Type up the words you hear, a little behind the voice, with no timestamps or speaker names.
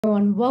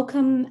Everyone,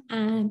 welcome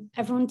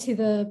everyone to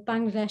the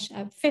Bangladesh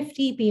at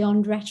 50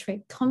 Beyond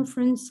Rhetoric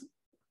Conference.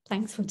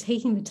 Thanks for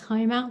taking the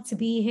time out to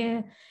be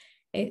here.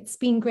 It's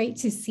been great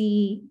to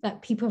see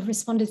that people have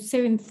responded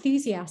so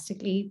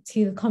enthusiastically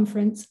to the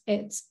conference.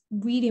 It's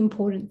really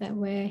important that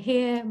we're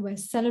here, we're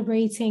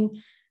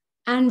celebrating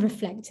and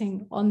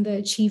reflecting on the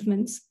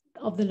achievements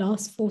of the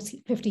last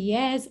 50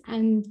 years,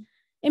 and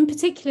in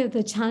particular,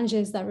 the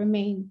challenges that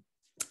remain.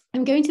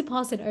 I'm going to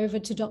pass it over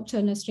to Dr.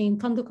 Nasrin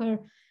Khandoker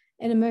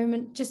in a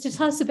moment, just to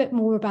tell us a bit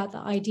more about the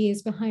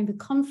ideas behind the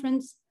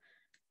conference.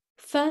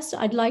 First,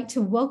 I'd like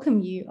to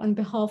welcome you on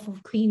behalf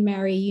of Queen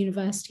Mary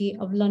University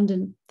of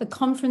London. The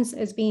conference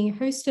is being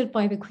hosted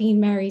by the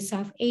Queen Mary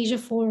South Asia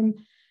Forum,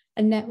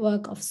 a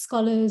network of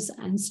scholars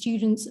and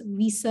students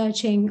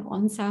researching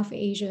on South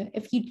Asia.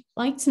 If you'd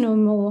like to know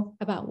more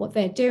about what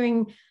they're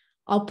doing,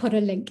 I'll put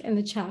a link in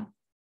the chat.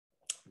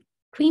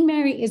 Queen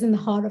Mary is in the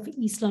heart of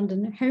East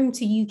London, home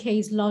to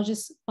UK's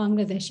largest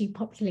Bangladeshi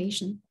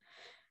population.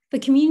 The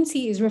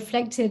community is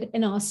reflected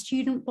in our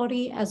student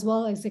body, as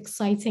well as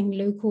exciting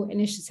local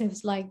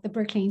initiatives like the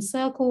Brick Lane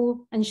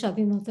Circle and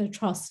Sajjadur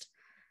Trust.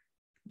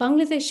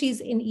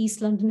 Bangladeshis in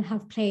East London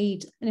have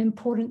played an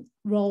important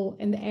role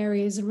in the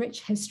area's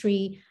rich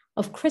history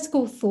of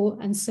critical thought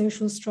and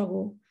social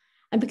struggle.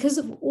 And because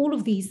of all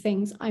of these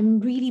things,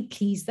 I'm really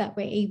pleased that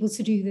we're able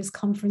to do this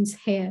conference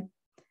here.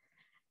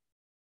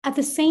 At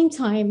the same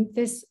time,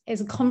 this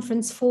is a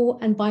conference for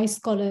and by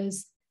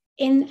scholars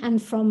in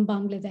and from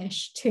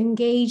Bangladesh to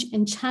engage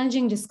in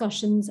challenging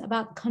discussions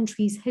about the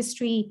country's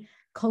history,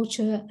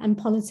 culture, and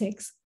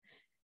politics.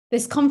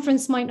 This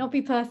conference might not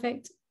be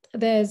perfect.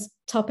 There's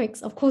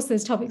topics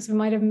we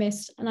might have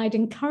missed,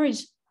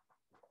 and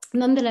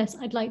nonetheless,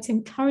 I'd like to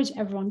encourage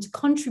everyone to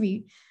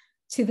contribute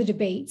to the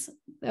debate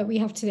that we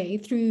have today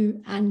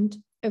through and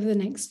over the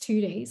next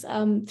 2 days,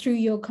 through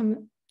your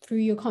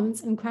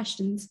comments and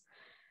questions.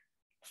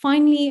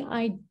 Finally,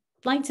 I'd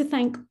like to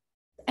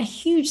a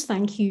huge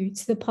thank you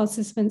to the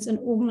participants and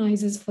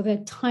organizers for their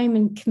time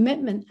and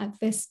commitment at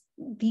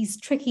these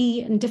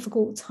tricky and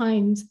difficult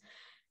times.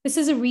 This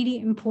is a really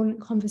important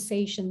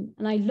conversation,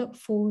 and I look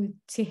forward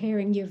to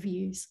hearing your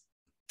views.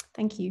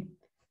 Thank you.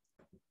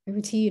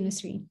 Over to you,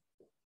 Nasrin.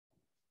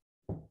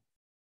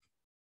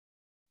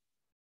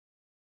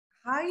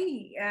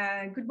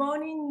 Hi, good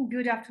morning,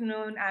 good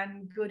afternoon,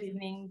 and good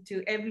evening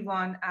to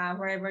everyone,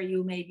 wherever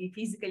you may be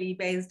physically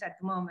based at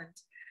the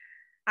moment.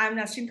 I'm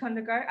Nasrin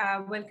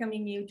Khandoker,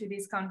 welcoming you to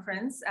this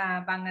conference,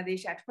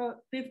 Bangladesh at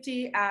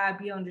 50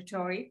 Beyond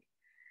Rhetoric.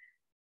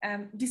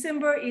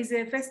 December is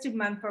a festive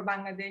month for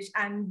Bangladesh,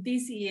 and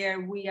this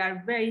year we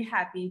are very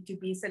happy to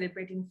be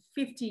celebrating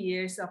 50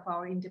 years of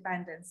our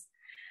independence.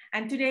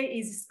 And today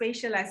is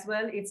special as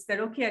well. It's the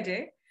Rokia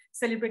Day,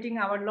 celebrating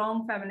our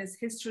long feminist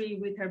history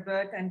with her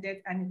birth and death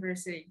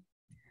anniversary.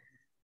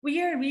 We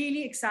are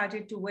really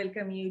excited to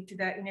welcome you to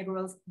the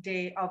inaugural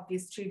day of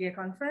this 3-day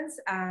conference.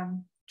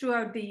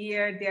 Throughout the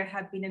year, there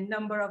have been a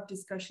number of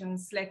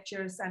discussions,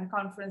 lectures, and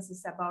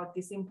conferences about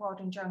this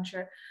important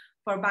juncture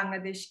for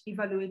Bangladesh,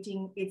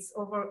 evaluating its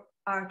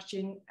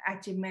overarching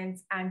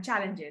achievements and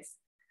challenges.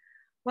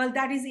 While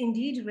that is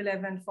indeed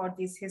relevant for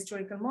this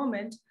historical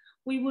moment,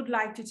 we would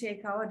like to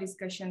take our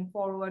discussion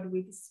forward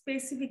with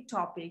specific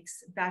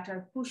topics that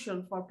are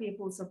crucial for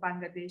peoples of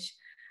Bangladesh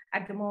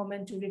at the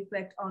moment to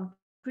reflect on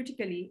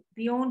critically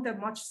beyond the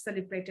much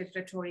celebrated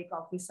rhetoric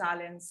of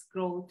resilience,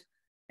 growth,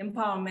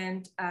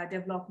 empowerment,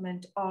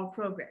 development, or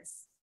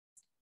progress.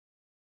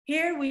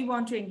 Here, we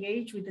want to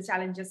engage with the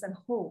challenges and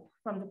hope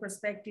from the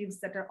perspectives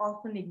that are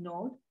often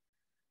ignored,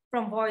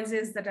 from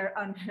voices that are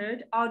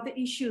unheard, or the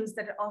issues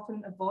that are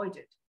often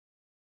avoided.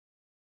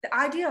 The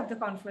idea of the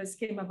conference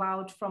came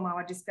about from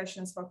our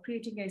discussions for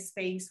creating a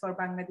space for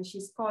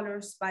Bangladeshi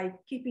scholars by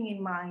keeping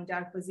in mind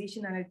our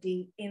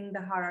positionality in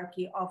the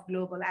hierarchy of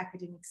global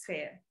academic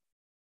sphere.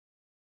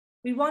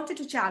 We wanted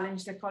to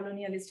challenge the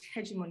colonialist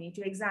hegemony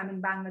to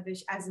examine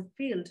Bangladesh as a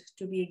field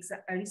to be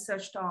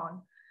researched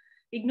on,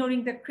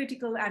 ignoring the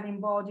critical and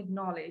embodied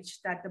knowledge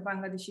that the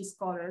Bangladeshi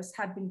scholars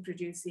had been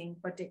producing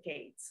for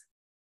decades.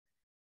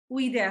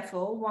 We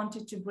therefore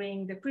wanted to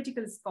bring the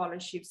critical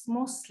scholarships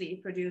mostly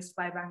produced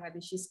by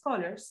Bangladeshi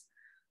scholars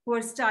who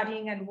are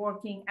studying and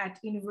working at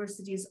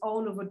universities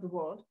all over the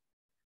world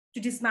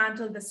to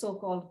dismantle the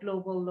so-called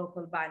global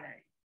local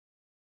binary.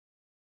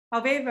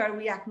 However,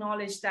 we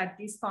acknowledge that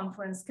this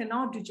conference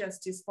cannot do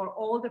justice for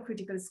all the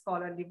critical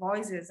scholarly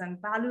voices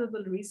and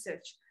valuable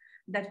research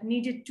that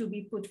needed to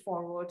be put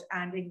forward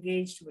and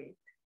engaged with.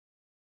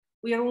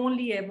 We are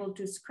only able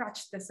to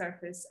scratch the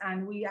surface,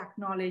 and we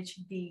acknowledge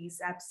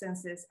these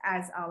absences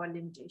as our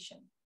limitation.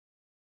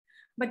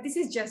 But this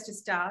is just a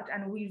start,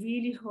 and we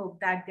really hope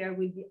that there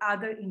will be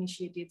other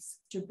initiatives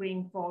to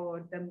bring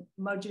forward the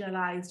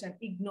marginalized and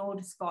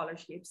ignored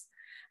scholarships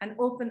and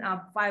open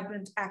up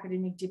vibrant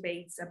academic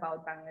debates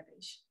about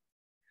Bangladesh.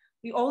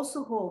 We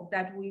also hope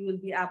that we will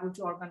be able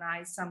to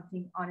organize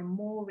something on a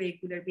more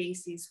regular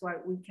basis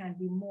where we can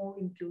be more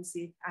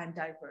inclusive and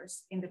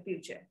diverse in the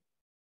future.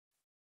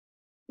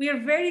 We are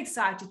very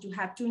excited to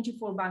have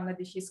 24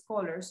 Bangladeshi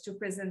scholars to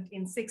present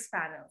in 6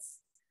 panels.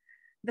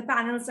 The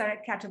panels are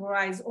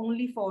categorized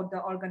only for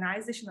the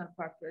organizational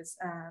purpose.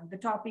 The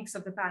topics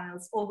of the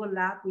panels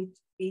overlap with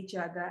each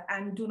other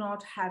and do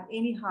not have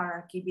any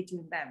hierarchy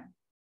between them.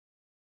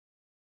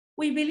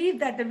 We believe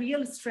that the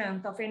real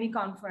strength of any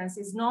conference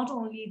is not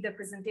only the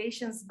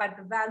presentations, but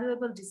the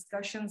valuable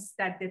discussions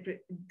that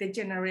they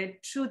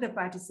generate through the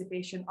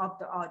participation of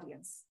the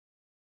audience.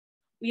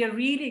 We are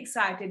really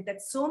excited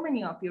that so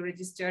many of you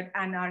registered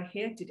and are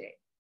here today,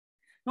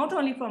 not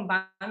only from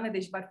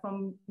Bangladesh, but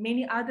from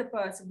many other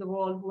parts of the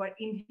world who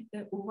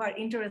are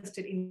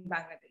interested in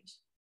Bangladesh.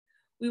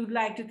 We would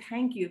like to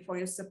thank you for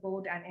your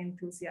support and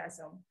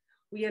enthusiasm.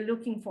 We are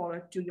looking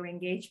forward to your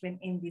engagement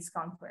in this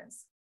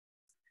conference.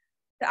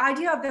 The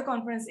idea of the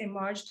conference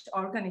emerged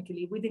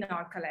organically within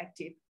our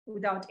collective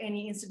without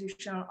any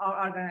institutional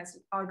or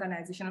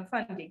organizational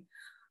funding.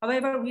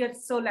 However, we are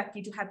so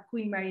lucky to have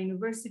QMUL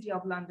University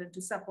of London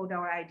to support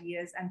our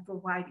ideas and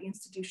provide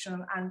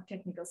institutional and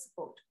technical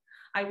support.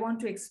 I want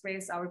to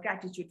express our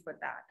gratitude for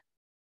that.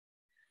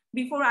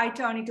 Before I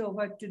turn it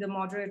over to the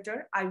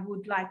moderator, I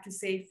would like to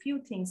say a few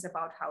things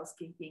about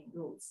housekeeping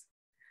rules.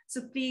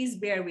 So please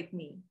bear with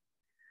me.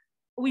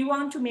 We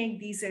want to make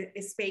this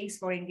a space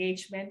for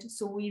engagement,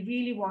 so we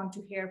really want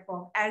to hear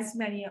from as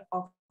many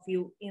of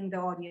you in the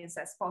audience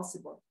as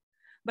possible.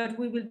 But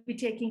we will be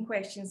taking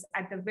questions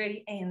at the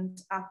very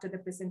end after the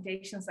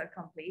presentations are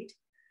complete.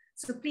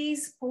 So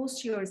please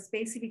post your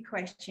specific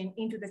question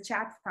into the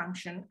chat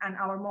function and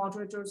our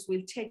moderators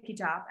will take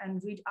it up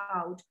and read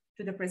out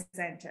to the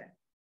presenter.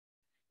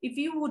 If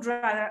you would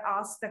rather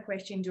ask the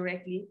question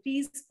directly,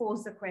 please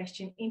post the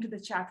question into the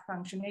chat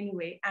function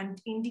anyway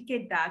and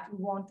indicate that you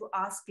want to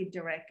ask it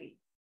directly.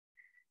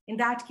 In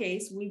that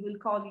case, we will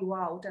call you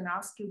out and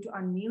ask you to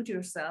unmute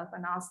yourself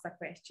and ask the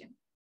question.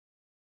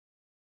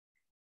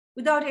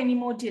 Without any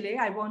more delay,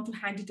 I want to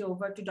hand it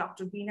over to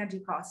Dr. Bina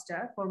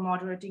DeCosta for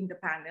moderating the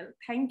panel.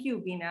 Thank you,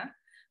 Bina,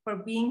 for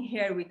being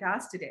here with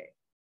us today.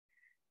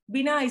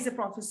 Bina is a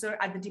professor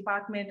at the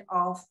Department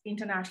of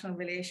International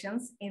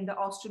Relations in the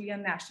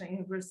Australian National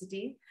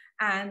University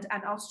and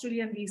an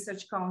Australian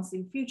Research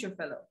Council Future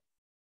Fellow.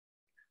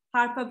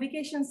 Her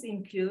publications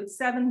include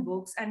 7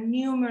 books and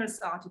numerous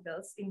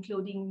articles,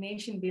 including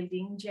Nation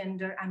Building,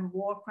 Gender and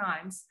War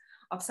Crimes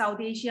of South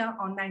Asia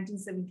on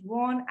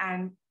 1971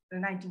 and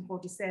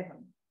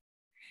 1947.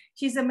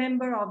 She's a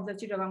member of the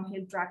Chittagong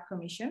Hill Drug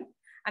Commission,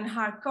 and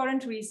her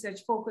current research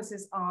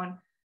focuses on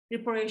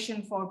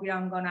reparation for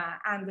Birangana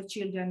and the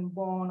children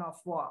born of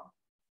war.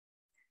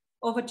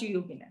 Over to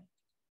you, Bina.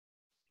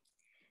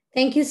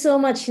 Thank you so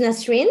much,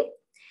 Nasrin.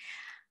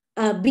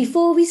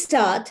 Before we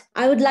start,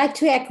 I would like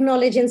to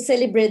acknowledge and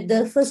celebrate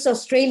the first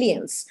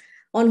Australians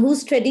on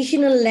whose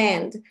traditional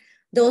land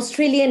the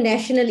Australian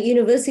National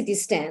University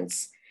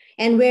stands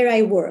and where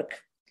I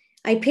work.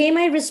 I pay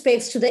my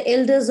respects to the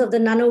elders of the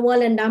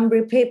Ngunnawal and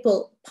Ngambri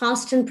people,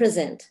 past and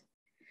present.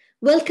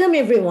 Welcome,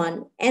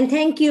 everyone, and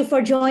thank you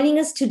for joining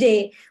us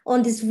today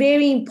on this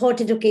very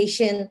important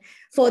occasion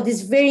for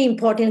this very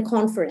important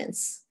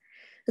conference.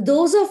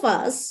 Those of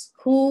us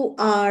who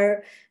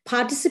are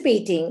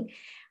participating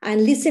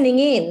and listening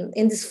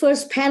in this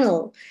first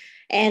panel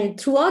and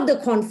throughout the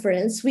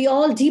conference, we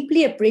all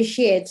deeply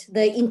appreciate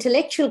the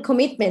intellectual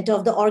commitment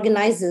of the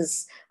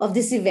organizers of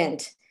this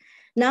event.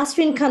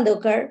 Nasrin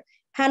Khandoker,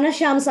 Hannah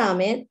Shams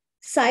Ahmed,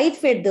 Sayeed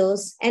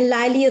Ferdous, and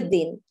Layli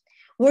Uddin.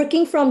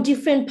 Working from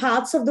different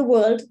parts of the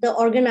world, the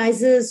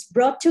organizers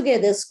brought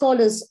together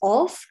scholars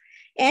of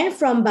and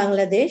from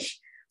Bangladesh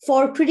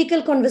for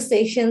critical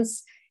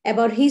conversations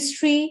about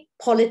history,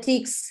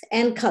 politics,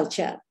 and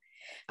culture.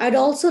 I'd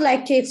also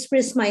like to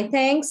express my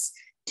thanks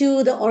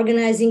to the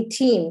organizing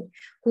team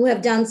who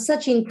have done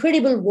such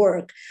incredible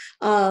work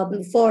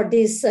for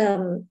this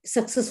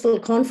successful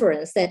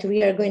conference that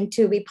we are going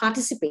to be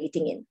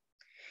participating in.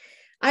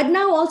 I'd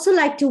now also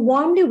like to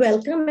warmly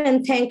welcome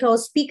and thank our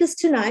speakers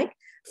tonight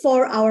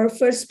for our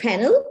first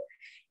panel,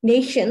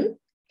 Nation,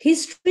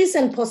 Histories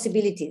and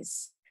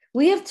Possibilities.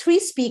 We have 3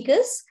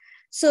 speakers,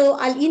 so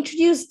I'll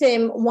introduce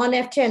them one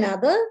after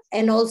another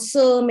and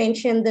also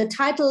mention the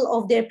title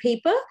of their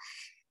paper.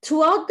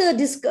 Throughout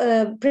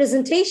the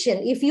presentation,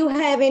 if you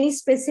have any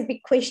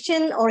specific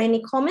question or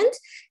any comment,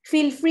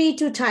 feel free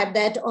to type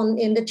that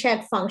in the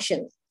chat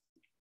function.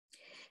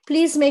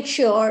 Please make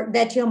sure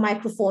that your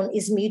microphone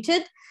is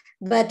muted,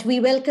 but we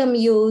welcome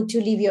you to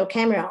leave your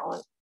camera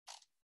on.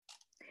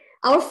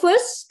 Our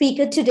first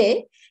speaker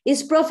today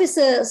is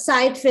Professor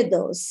Sayeed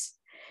Ferdous.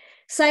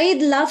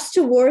 Sayeed loves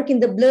to work in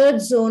the blurred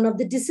zone of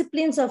the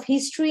disciplines of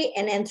history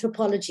and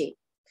anthropology.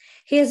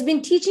 He has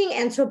been teaching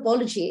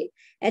anthropology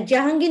at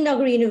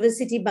Jahangirnagar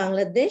University,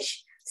 Bangladesh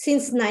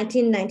since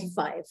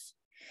 1995.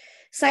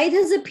 Sayeed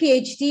has a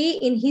PhD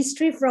in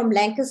history from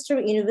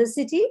Lancaster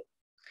University.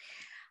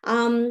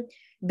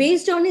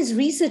 Based on his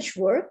research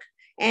work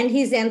and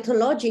his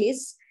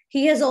anthologies,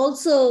 he has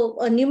also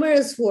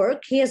numerous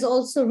work. He has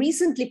also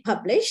recently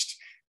published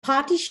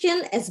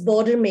Partition as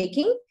Border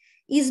Making,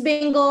 East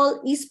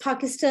Bengal, East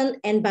Pakistan,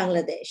 and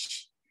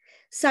Bangladesh.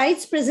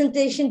 Sayeed's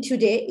presentation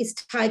today is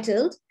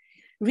titled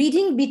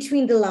Reading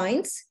Between the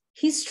Lines,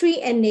 History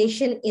and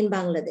Nation in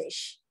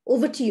Bangladesh.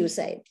 Over to you,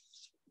 Sayeed.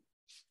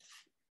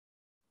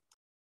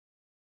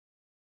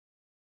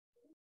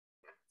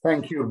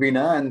 Thank you,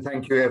 Bina, and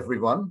thank you,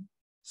 everyone.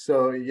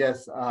 So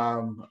yes,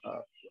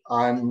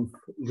 I'm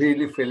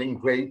really feeling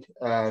great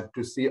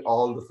to see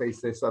all the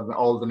faces and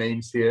all the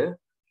names here.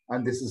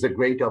 And this is a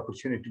great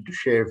opportunity to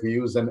share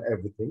views and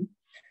everything.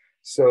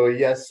 So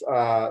yes,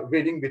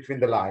 reading between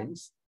the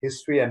lines,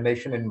 history and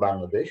nation in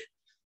Bangladesh.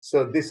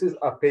 So this is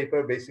a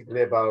paper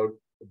basically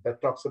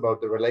that talks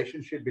about the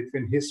relationship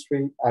between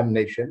history and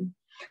nation,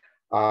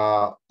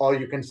 or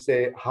you can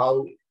say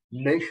how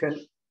nation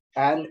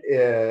and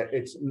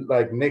it's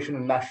like nation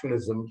and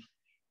nationalism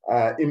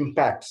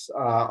impacts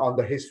on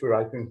the history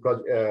writing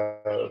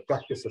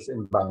practices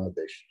in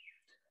Bangladesh.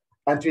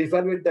 And to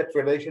evaluate that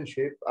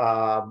relationship,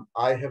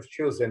 I have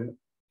chosen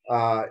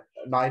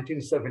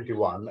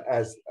 1971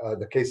 as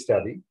the case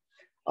study.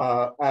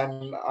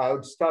 And I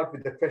would start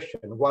with the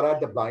question, what are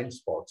the blind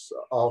spots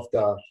of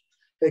the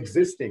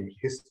existing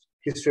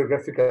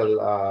historiographical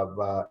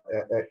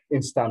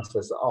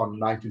instances on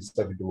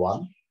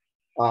 1971?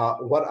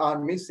 What are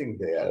missing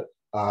there?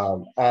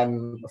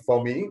 And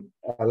for me,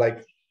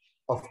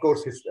 of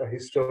course,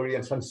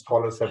 historians and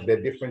scholars have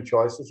their different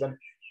choices and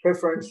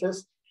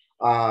preferences.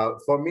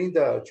 For me,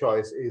 the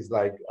choice is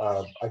I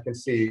can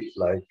see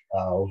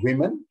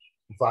women,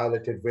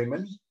 violated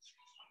women,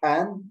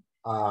 and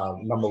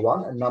number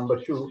one, and number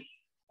two,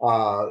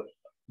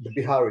 the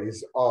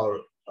Biharis,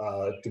 or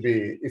to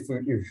be,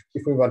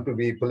 if we want to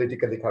be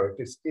politically correct,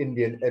 it's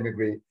Indian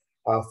emigre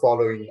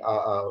followed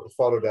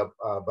up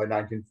by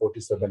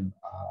 1947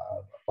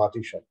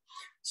 partition.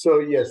 So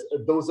yes,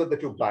 those are the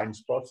two blind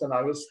spots, and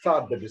I will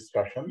start the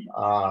discussion.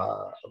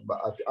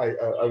 But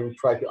I will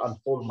try to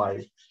unfold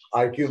my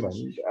argument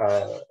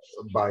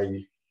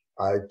by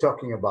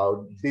talking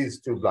about these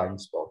two blind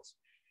spots.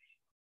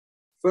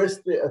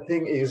 First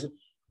thing is,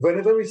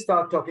 whenever we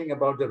start talking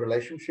about the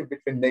relationship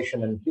between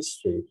nation and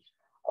history,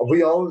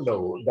 we all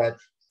know that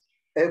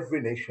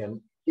every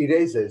nation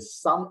erases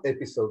some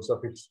episodes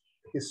of its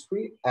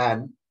history,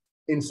 and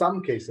in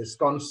some cases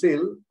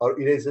conceal or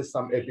erases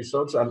some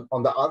episodes, and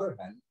on the other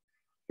hand,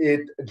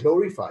 it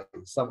glorifies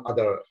some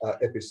other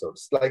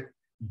episodes. Like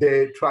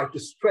they try to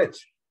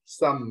stretch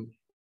some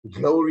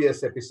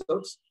glorious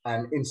episodes,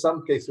 and in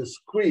some cases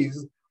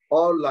squeeze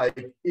or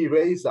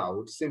erase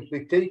out,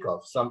 simply take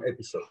off some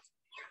episodes.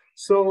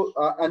 So,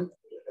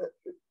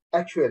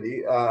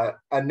 actually,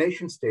 a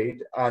nation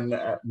state and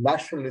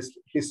nationalist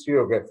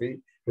historiography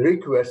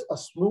requires a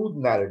smooth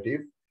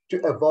narrative to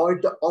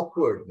avoid the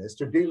awkwardness,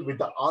 to deal with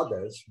the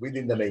others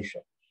within the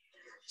nation.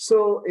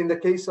 So in the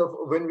case of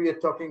when we are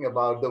talking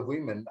about the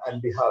women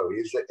and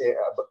Biharis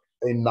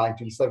in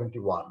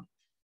 1971,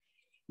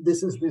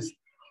 this are these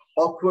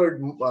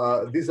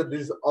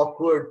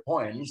awkward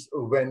points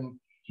when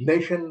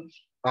nation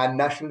and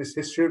nationalist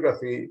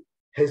historiography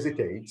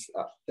hesitates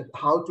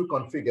how to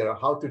configure,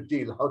 how to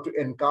deal, how to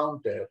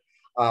encounter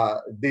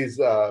these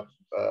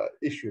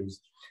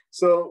issues.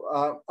 So,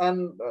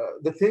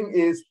 the thing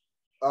is,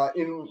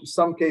 in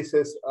some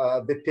cases,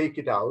 they take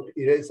it out,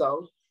 erase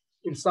out.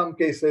 In some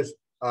cases,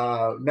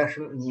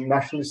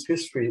 nationalist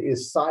history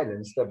is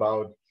silenced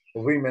about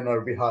women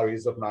or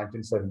Biharis of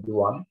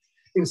 1971.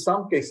 In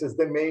some cases,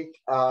 they make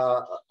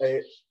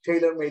a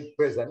tailor-made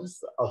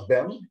presence of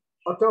them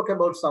or talk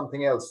about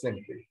something else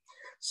simply.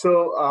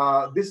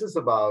 So this is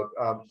about,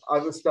 I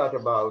will start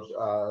about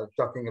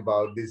talking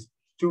about these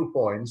 2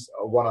 points,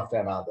 one after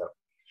another.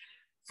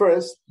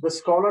 First, the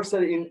scholars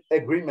are in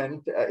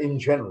agreement in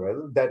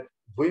general that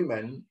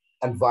women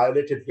and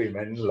violated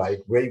women,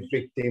 like rape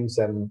victims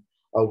and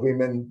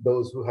women,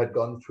 those who had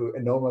gone through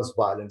enormous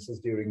violences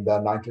during the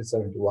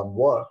 1971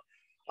 war,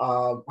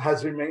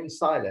 has remained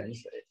silent,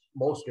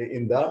 mostly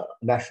in the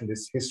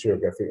nationalist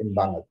historiography in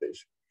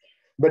Bangladesh.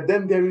 But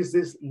then there is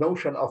this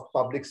notion of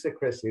public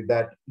secrecy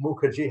that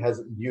Mukherjee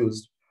has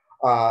used,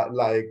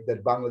 like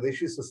that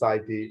Bangladeshi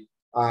society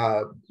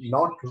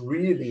not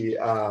really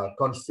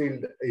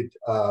concealed it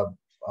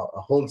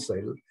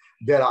wholesale.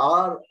 There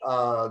are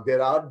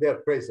their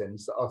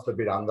presence of the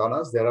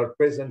Biranganas, there are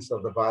presence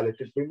of the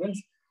violated women,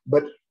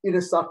 but in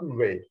a certain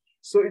way.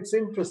 So it's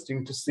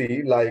interesting to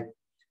see, like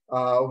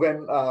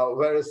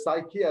whereas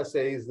Saikia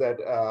says that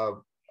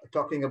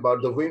talking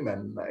about the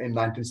women in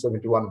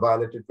 1971,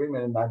 violated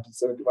women in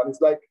 1971 is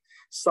like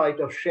sight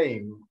of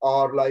shame,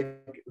 or like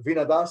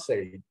Vinada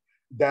said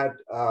that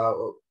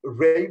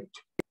raped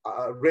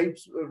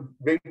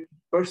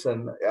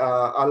person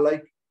are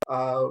like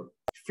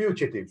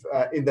fugitive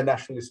in the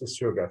nationalist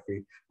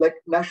historiography. Like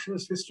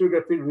nationalist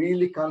historiography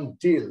really can't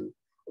deal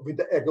with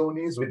the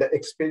agonies, with the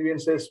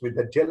experiences, with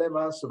the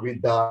dilemmas,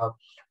 with the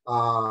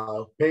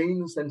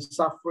pains and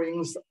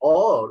sufferings,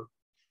 or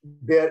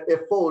their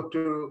effort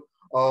to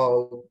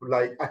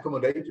like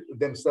accommodate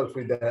themselves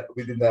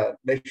within the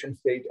nation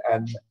state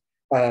and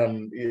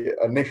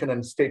nation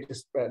and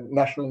status,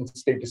 national and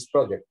status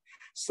project.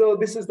 So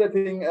this is the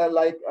thing,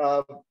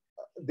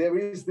 there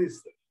is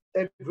this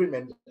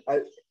agreement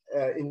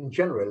in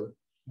general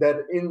that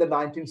in the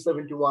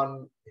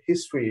 1971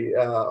 history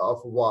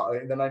of war,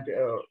 in the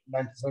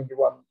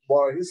 1971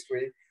 war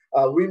history,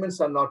 women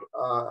are not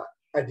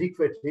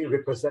adequately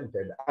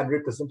represented and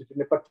represented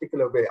in a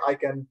particular way. I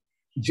can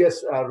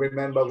just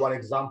remember one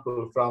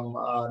example from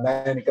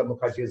Nayanika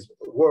Mukherjee's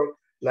work,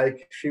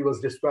 like she was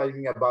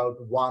describing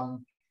about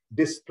one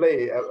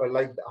display,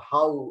 like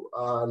how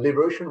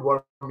Liberation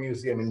War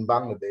Museum in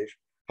Bangladesh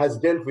has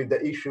dealt with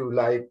the issue.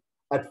 Like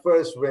at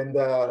first, when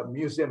the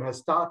museum has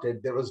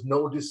started, there was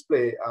no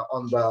display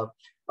on the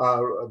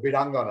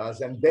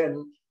Viranganas, and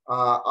then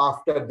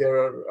after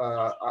their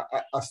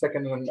a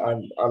second one,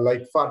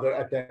 like further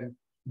attempt,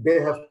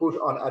 they have put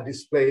on a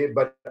display,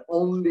 but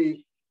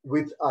only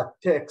with a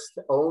text,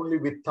 only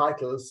with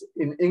titles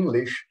in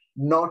English,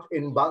 not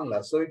in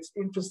Bangla. So it's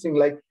interesting,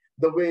 like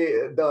the way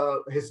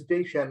the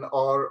hesitation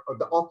or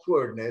the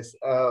awkwardness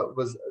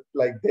was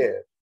like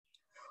there.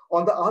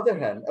 On the other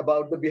hand,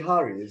 about the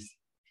Biharis,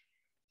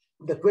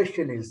 the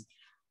question is,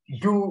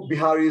 do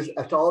Biharis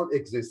at all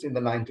exist in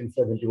the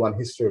 1971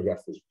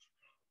 historiography?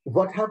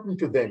 What happened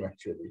to them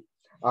actually?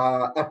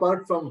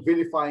 Apart from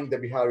vilifying the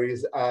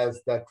Biharis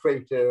as the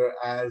traitor,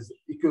 as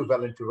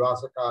equivalent to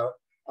Razakar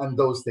and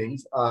those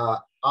things,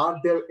 are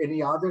there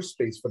any other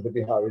space for the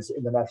Biharis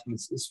in the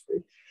nationalist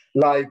history?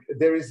 Like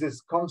there is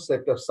this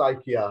concept of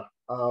Saikia,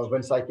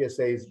 when Saikia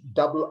says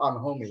double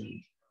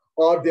unhoming,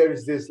 or there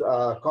is this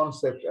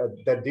concept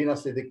that Dina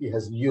Siddiqui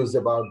has used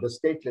about the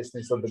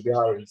statelessness of the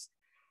Biharis.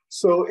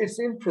 So it's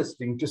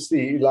interesting to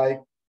see,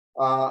 like,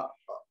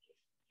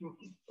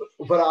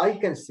 what I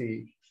can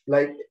see,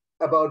 like,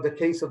 about the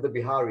case of the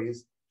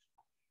Biharis,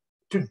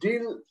 to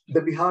deal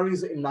the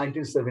Biharis in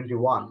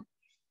 1971,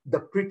 the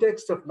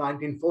pretext of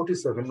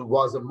 1947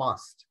 was a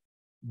must.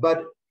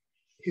 But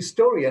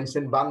historians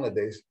in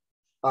Bangladesh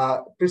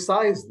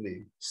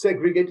precisely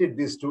segregated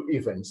these two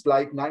events.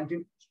 Like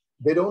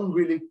they don't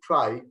really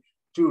try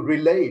to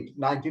relate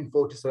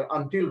 1947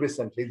 until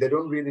recently. They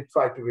don't really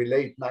try to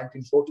relate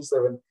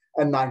 1947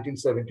 and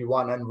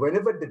 1971. And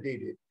whenever they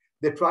did it,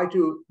 they try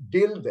to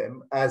deal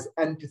them as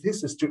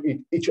antithesis to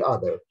each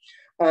other.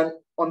 And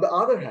on the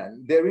other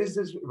hand, there is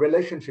this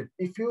relationship.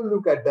 If you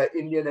look at the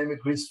Indian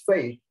emigrants'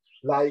 fate,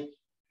 like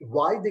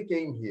why they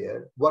came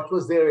here, what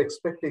was their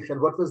expectation,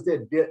 what was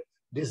their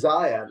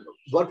desire,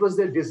 what was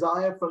their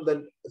desire from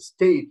the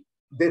state?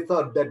 They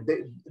thought that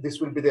this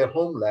will be their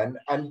homeland.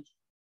 And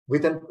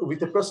with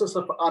the process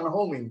of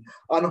unhoming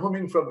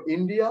from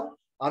India,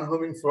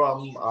 unhoming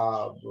from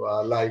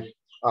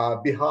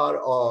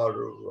Bihar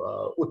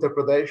or Uttar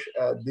Pradesh,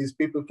 these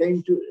people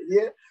came to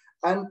here,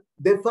 and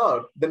they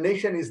thought the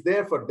nation is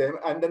there for them,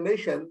 and the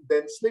nation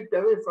then slipped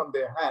away from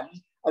their hands,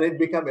 and it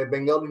became a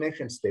Bengali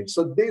nation state.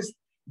 So this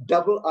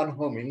double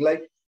unhoming,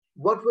 like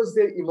what was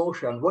their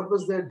emotion? What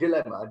was their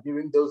dilemma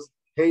during those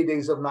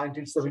heydays of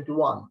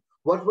 1971?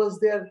 What was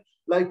their,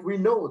 like we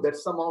know that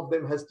some of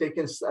them has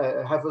taken,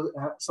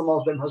 some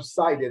of them have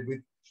sided with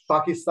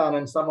Pakistan,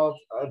 and some of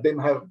them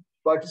have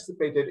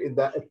participated in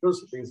the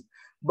atrocities.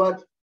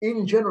 But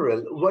in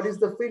general, what is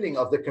the feeling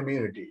of the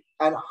community,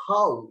 and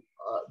how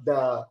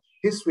the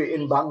history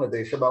in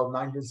Bangladesh about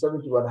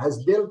 1971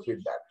 has dealt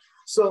with that?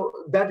 So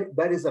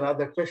that is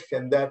another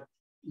question that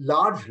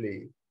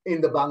largely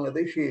in the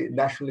Bangladeshi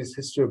nationalist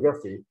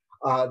historiography,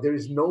 there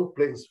is no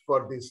place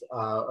for these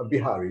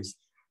Biharis.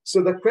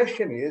 So the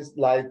question is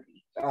like,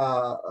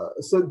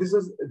 so these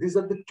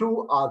are the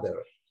two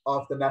other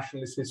of the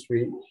nationalist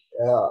history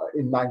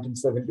in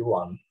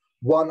 1971.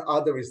 One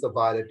other is the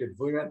violated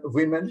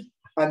women,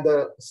 and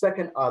the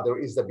second other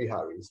is the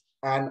Biharis.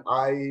 And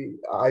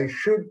I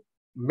should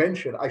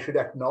mention, I should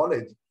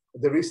acknowledge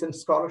the recent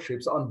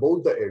scholarships on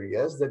both the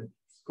areas. The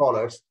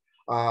scholars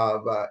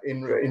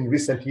in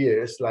recent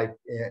years, like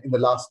in the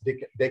last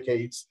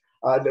decades,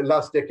 the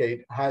last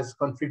decade has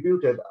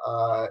contributed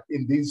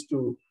in these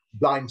two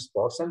blind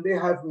spots, and they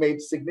have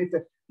made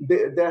significant.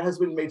 There has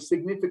been made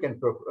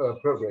significant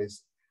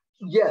progress.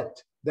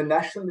 Yet the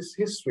nationalist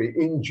history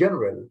in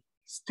general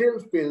still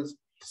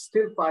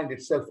find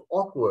itself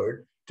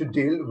awkward to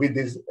deal with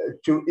these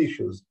two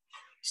issues.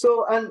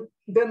 So, and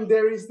then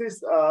there is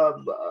this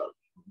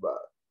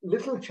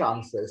little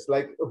chances,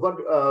 like what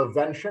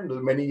Van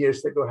Schendel many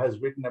years ago has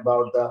written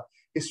about the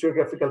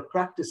historiographical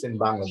practice in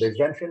Bangladesh.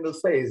 Van Schendel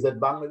says that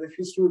Bangladesh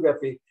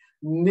historiography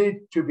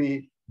need to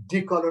be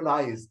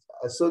decolonized.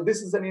 So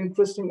this is an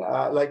interesting,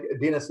 like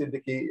Dina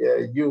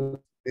Siddiqui used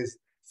this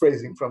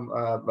phrasing from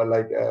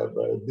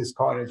this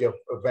coinage of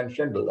Van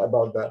Schendel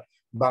about the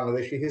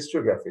Bangladeshi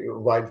historiography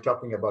while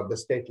talking about the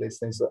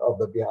statelessness of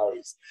the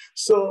Biharis.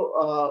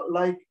 So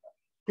like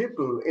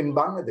people in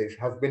Bangladesh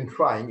have been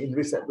trying in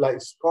recent,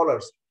 like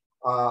scholars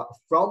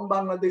from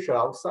Bangladesh or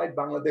outside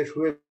Bangladesh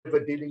who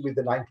were dealing with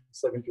the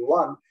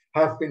 1971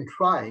 have been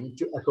trying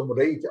to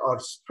accommodate or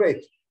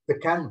stretch the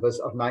canvas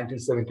of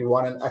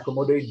 1971 and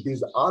accommodate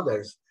these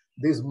others,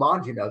 these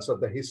marginals of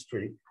the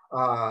history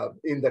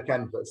in the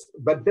canvas.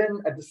 But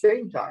then at the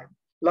same time,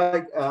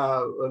 like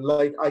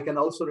I can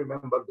also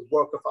remember the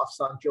work of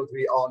Afsan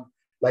Chaudhry on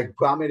like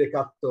Gramer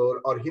Ekattor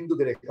or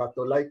Hinduder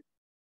Ekattor, like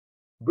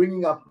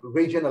bringing up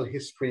regional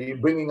history,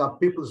 bringing up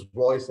people's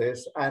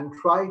voices, and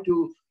try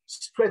to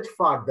stretch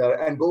further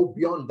and go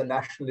beyond the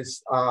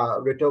nationalist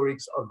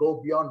rhetorics or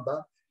go beyond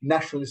the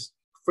nationalist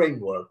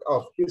framework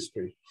of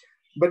history.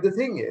 But the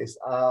thing is,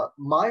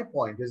 my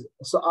point is,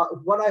 so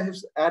what I have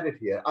added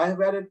here, I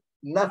have added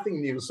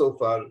nothing new so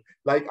far.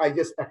 Like I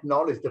just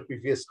acknowledged the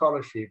previous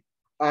scholarship,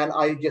 and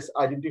I just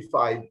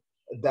identified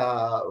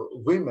the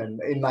women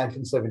in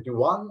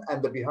 1971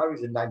 and the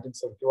Biharis in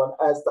 1971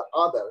 as the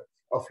other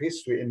of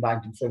history in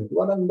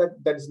 1971, and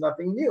that is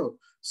nothing new.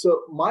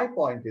 So my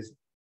point is,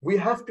 we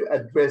have to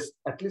address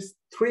at least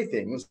three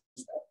things.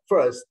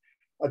 First,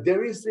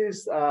 there is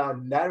this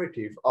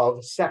narrative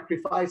of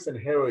sacrifice and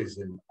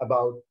heroism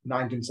about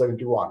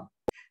 1971.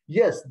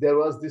 Yes, there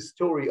was this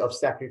story of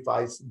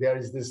sacrifice. There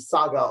is this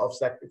saga of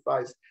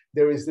sacrifice.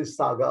 There is this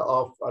saga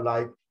of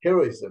like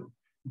heroism.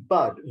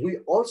 But we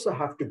also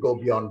have to go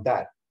beyond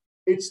that.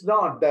 It's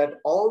not that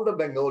all the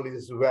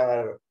Bengalis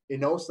were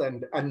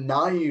innocent and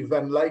naive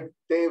and like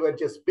they were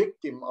just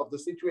victim of the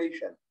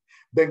situation.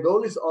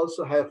 Bengalis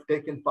also have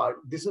taken part.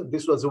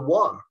 This was a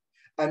war.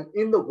 And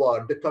in the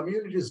war, the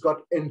communities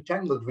got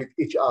entangled with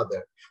each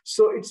other.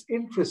 So it's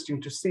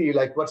interesting to see,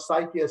 like what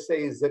Sayeed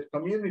says, that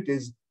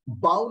communities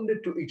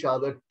bounded to each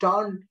other,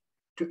 turned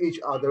to each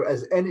other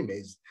as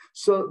enemies.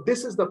 So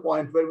this is the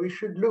point where we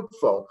should look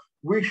for.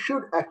 We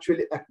should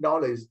actually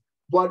acknowledge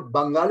what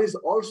Bengalis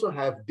also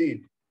have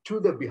did to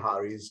the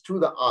Biharis, to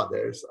the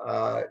others,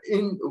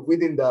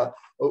 within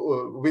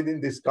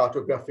this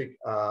cartographic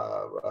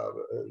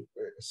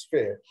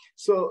sphere.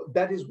 So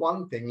that is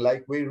one thing.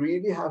 Like we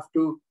really have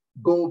to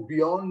go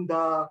beyond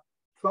the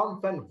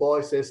triumphant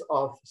voices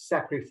of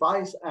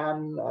sacrifice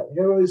and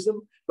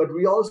heroism, but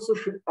we also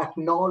should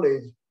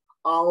acknowledge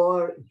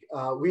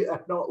we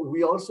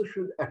also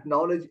should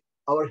acknowledge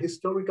our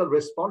historical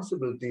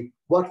responsibility,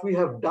 what we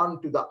have done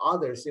to the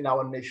others in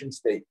our nation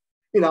state,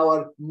 in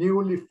our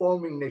newly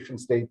forming nation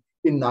state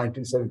in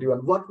 1971,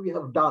 what we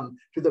have done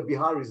to the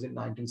Biharis in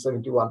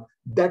 1971,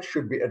 that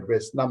should be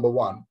addressed, number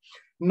one.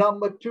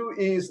 Number two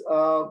is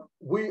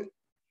we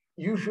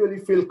usually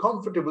feel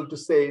comfortable to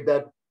say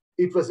that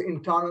it was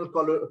internal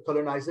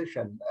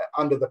colonization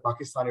under the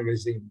Pakistani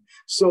regime.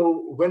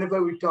 So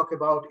whenever we talk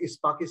about East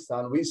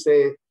Pakistan, we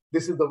say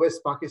this is the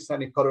West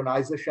Pakistani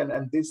colonization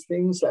and these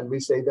things, and we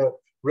say the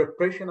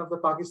repression of the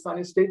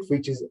Pakistani state,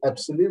 which is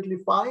absolutely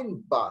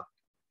fine, but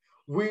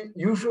we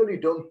usually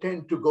don't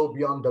tend to go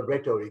beyond the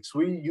rhetorics.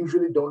 We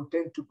usually don't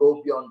tend to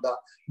go beyond the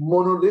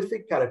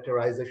monolithic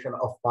characterization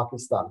of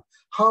Pakistan.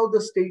 How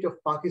the state of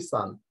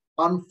Pakistan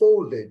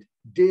unfolded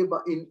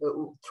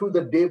through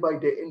the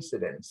day-by-day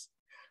incidents.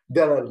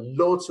 There are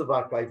loads of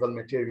archival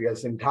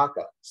materials in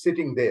Dhaka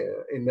sitting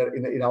there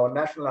in our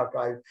National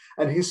Archive,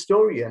 and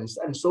historians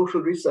and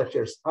social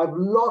researchers have a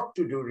lot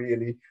to do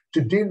really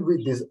to deal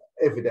with these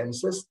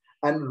evidences.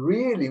 And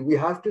really, we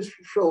have to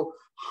show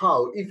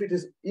how,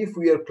 if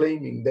we are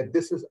claiming that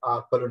this is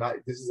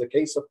a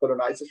case of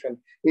colonization,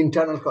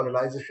 internal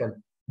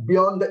colonization,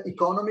 beyond the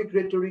economic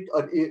rhetoric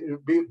or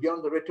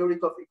beyond the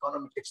rhetoric of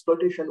economic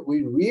exploitation,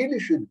 we really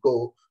should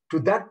go to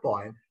that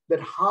point,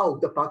 that how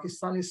the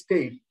Pakistani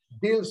state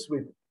deals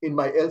with,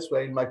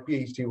 elsewhere in my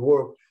PhD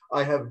work,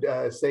 I have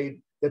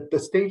said that the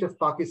state of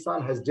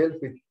Pakistan has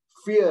dealt with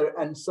fear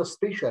and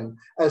suspicion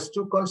as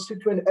two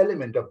constituent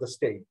elements of the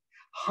state.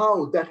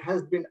 How that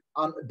had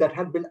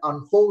been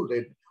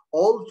unfolded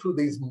all through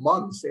these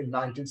months in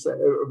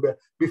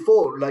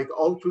before, like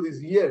all through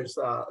these years,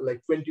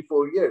 like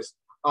 24 years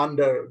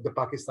under the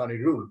Pakistani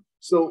rule.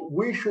 So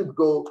we should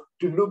go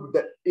to look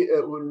that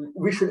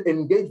we should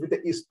engage with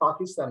the East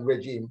Pakistan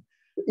regime,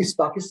 East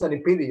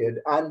Pakistani period,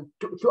 and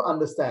to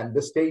understand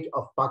the state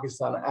of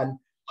Pakistan and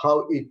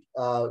how it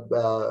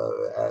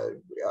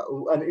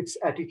and its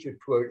attitude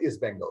toward East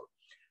Bengal.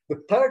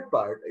 The third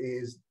part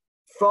is,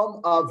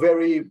 from a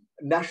very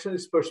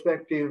nationalist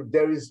perspective,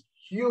 there is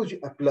huge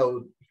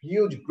applaud,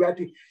 huge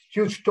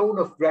tone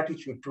of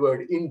gratitude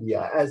toward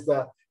India as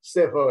the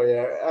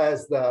savior,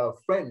 as the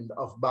friend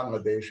of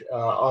Bangladesh,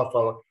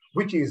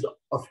 which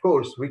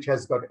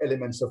has got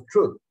elements of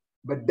truth.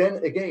 But then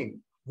again,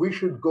 we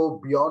should go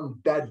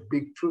beyond that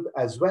big truth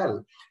as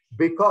well,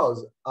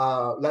 because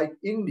like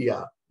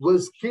India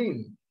was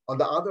keen, on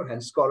the other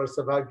hand, scholars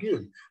have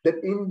argued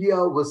that India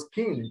was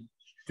keen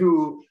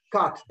to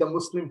cut the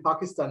Muslim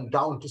Pakistan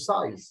down to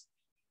size.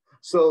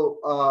 So,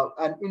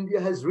 and India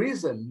has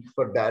reason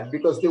for that,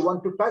 because they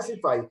want to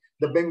pacify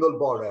the Bengal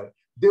border.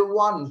 They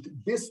want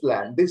this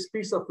land, this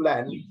piece of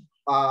land,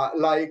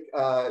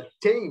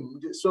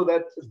 tamed so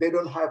that they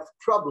don't have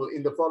trouble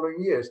in the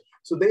following years.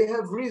 So they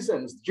have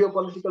reasons,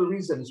 geopolitical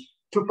reasons,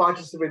 to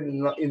participate in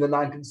the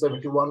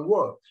 1971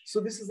 war. So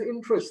this is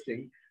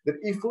interesting, that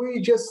if we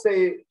just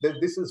say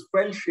that this is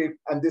friendship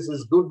and this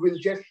is goodwill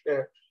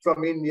gesture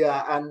from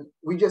India, and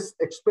we just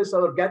express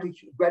our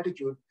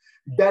gratitude,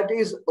 that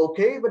is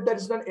okay, but that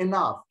is not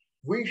enough.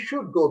 We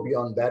should go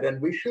beyond that,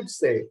 and we should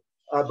speak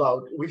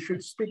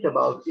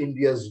about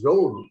India's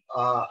role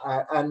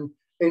and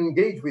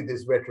engage with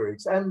these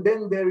rhetorics. And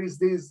then there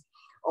is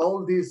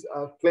all these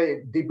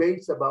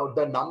debates about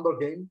the number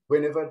game.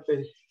 Whenever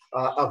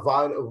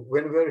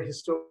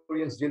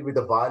historians deal with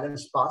the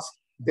violence past,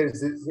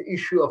 there's this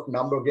issue of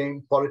number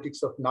game,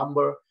 politics of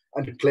number.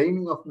 and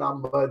claiming of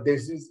number.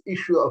 There's this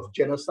issue of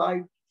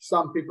genocide.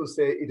 Some people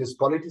say it is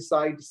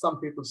politicide. Some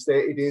people say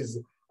it is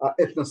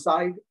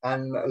ethnocide,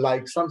 and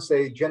like some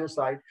say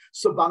genocide.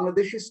 So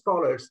Bangladeshi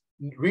scholars,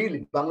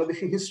 really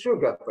Bangladeshi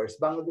historiographers,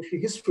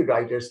 Bangladeshi history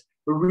writers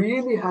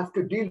really have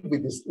to deal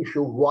with this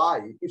issue.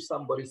 Why, if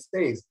somebody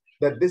says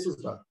that this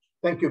is not,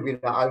 thank you, Bina,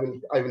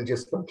 I will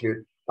just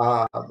conclude.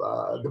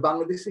 The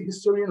Bangladeshi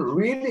historian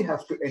really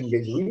have to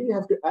engage, really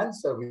have to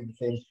answer with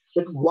things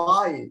that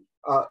why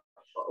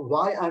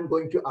I'm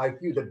going to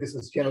argue that this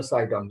is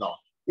genocide or not.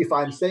 If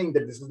I'm saying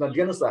that this is not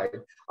genocide,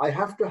 I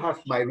have to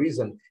have my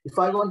reason. If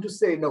I want to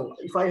say no,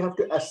 if I have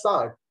to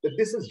assert that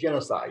this is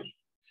genocide,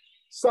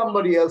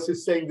 somebody else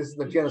is saying this is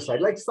not genocide,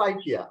 like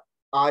Saikia.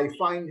 I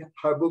find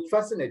her book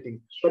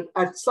fascinating, but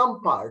at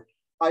some part,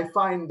 I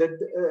find that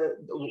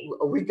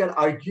we can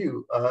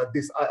argue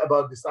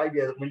about this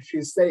idea when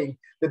she's saying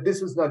that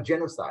this is not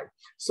genocide.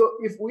 So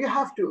if we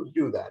have to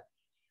do that,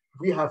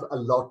 we have a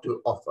lot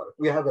to offer.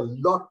 We have a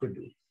lot to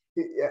do.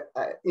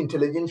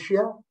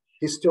 Intelligentsia,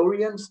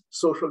 historians,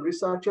 social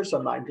researchers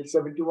on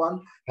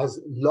 1971 has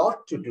a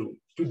lot to do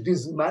to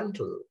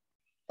dismantle,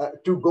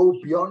 to go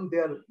beyond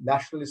their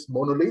nationalist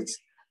monoliths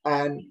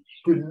and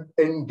to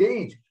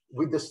engage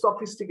with the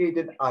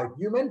sophisticated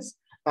arguments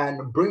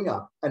and bring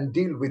up and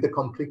deal with the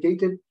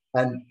complicated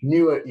and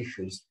newer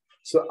issues.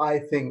 So I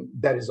think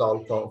that is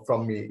all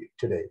from me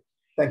today.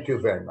 Thank you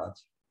very much.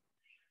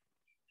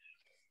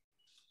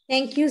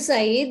 Thank you,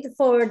 Sayeed,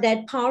 for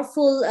that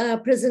powerful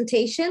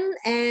presentation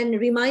and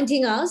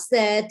reminding us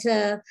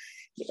that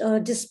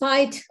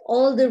despite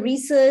all the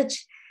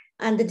research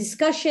and the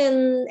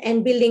discussion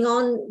and building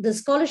on the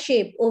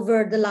scholarship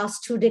over the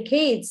last 2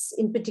 decades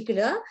in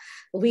particular,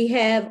 we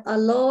have a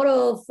lot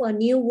of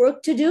new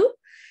work to do.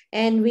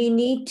 And we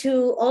need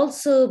to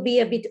also be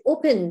a bit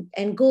open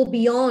and go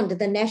beyond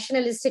the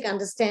nationalistic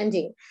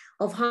understanding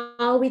of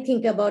how we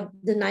think about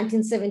the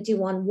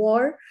 1971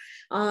 war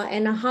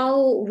and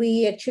how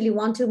we actually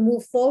want to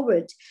move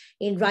forward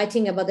in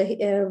writing about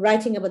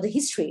the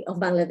history of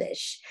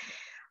Bangladesh.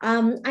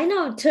 I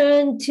now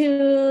turn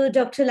to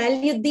Dr.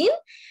 Layli Uddin,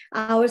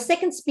 our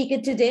second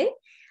speaker today.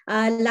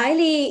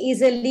 Layli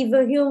is a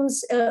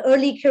Leverhulme's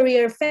early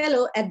career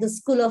fellow at the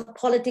School of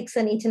Politics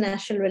and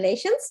International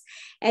Relations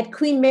at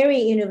Queen Mary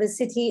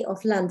University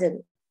of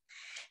London.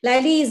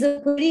 Layli is a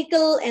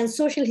political and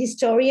social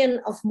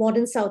historian of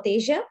modern South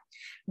Asia,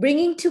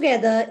 bringing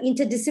together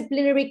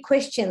interdisciplinary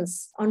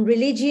questions on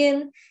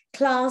religion,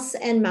 class,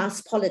 and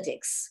mass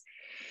politics.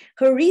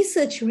 Her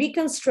research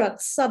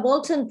reconstructs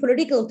subaltern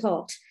political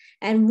thought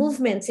and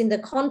movements in the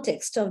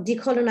context of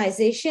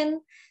decolonization,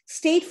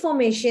 state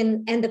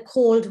formation, and the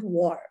Cold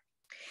War.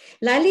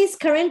 Layli is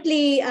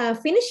currently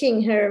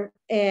finishing her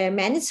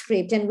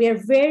manuscript, and we are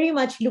very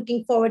much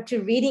looking forward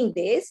to reading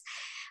this.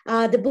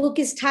 The book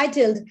is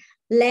titled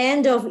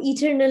Land of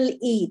Eternal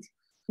Eid,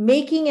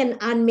 Making and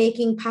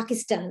Unmaking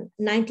Pakistan,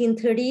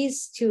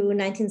 1930s to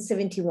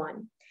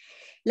 1971.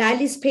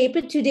 Layli's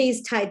paper today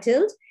is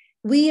titled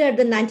We Are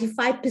the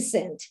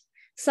 95%,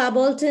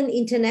 Subaltern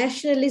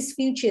Internationalist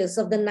Futures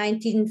of the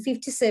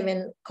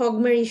 1957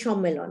 Kagmari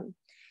Sammelon.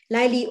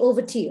 Layli,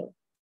 over to you.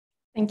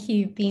 Thank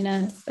you,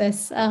 Bina.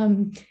 It's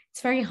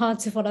very hard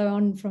to follow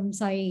on from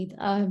Sayeed,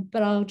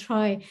 but I'll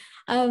try.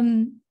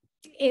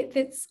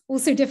 It's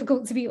also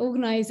difficult to be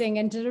organizing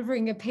and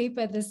delivering a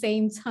paper at the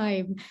same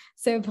time.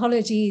 So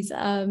apologies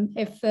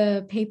if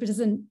the paper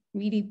doesn't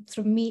really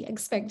sort of meet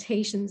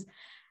expectations.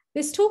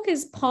 This talk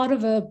is part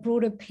of a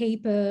broader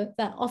paper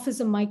that offers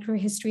a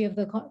microhistory of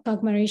the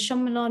Kagmari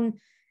Sammelon,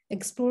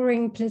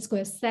 exploring political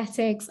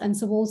aesthetics and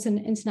subaltern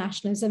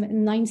internationalism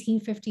in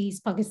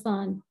 1950s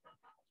Pakistan.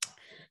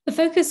 The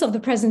focus of the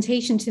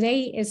presentation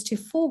today is to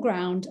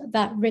foreground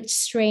that rich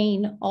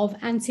strain of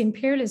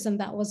anti-imperialism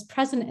that was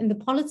present in the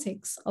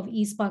politics of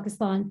East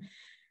Pakistan,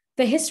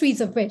 the histories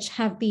of which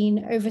have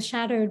been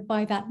overshadowed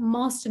by that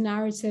master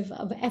narrative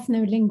of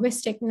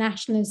ethno-linguistic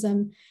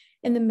nationalism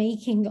in the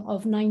making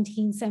of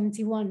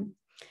 1971.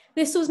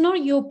 This was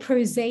not your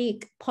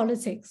prosaic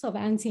politics of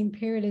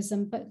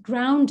anti-imperialism, but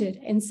grounded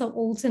in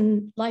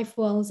subaltern life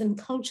worlds and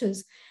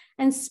cultures,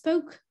 and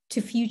spoke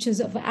to futures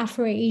of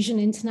Afro-Asian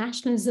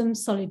internationalism,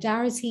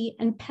 solidarity,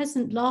 and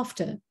peasant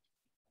laughter.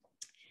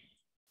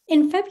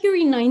 In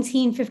February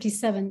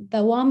 1957, the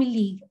Awami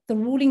League, the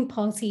ruling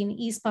party in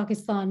East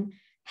Pakistan,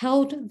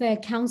 held their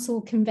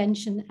council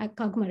convention at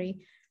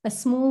Kagmari, a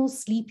small,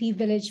 sleepy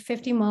village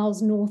 50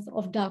 miles north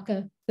of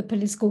Dhaka, the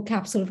political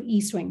capital of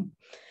East Wing.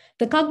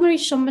 The Kagmari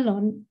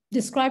Sammelon,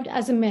 described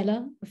as a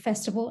mela, a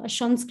festival, a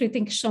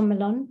Sanskritik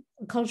Sammelon,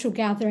 a cultural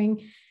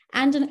gathering,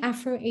 and an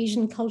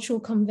Afro-Asian cultural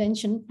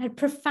convention, had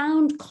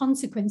profound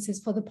consequences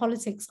for the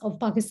politics of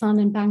Pakistan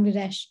and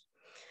Bangladesh.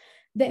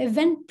 The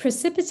event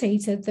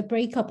precipitated the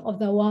breakup of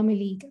the Awami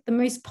League, the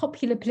most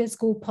popular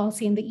political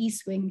party in the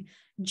East Wing,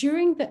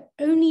 during the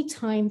only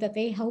time that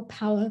they held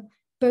power,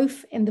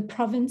 both in the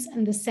province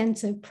and the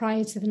center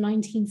prior to the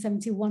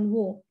 1971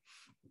 war.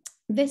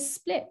 This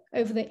split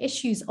over the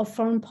issues of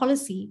foreign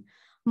policy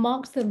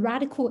marked the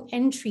radical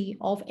entry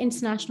of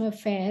international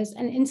affairs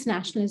and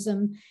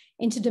internationalism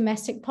into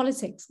domestic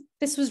politics.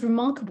 This was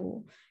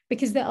remarkable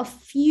because there are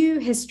few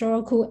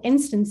historical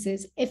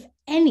instances, if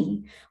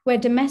any, where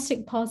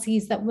domestic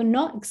parties that were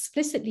not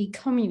explicitly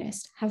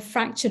communist have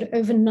fractured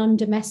over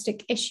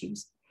non-domestic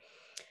issues.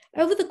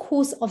 Over the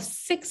course of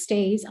 6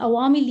 days,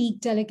 Awami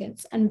League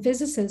delegates and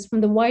visitors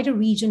from the wider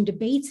region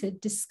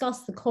debated,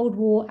 discussed the Cold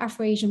War,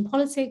 Afro-Asian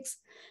politics,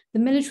 the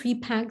military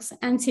pacts,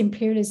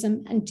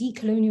 anti-imperialism, and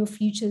decolonial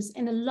futures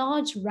in a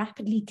large,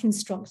 rapidly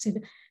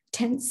constructed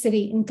tent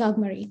city in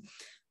Kagmari.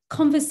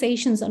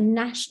 Conversations on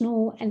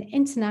national and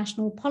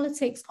international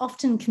politics,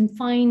 often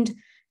confined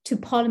to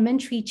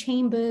parliamentary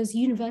chambers,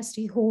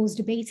 university halls,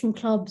 debating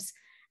clubs,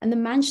 and the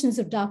mansions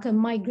of Dhaka,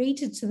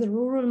 migrated to the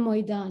rural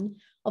Maidan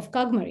of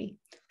Kagmari,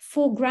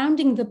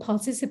 foregrounding the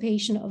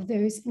participation of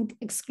those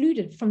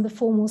excluded from the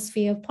formal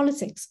sphere of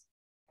politics.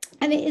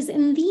 And it is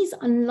in these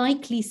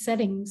unlikely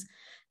settings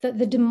that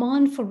the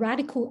demand for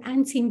radical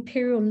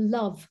anti-imperial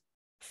love,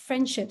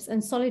 friendships,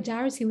 and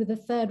solidarity with the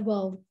Third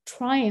World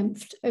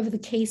triumphed over the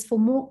case for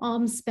more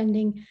arms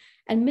spending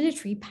and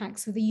military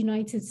pacts with the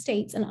United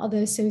States and other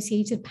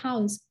associated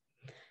powers.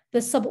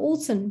 The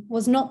subaltern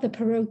was not the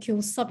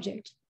parochial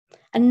subject,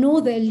 and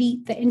nor the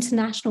elite, the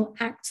international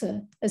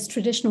actor, as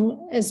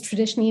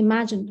traditionally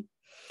imagined.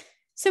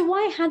 So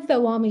why had the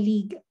Awami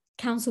League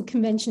Council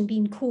Convention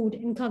been called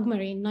in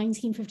Kagmari in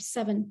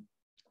 1957?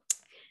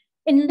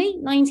 In late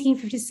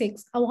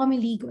 1956,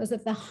 Awami League was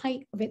at the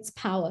height of its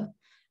power.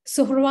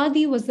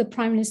 Suhrawadi was the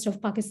Prime Minister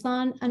of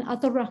Pakistan, and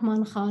Atur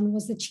Rahman Khan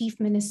was the Chief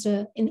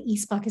Minister in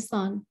East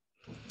Pakistan.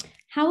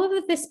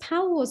 However, this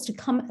power was to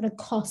come at a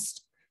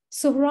cost.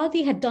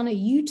 Suhrawadi had done a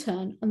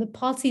U-turn on the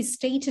party's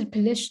stated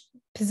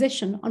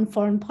position on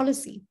foreign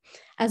policy,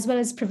 as well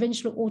as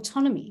provincial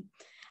autonomy.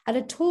 At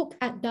a talk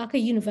at Dhaka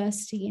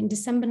University in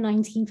December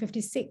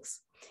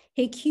 1956,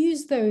 he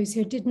accused those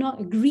who did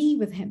not agree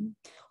with him,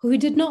 who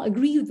did not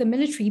agree with the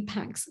military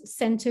pacts,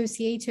 Cento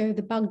Cieto,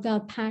 the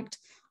Baghdad Pact,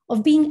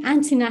 of being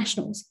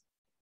anti-nationals,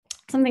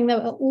 something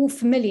that we're all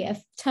familiar,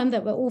 a term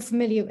that we're all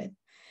familiar with.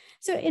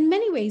 So in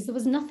many ways, there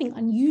was nothing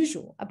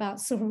unusual about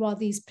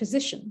Suhrawadi's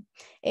position.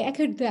 It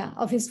echoed that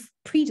of his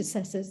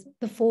predecessors,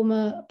 the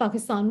former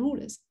Pakistan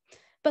rulers.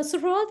 But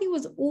Suhrawadi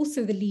was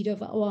also the leader of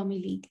Awami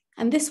League,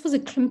 and this was a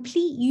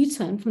complete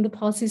U-turn from the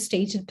party's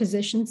stated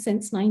position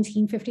since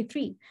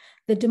 1953,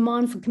 the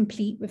demand for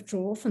complete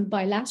withdrawal from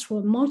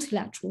bilateral and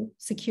multilateral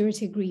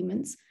security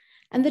agreements,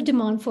 and the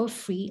demand for a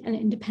free and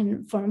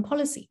independent foreign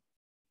policy.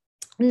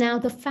 Now,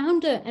 the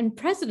founder and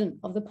president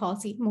of the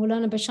party,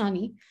 Maulana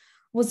Bashani,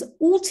 was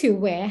all too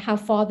aware how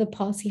far the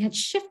party had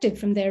shifted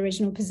from their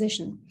original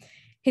position.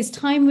 His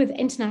time with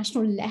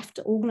international left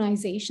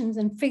organizations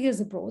and figures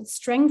abroad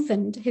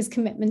strengthened his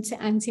commitment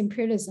to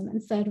anti-imperialism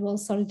and third world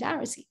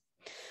solidarity.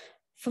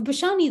 For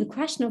Bashani, the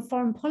question of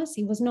foreign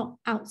policy was not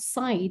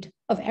outside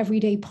of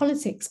everyday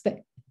politics,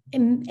 but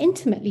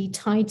intimately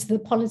tied to the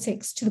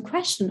politics, to the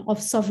question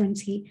of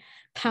sovereignty,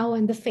 power,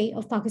 and the fate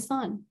of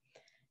Pakistan.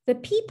 The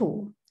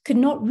people could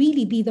not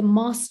really be the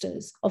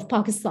masters of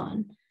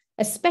Pakistan,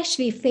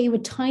 especially if they were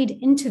tied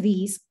into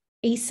these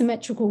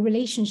asymmetrical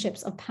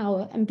relationships of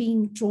power and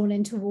being drawn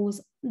into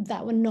wars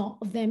that were not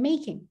of their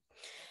making.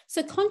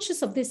 So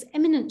conscious of this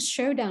imminent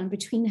showdown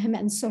between him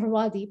and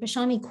Suhrawadi,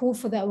 Bashani called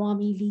for the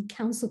Awami League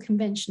Council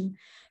Convention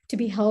to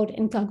be held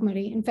in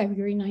Kagmari in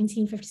February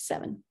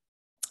 1957.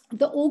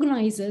 The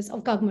organizers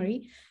of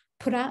Kagmari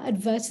put out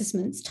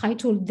advertisements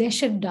titled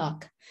Desher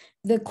Dak,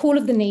 the call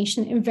of the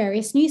nation, in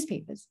various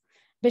newspapers.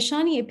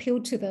 Bashani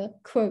appealed to the,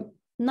 quote,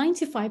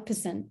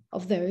 95%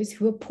 of those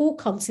who were poor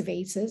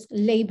cultivators,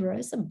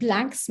 laborers,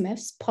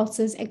 blacksmiths,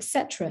 potters,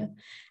 etc.,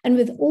 and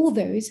with all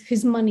those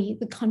whose money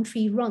the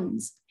country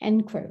runs,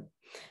 end quote,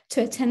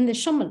 to attend the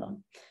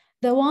Sammelon.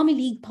 The Awami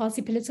League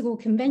Party political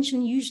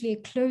convention, usually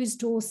a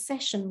closed-door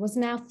session, was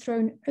now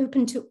thrown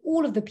open to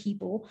all of the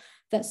people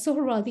that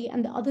Suhrawadi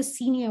and the other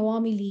senior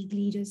Awami League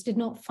leaders did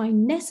not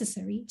find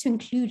necessary to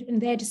include in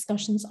their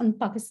discussions on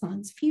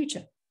Pakistan's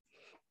future.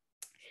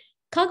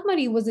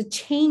 Kagmari was a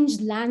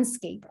changed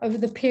landscape over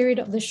the period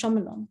of the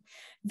Sammelon.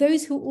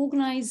 Those who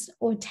organized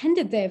or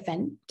attended the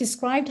event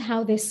described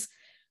how this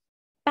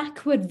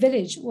backward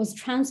village was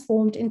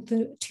transformed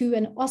into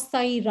an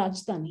Ostai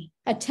Rajdhani,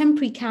 a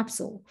temporary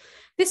capital.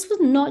 This was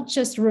not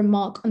just a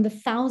remark on the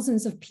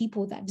thousands of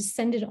people that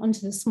descended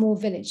onto the small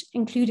village,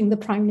 including the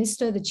Prime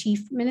Minister, the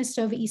Chief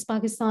Minister of East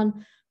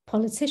Pakistan,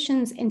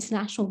 politicians,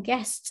 international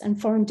guests,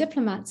 and foreign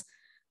diplomats,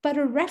 but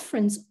a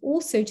reference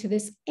also to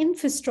this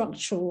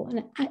infrastructural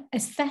and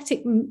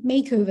aesthetic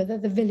makeover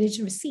that the village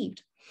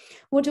received.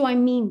 What do I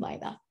mean by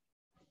that?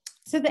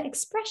 So the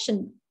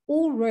expression,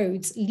 all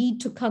roads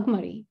lead to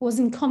Kagmari, was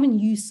in common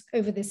use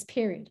over this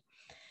period.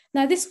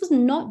 Now, this was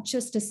not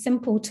just a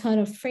simple turn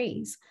of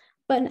phrase,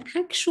 but an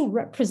actual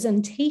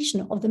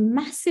representation of the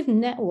massive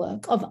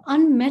network of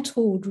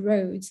unmetalled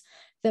roads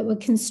that were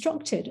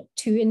constructed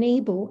to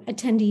enable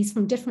attendees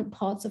from different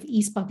parts of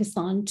East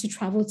Pakistan to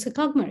travel to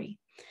Kagmari.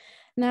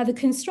 Now, the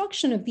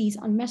construction of these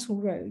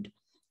unmetalled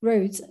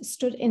roads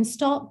stood in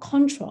stark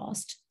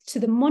contrast to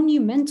the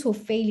monumental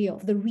failure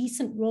of the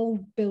recent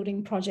road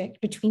building project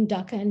between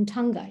Dhaka and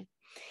Tangai.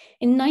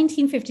 In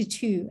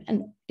 1952,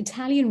 an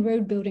Italian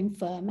road building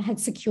firm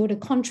had secured a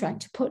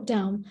contract to put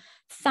down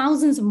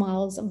thousands of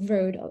miles of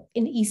road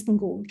in East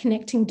Bengal,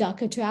 connecting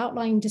Dhaka to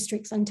outlying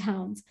districts and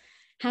towns.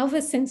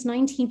 However, since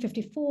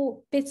 1954,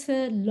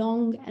 bitter,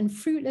 long, and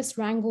fruitless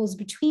wrangles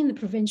between the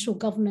provincial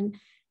government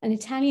and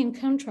Italian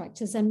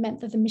contractors had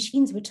meant that the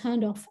machines were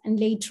turned off and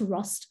laid to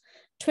rust.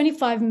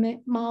 25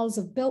 miles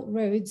of built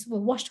roads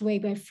were washed away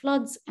by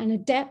floods, and a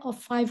debt of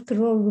 5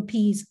 crore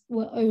rupees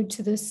were owed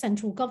to the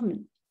central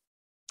government.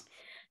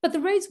 But the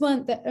roads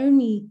weren't the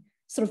only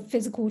sort of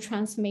physical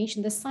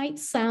transformation. The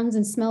sights, sounds,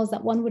 and smells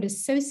that one would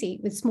associate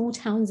with small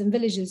towns and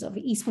villages of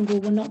East Bengal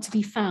were not to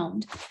be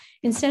found.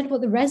 Instead, what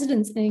the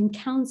residents and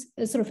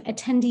sort of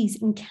attendees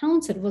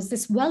encountered was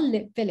this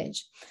well-lit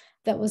village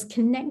that was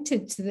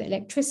connected to the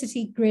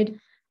electricity grid,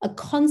 a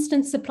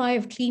constant supply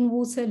of clean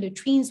water,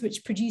 latrines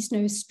which produced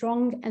no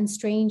strong and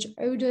strange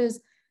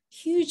odors,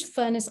 huge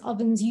furnace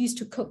ovens used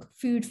to cook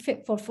food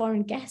fit for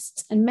foreign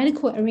guests, and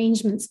medical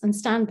arrangements on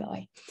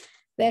standby.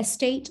 The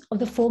estate of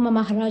the former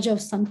Maharaja of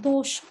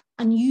Santosh,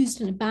 unused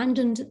and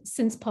abandoned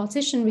since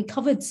partition,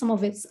 recovered some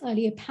of its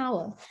earlier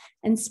power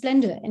and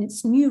splendor in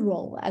its new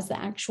role as the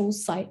actual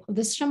site of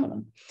the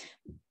Sammelon.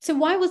 So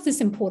why was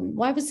this important?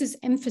 Why was this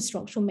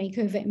infrastructural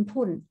makeover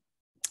important?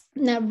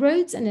 Now,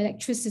 roads and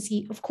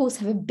electricity, of course,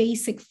 have a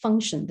basic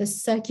function, the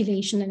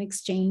circulation and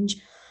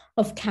exchange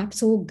of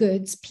capital,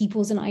 goods,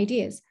 peoples, and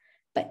ideas.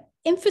 But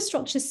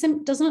infrastructure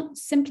does not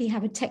simply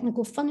have a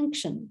technical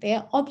function. They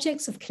are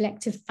objects of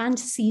collective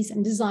fantasies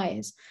and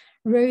desires.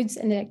 Roads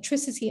and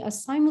electricity are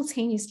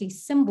simultaneously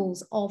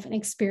symbols of an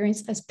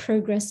experience as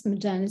progress,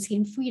 modernity,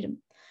 and freedom.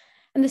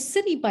 And the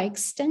city, by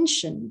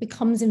extension,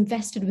 becomes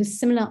invested with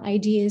similar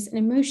ideas and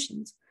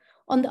emotions.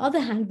 On the other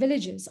hand,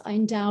 villages are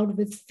endowed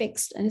with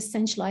fixed and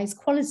essentialized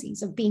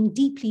qualities of being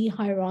deeply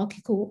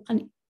hierarchical,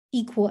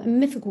 unequal, and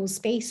mythical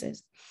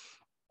spaces.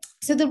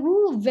 So the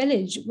rural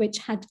village, which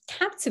had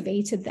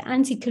captivated the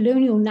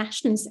anti-colonial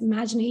nationalist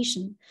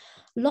imagination,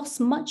 lost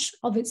much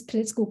of its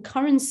political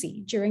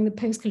currency during the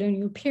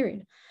post-colonial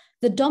period.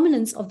 The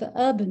dominance of the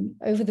urban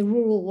over the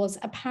rural was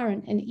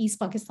apparent in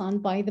East Pakistan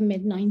by the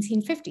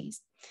mid-1950s.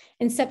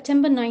 In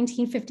September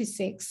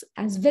 1956,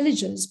 as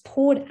villagers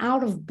poured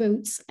out of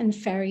boats and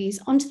ferries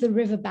onto the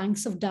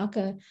riverbanks of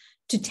Dhaka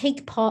to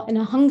take part in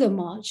a hunger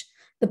march,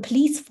 the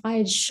police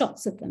fired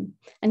shots at them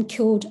and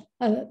killed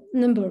a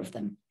number of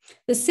them.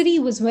 The city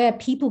was where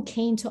people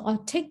came to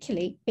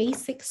articulate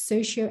basic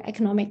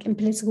socio-economic and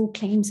political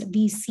claims of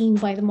these seen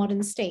by the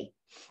modern state.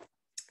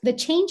 The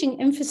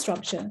changing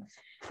infrastructure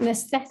and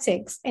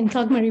aesthetics in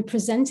Kagmari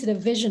presented a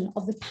vision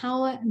of the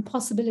power and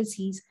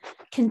possibilities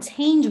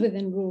contained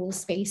within rural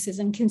spaces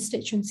and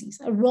constituencies,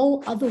 a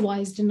role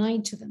otherwise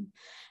denied to them.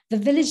 The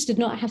village did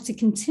not have to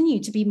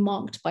continue to be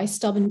marked by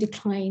stubborn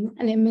decline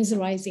and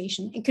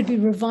immiserization. It could be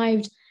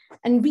revived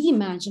and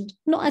reimagined,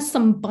 not as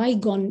some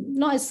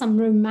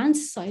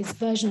romanticized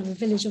version of a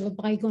village of a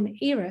bygone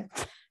era,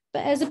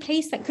 but as a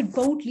place that could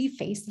boldly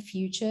face the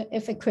future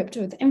if equipped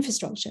with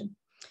infrastructure.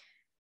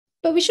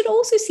 But we should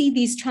also see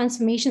these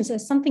transformations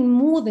as something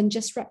more than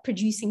just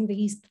reproducing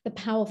the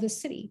power of the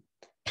city.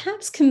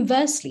 Perhaps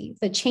conversely,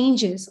 the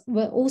changes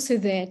were also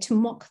there to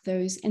mock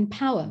those in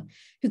power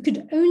who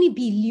could only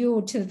be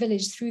lured to the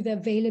village through the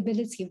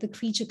availability of the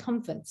creature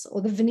comforts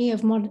or the veneer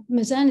of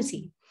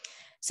modernity.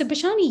 So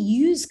Bashani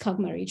used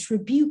Kagmari to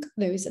rebuke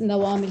those in the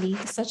Awami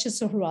League, such as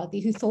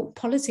Sohradi, who thought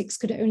politics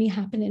could only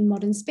happen in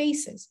modern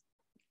spaces.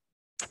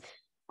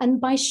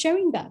 And by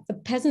showing that the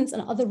peasants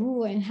and other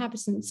rural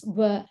inhabitants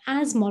were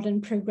as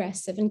modern,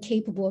 progressive, and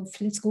capable of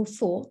political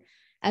thought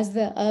as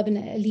their urban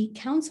elite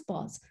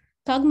counterparts,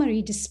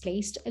 Kagmari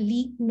displaced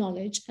elite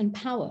knowledge and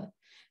power.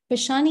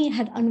 Bashani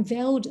had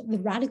unveiled the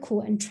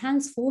radical and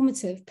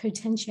transformative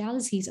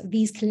potentialities of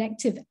these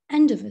collective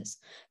endeavors,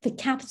 the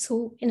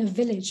capital in a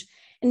village,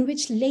 in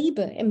which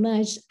labor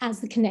emerged as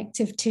the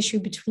connective tissue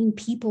between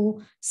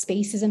people,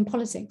 spaces, and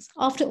politics.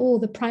 After all,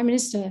 the Prime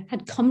Minister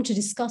had come to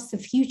discuss the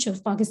future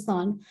of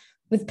Pakistan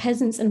with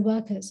peasants and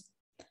workers.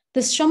 The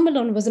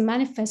Sammelon was a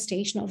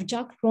manifestation of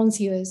Jacques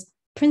Rancière's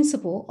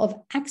principle of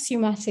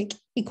axiomatic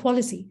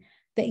equality,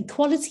 the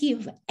equality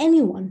of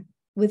anyone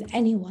with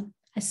anyone,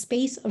 a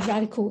space of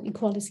radical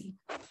equality.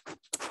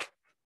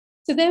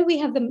 So there we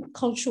have the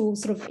cultural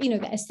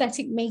the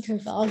aesthetic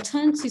makeover. I'll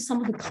turn to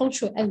some of the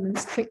cultural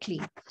elements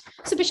quickly.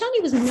 So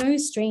Bashani was no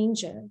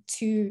stranger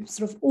to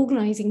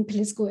organizing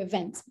political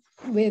events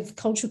with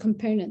cultural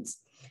components,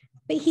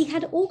 but he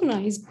had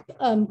organized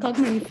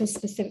Kagmari for a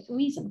specific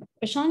reason.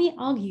 Bashani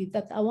argued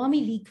that the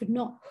Awami League could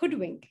not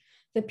hoodwink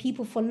the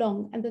people for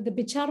long, and that the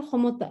bichar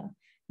khomota,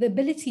 the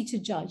ability to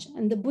judge,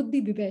 and the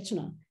buddhi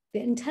vivechana,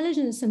 the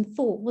intelligence and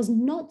thought, was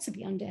not to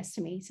be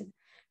underestimated.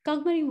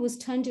 Kagmari was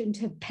turned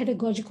into a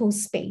pedagogical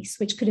space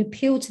which could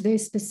appeal to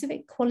those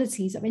specific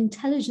qualities of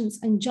intelligence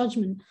and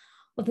judgment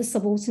of the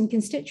subaltern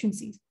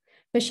constituencies.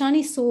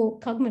 Bashani saw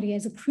Kagmari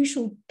as a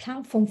crucial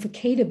platform for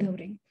cadre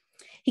building.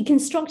 He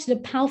constructed a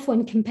powerful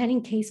and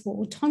compelling case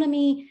for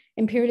autonomy,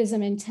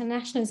 imperialism, and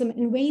internationalism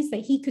in ways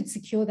that he could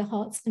secure the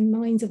hearts and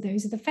minds of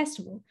those at the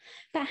festival.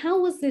 But how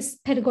was this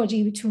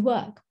pedagogy to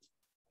work?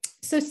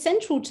 So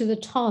central to the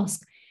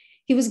task,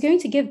 he was going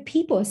to give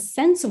people a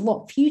sense of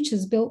what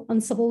futures built on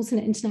subaltern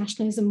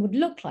internationalism would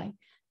look like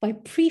by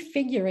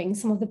prefiguring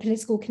some of the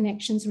political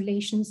connections,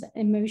 relations, and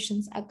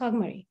emotions at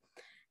Kagmari.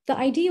 The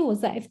idea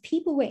was that if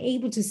people were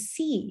able to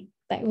see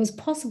that it was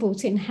possible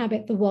to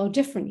inhabit the world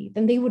differently,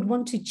 then they would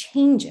want to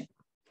change it.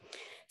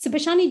 So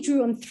Bashani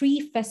drew on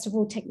 3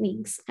 festival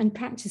techniques and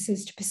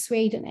practices to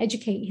persuade and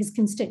educate his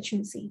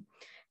constituency.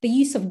 The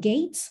use of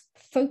gates,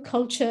 folk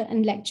culture,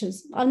 and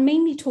lectures. I'll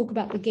mainly talk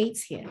about the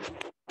gates here.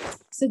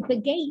 So the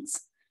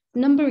gates,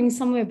 numbering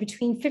somewhere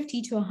between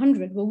 50 to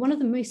 100, were one of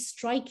the most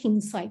striking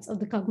sites of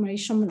the Kagmari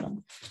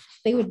Sammelon.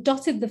 They were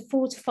dotted the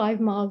 4 to 5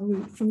 mile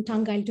route from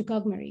Tangail to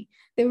Kagmari.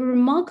 They were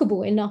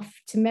remarkable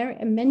enough to merit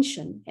a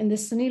mention in the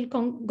Sunil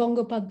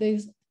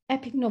Gangopadhyay's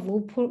epic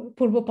novel,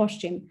 Purva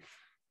Paschim.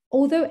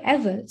 Although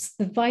Everts,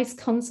 the vice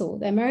consul,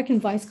 the American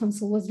vice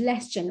consul, was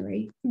less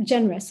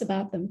generous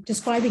about them,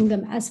 describing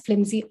them as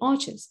flimsy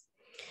arches.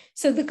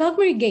 So the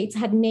Kagmari gates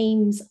had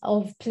names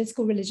of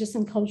political, religious,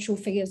 and cultural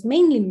figures,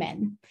 mainly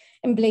men,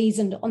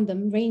 emblazoned on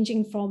them,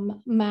 ranging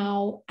from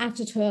Mao,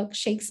 Ataturk,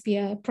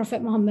 Shakespeare,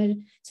 Prophet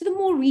Mohammad, to the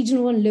more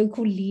regional and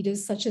local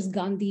leaders such as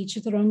Gandhi,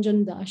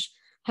 Chittaranjan Das,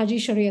 Haji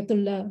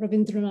Shariatullah,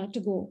 Rabindranath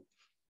Tagore.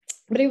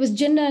 But it was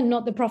Jinnah,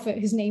 not the Prophet,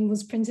 whose name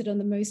was printed on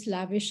the most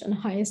lavish and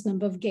highest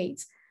number of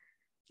gates.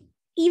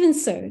 Even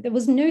so, there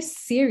was no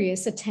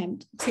serious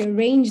attempt to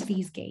arrange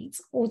these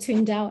gates or to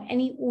endow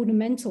any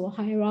ornamental or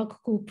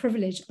hierarchical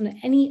privilege on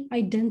any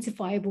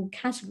identifiable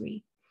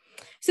category.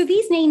 So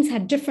these names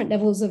had different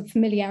levels of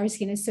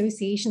familiarity and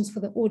associations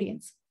for the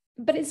audience.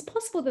 But it's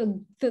possible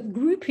that the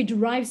group who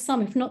derived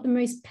some, if not the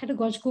most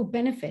pedagogical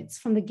benefits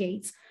from the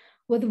gates,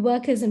 were the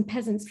workers and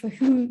peasants for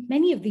whom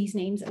many of these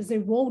names, as they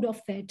rolled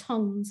off their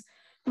tongues,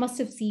 must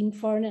have seemed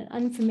foreign and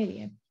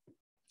unfamiliar.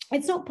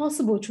 It's not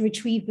possible to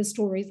retrieve the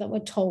stories that were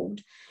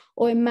told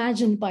or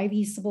imagined by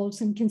these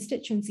subaltern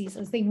constituencies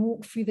as they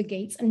walked through the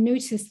gates and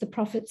noticed the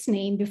prophet's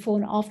name before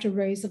and after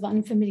rows of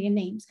unfamiliar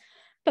names.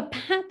 But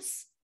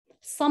perhaps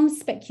some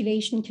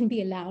speculation can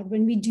be allowed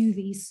when we do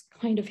these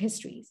kind of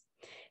histories.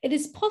 It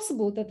is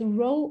possible that the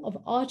role of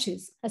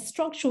arches, a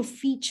structural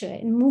feature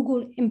in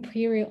Mughal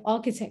imperial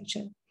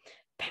architecture,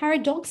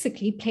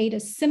 paradoxically played a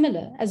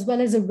similar as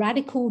well as a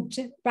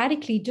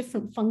radically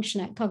different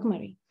function at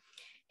Kagmari.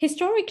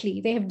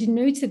 Historically, they have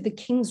denoted the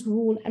king's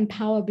rule and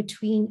power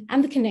between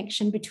and the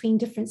connection between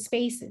different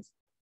spaces.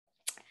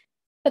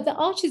 But the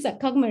arches at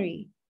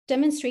Kagmari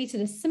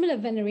demonstrated a similar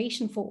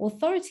veneration for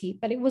authority,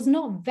 but it was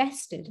not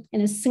vested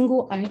in a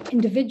single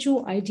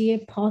individual idea,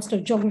 past,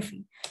 or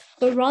geography,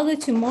 but rather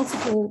to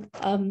multiple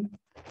and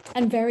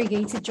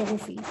variegated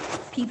geography,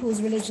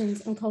 peoples,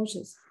 religions, and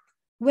cultures.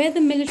 Where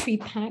the military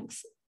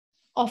pacts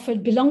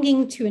offered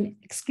belonging to an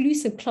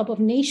exclusive club of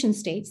nation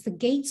states, the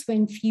gates were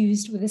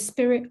infused with a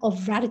spirit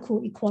of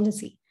radical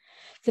equality.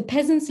 The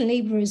peasants and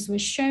laborers were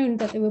shown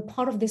that they were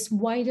part of this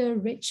wider,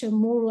 richer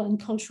moral and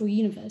cultural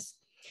universe,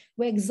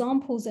 where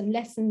examples and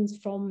lessons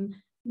from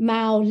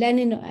Mao,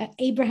 Lenin, or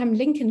Abraham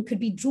Lincoln could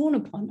be drawn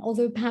upon,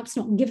 although perhaps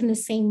not given the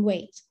same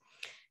weight.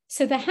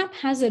 So the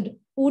haphazard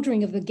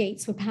ordering of the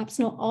gates were perhaps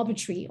not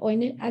arbitrary or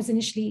as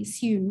initially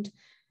assumed,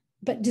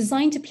 but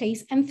designed to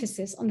place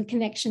emphasis on the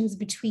connections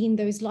between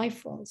those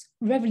life worlds.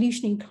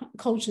 Revolutionary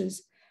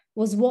cultures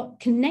was what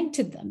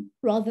connected them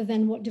rather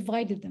than what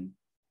divided them.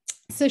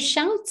 So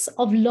shouts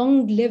of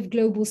long live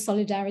global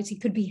solidarity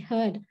could be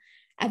heard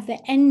at the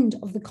end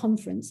of the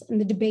conference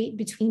and the debate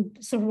between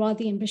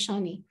Suhrawardy and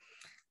Bashani.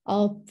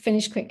 I'll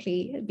finish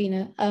quickly,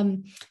 Bina.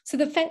 So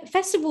the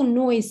festival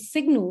noise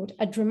signaled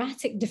a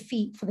dramatic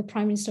defeat for the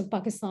Prime Minister of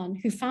Pakistan,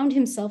 who found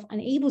himself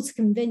unable to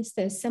convince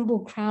the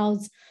assembled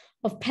crowds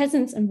of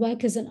peasants and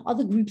workers and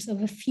other groups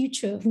of a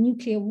future of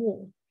nuclear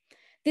war.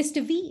 This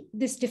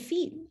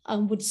defeat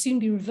would soon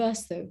be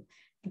reversed, though.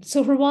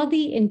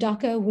 Suhrawardy in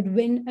Dhaka would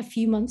win a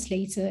few months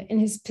later in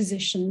his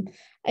position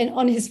and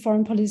on his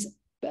foreign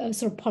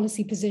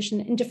policy position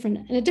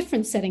in a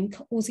different setting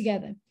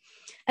altogether.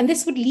 And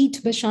this would lead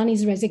to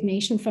Bashani's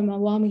resignation from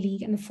Awami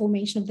League and the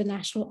formation of the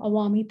National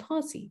Awami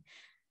Party,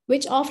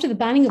 which after the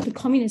banning of the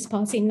Communist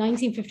Party in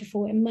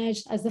 1954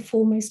 emerged as the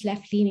foremost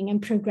left-leaning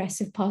and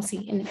progressive party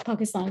in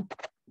Pakistan.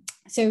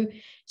 So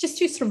just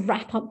to sort of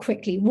wrap up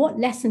quickly, what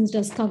lessons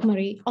does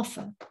Kagmari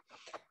offer?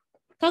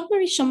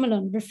 Kagmari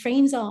Sammelon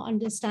reframes our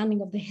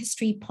understanding of the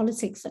history,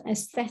 politics, and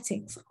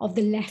aesthetics of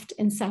the left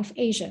in South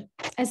Asia.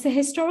 As the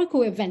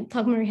historical event,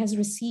 Kagmari has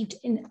received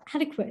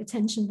inadequate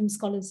attention from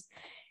scholars.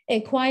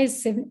 It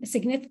acquires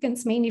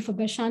significance mainly for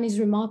Bashani's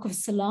remark of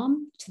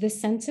salam to the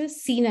center,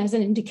 seen as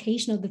an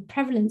indication of the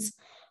prevalence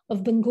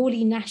of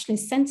Bengali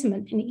nationalist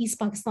sentiment in East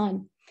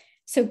Pakistan.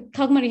 So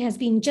Kagmari has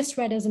been just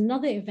read as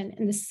another event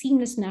in the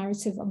seamless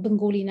narrative of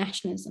Bengali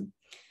nationalism.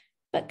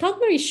 But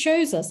Kagmari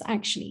shows us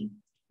actually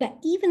that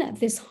even at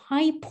this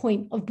high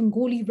point of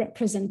Bengali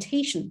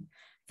representation,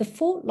 the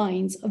fault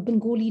lines of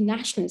Bengali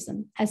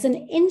nationalism as an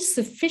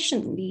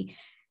insufficiently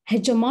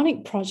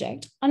hegemonic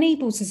project,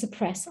 unable to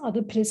suppress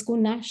other political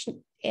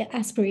national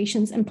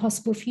aspirations and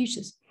possible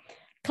futures.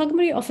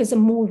 Kagmari offers a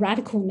more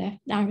radical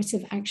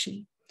narrative,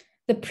 actually.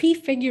 the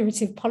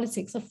prefigurative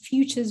politics of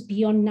futures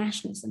beyond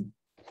nationalism.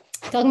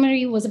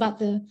 Kagmari was about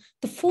the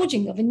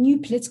forging of a new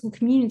political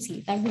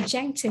community that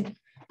rejected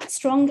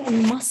strong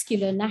and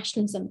muscular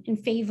nationalism in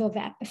favor of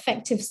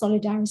effective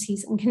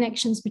solidarities and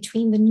connections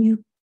between the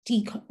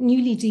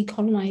newly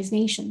decolonized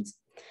nations.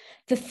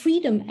 The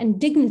freedom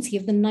and dignity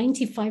of the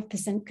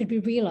 95% could be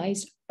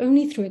realized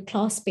only through a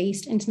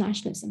class-based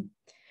internationalism.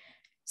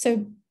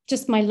 So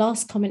just my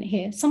last comment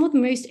here, some of the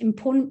most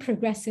important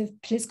progressive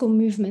political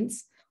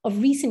movements of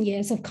recent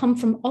years have come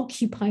from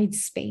occupied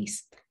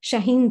space,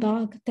 Shaheen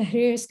Bagh,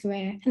 Tahrir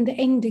Square, and the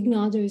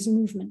Indignados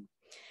movement.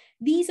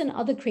 These and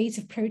other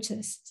creative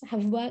protests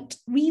have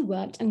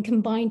reworked and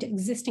combined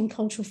existing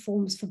cultural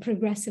forms for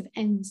progressive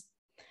ends.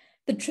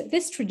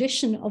 This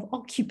tradition of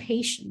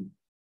occupation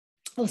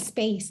of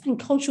space and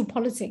cultural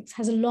politics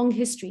has a long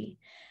history,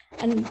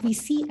 and we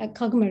see at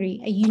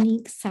Kagmari a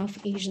unique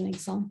South Asian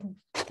example.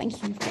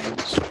 Thank you very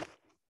much.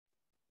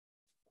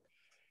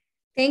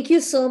 Thank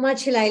you so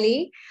much,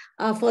 Layli,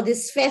 for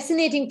this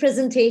fascinating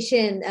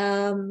presentation.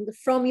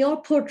 From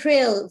your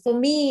portrayal, for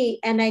me,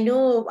 and I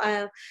know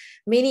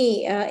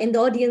many in the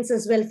audience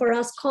as well, for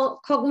us,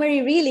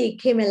 Kagmari really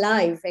came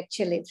alive,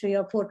 actually, through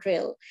your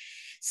portrayal.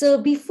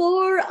 So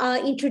before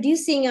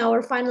introducing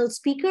our final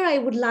speaker, I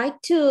would like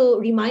to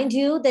remind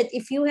you that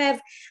if you have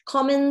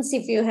comments,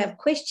 if you have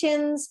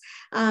questions,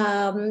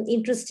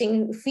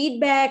 interesting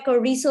feedback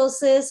or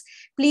resources,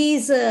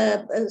 please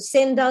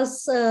send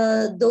us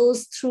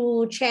those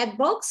through chat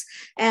box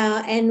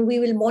and we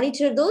will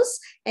monitor those.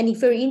 And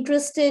if you're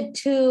interested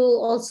to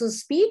also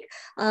speak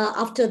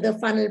after the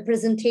final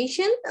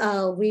presentation,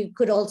 we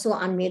could also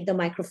unmute the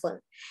microphone.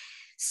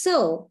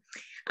 So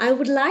I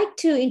would like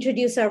to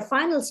introduce our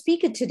final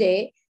speaker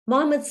today,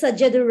 Mohammad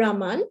Sajjadur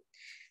Rahman.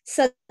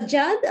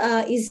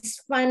 Sajjad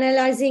is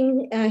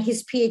finalizing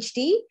his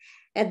PhD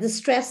at the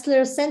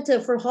Strassler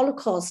Center for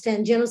Holocaust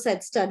and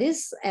Genocide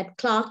Studies at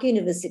Clark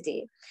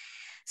University.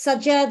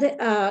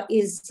 Sajjad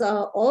is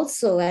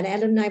also an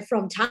alumni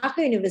from Dhaka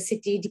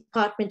University,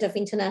 Department of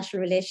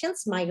International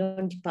Relations, my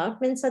own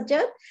department,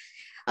 Sajjad.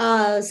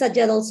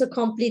 Sajjad also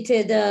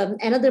completed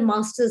another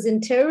master's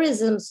in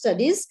terrorism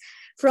studies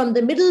from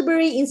the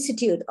Middlebury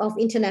Institute of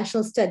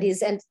International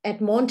Studies at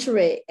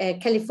Monterey,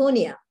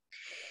 California.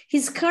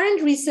 His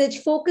current research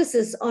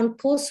focuses on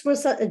post-war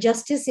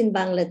justice in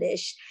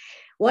Bangladesh.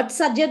 What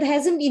Sajjad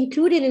hasn't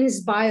included in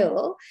his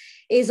bio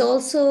is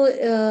also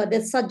that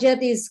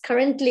Sajjad is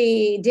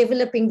currently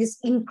developing this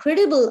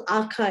incredible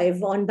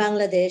archive on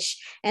Bangladesh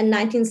and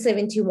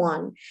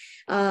 1971.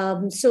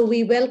 So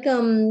we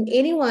welcome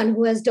anyone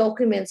who has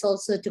documents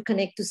also to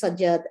connect to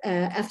Sajjad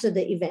after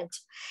the event.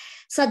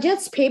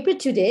 Sajjad's paper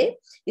today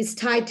is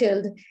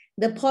titled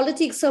The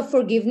Politics of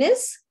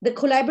Forgiveness, the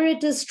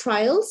Collaborators'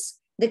 Trials,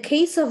 the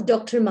Case of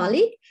Dr.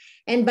 Malik,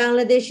 and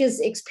Bangladesh's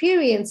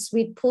Experience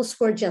with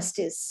Post-War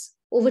Justice.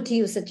 Over to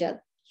you, Sajjad.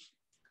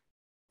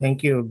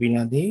 Thank you,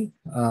 Bina,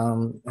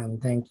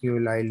 and thank you,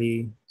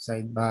 Layli,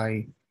 Sayeed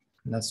Bhai,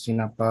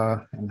 Nasrin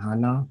Appa, and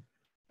Hana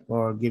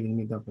for giving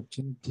me the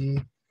opportunity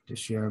to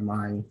share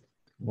my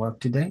work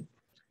today.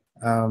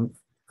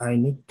 I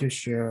need to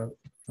share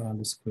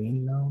the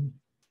screen now.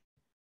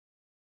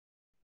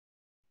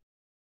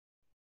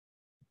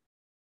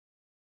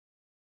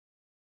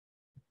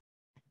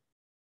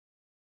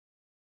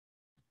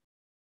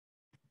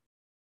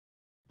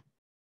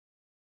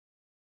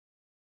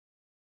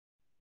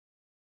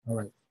 All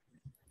right,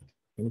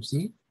 can you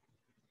see?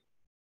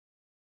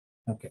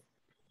 Okay,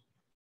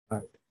 all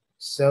right.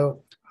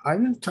 So I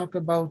will talk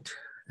about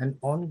an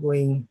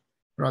ongoing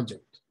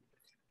project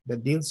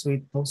that deals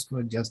with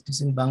post-war justice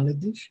in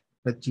Bangladesh,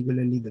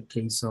 particularly the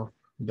case of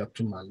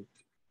Dr. Malik.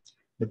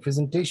 The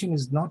presentation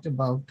is not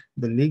about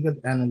the legal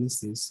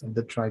analysis of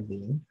the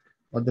tribunal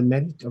or the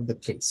merit of the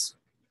case.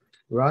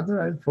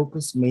 Rather, I'll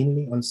focus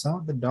mainly on some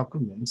of the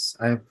documents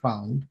I have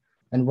found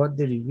and what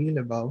they reveal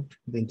about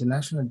the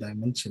international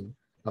dimension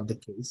of the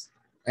case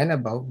and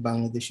about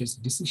Bangladesh's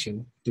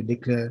decision to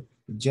declare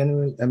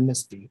general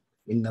amnesty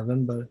in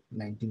November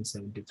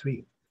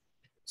 1973.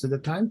 So the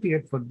time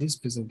period for this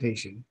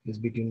presentation is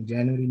between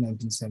January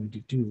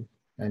 1972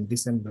 and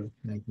December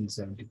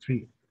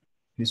 1973.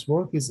 This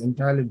work is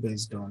entirely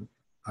based on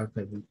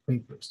archival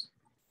papers.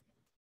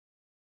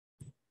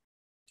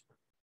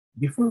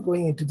 Before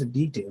going into the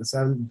details,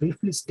 I will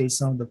briefly state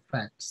some of the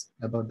facts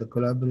about the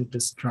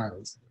Collaborators'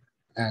 trials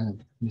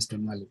and Mr.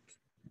 Malik.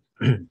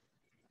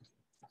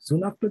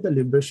 Soon after the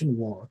Liberation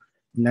War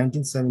in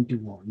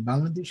 1971,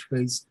 Bangladesh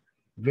faced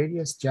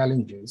various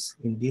challenges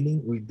in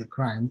dealing with the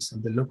crimes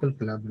of the local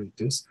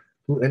collaborators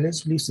who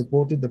allegedly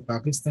supported the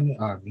Pakistani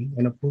army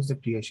and opposed the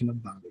creation of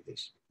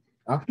Bangladesh.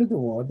 After the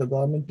war, the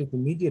government took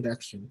immediate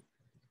action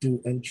to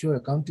ensure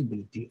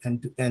accountability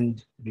and to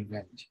end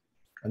revenge.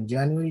 On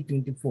January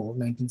 24,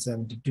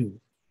 1972,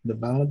 the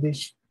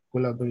Bangladesh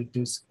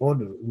Collaborators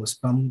Order was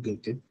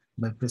promulgated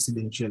by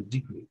presidential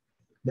decree.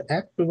 The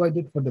act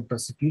provided for the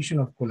prosecution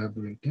of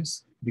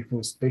collaborators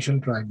before special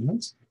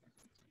tribunals.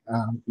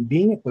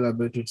 Being a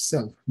collaborator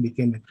itself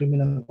became a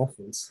criminal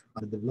offense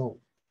under the law.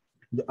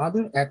 The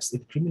other acts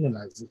it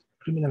criminalized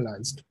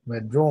criminalized were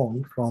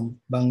drawn from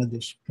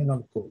Bangladesh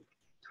Penal Code.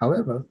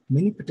 However,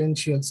 many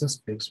potential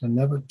suspects were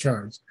never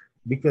charged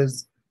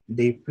because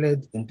they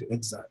fled into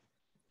exile.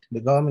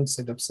 The government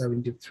set up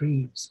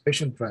 73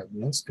 special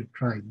tribunals to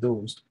try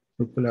those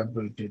who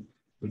collaborated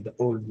with the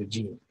old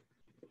regime.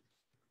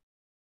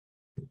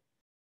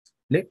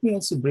 Let me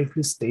also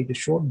briefly state a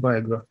short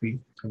biography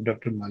of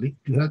Dr. Malik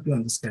to help you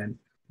understand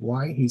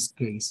why his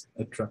case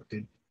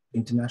attracted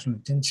international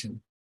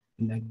attention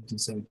in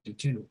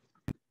 1972.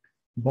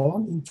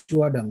 Born in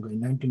Chuadanga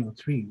in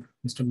 1903,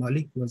 Mr.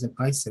 Malik was an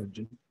eye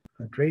surgeon,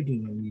 a trade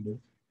union leader,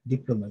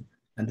 diplomat,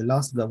 and the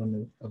last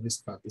governor of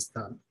East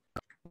Pakistan.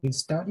 He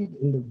studied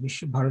in the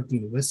Vishwabharati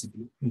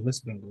University in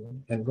West Bengal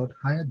and got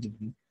higher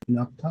degree in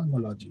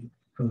ophthalmology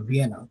from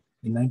Vienna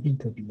in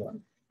 1931.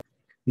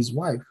 His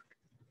wife,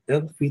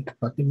 Elfit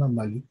Fatima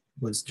Malik,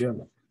 was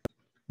German.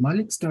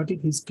 Malik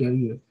started his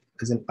career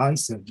as an eye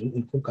surgeon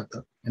in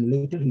Kolkata, and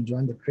later he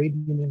joined the trade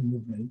union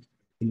movement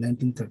in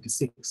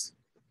 1936.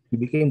 He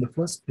became the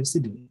first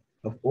president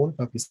of All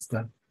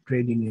Pakistan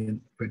Trade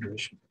Union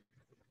Federation.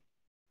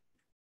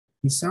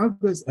 He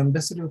served as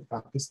ambassador of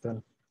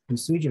Pakistan to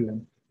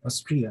Switzerland,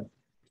 Austria,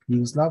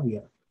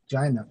 Yugoslavia,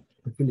 China,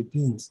 the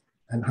Philippines,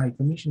 and High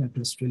Commissioner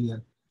to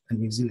Australia and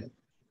New Zealand.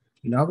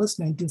 In August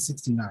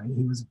 1969,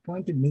 he was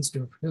appointed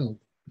Minister of Health,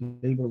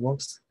 Labor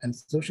Works, and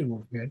Social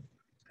Welfare,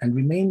 and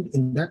remained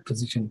in that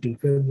position till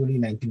February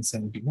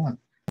 1971.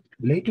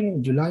 Later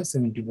in July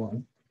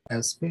 71,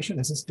 as Special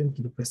Assistant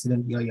to the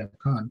President Yahya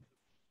Khan,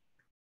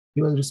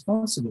 he was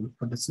responsible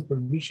for the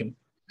supervision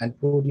and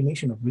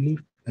coordination of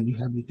relief and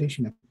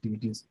rehabilitation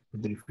activities for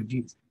the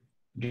refugees.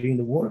 During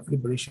the War of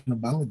Liberation of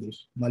Bangladesh,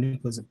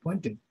 Malik was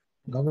appointed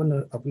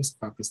Governor of East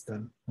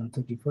Pakistan on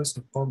 31st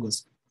of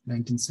August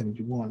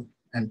 1971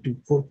 and took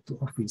oath to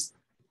office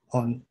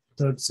on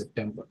 3rd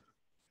September.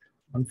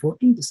 On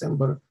 14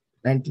 December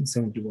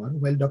 1971,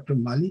 while Dr.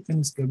 Malik and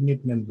his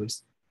cabinet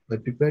members were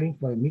preparing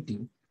for a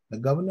meeting, the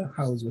Governor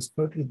House was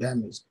partly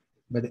damaged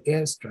by the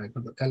airstrike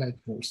of the Allied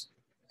force,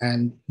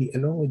 and he,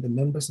 along with the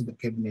members of the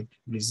cabinet,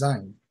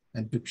 resigned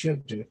and took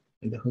shelter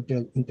in the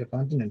Hotel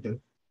Intercontinental,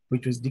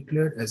 which was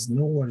declared as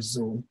no-war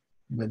zone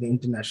by the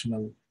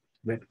International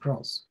Red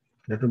Cross.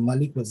 Dr.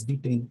 Malik was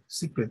detained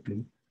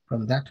secretly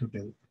from that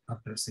hotel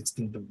after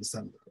 16th of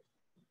December.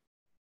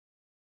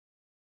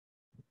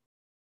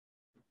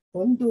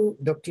 Although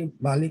Dr.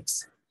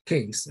 Malik's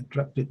case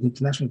attracted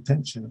international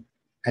attention,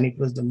 and it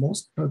was the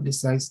most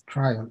publicized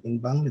trial in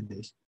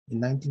Bangladesh in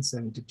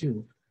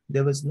 1972,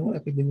 there was no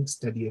academic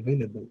study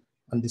available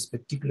on this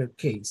particular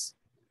case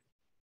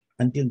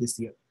until this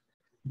year.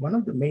 One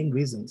of the main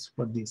reasons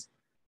for this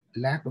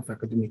lack of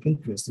academic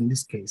interest in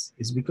this case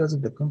is because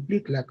of the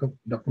complete lack of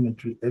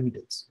documentary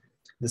evidence.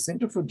 The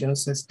Center for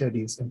Genocide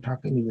Studies at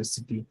Dhaka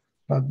University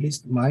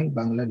published My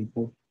Bangla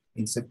report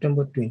in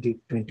September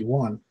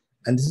 2021,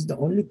 and this is the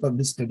only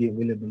published study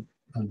available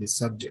on this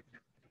subject.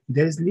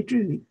 There is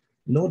literally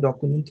no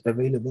document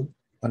available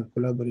on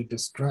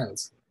Collaborators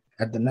trials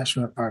at the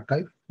National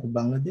Archive of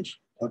Bangladesh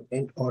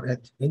or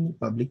at any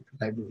public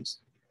libraries.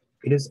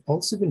 It has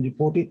also been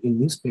reported in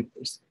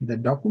newspapers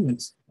that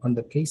documents on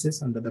the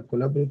cases under the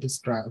Collaborators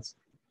trials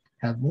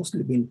have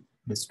mostly been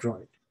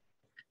destroyed.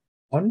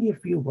 Only a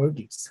few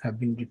verdicts have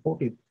been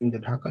reported in the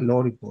Dhaka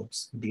Law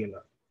Reports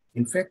DLR.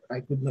 In fact, I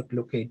could not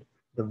locate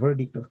the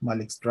verdict of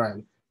Malik's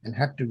trial and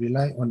had to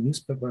rely on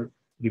newspaper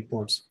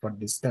reports for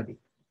this study.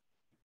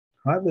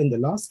 However, in the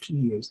last 3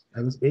 years,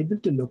 I was able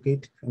to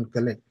locate and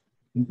collect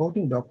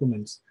important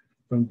documents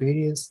from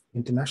various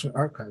international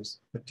archives,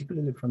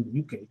 particularly from the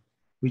UK,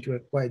 which were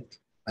quite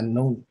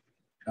unknown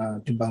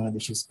to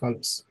Bangladeshi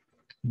scholars.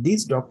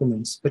 These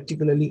documents,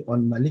 particularly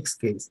on Malik's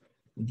case,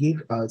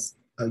 give us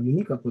a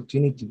unique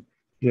opportunity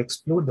to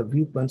explore the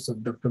viewpoints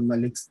of Dr.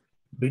 Malik's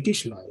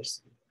British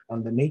lawyers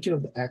on the nature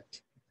of the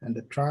act and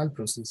the trial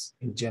process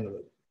in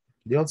general.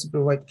 They also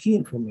provide key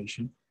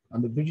information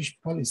on the British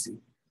policy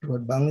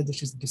toward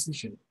Bangladesh's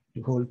decision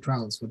to hold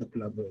trials for the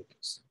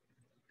collaborators.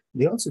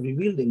 They also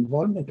reveal the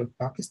involvement of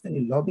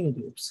Pakistani lobbying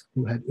groups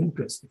who had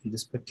interest in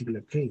this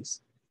particular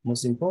case.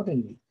 Most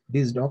importantly,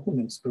 these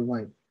documents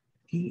provide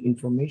key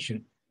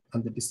information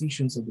on the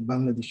decisions of the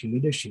Bangladeshi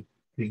leadership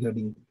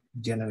regarding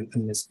general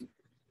amnesty.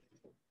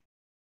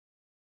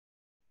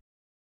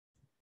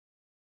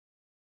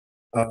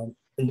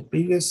 In the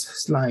previous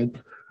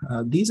slide,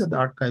 these are the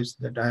archives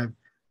that I have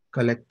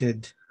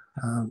collected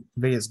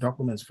various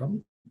documents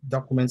from,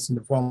 documents in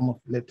the form of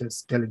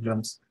letters,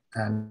 telegrams,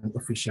 and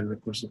official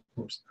records, of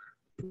course.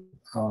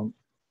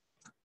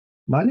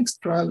 Malik's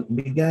trial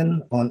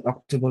began on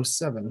October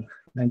 7,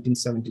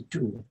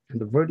 1972,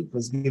 and the verdict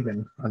was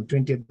given on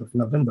 20th of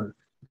November,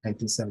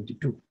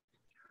 1972.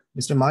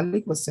 Mr.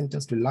 Malik was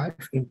sentenced to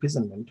life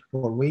imprisonment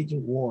for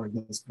waging war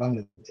against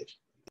Bangladesh.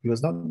 He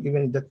was not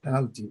given death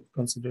penalty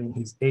considering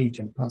his age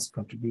and past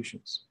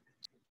contributions.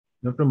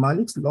 Dr.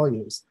 Malik's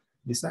lawyers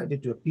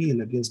decided to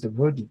appeal against the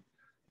verdict,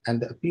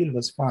 and the appeal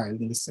was filed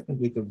in the second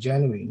week of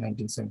January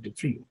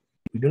 1973.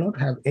 We do not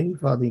have any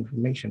further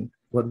information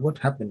about what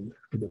happened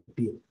to the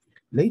appeal.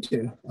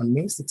 Later, on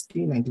May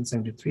 16,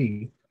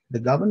 1973, the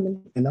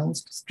government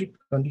announced strict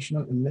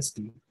conditional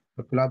amnesty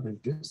for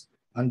collaborators,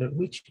 under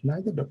which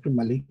neither Dr.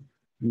 Malik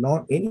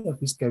nor any of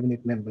his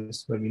cabinet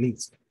members were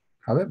released.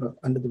 However,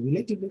 under the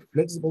relatively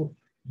flexible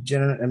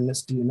general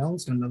amnesty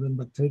announced on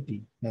November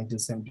 30,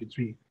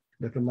 1973,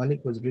 Dr.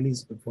 Malik was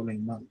released the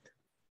following month.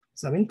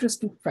 Some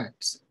interesting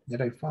facts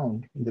that I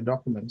found in the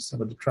documents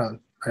about the trial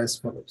are as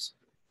follows.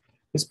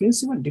 His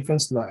principal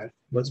defense lawyer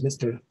was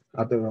Mr.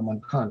 Abdur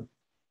Rahman Khan.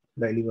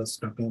 Layli was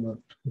talking about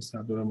Mr.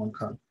 Abdur Rahman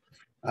Khan,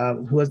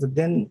 who was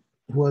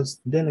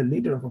then a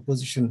leader of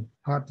opposition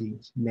party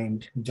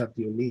named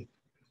Jatiya League.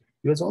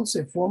 He was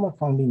also a former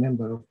founding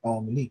member of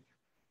Awami League.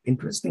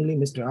 Interestingly,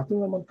 Mr.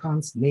 Abdur Rahman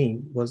Khan's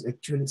name was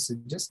actually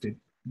suggested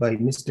by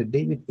Mr.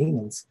 David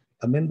Ingalls,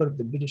 a member of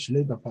the British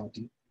Labour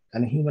Party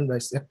and a human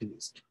rights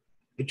activist.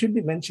 It should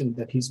be mentioned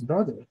that his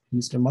brother,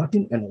 Mr.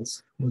 Martin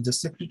Ingalls, was the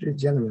Secretary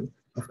General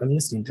of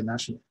Amnesty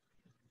International.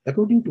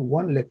 According to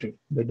one letter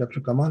by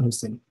Dr. Kamal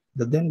Hussain,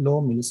 the then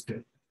Law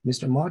Minister,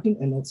 Mr. Martin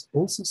Ingalls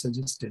also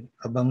suggested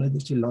a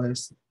Bangladeshi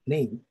lawyer's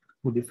name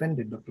who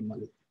defended Dr.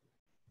 Malik.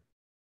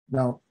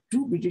 Now,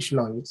 two British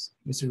lawyers,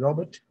 Mr.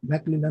 Robert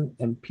McLennan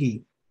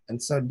MP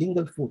and Sir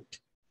Dingle Foote,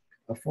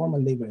 a former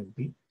Labour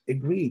MP,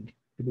 agreed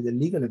to be the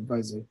legal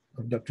advisor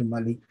of Dr.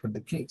 Malik for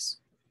the case.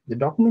 The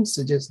document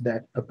suggests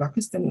that a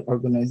Pakistani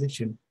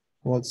organization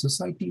called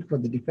Society for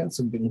the Defense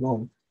of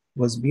Bengal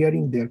was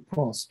bearing their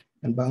cost,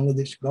 and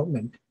Bangladesh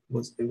government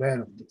was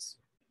aware of this.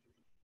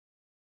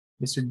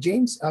 Mr.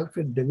 James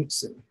Alfred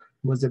Davidson,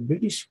 who was a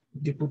British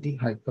Deputy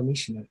High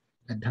Commissioner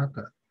at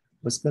Dhaka,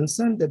 was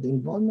concerned that the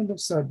involvement of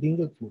Sir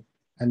Dinglefoot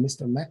and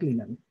Mr.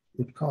 McLennan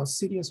would cause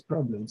serious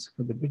problems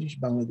for the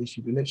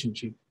British-Bangladeshi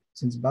relationship,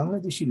 since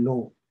Bangladeshi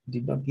law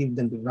did not give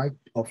them the right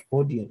of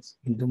audience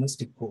in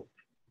domestic court.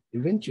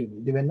 Eventually,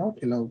 they were not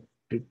allowed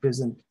to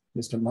present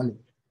Mr. Malik,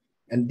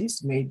 and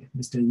this made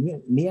Mr.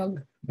 Neil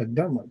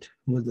McDermott,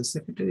 who was the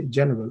Secretary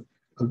General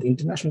of the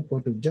International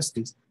Court of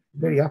Justice,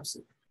 very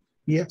upset.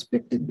 He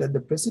expected that the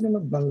President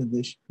of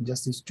Bangladesh,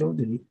 Justice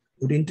Chaudhary,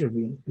 would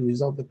intervene to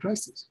resolve the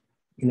crisis.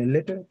 In a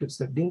letter to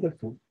Sir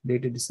Dinglefoot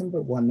dated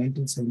December 1,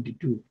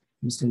 1972,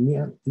 Mr.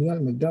 Neil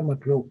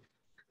McDermott wrote,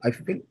 I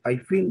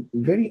feel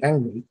very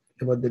angry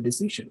about the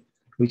decision,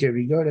 which I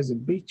regard as a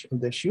breach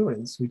of the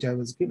assurance which I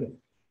was given.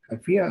 I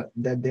fear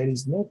that there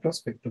is no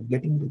prospect of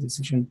getting the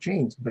decision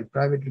changed by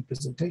private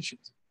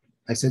representations.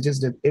 I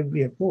suggest that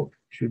every effort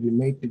should be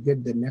made to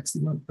get the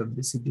maximum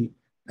publicity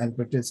and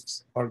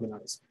protests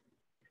organized.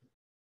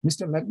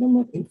 Mr.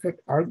 McDermott, in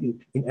fact,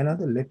 argued in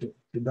another letter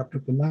to Dr.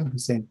 Kamal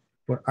Hussain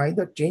for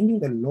either changing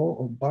the law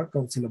of Bar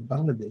Council of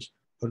Bangladesh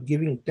or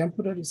giving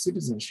temporary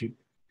citizenship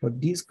for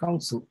these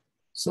council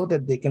so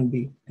that they can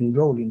be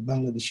enrolled in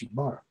Bangladeshi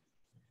Bar.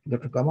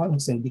 Dr. Kamal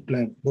Hussain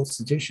declined both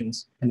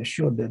suggestions and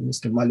assured that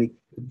Mr. Malik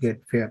would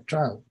get fair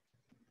trial.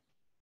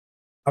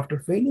 After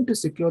failing to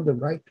secure the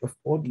right of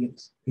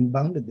audience in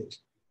Bangladesh,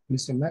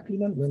 Mr.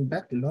 McLennan went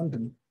back to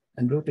London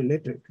and wrote a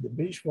letter to the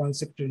British Foreign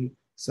Secretary,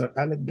 Sir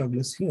Alec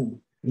Douglas Hume,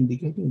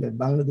 indicating that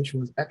Bangladesh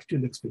was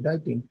actually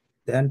expediting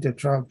the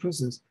anti-trial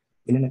process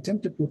in an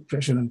attempt to put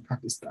pressure on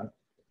Pakistan.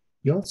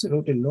 He also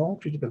wrote a long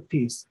critical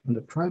piece on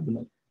the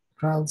tribunal,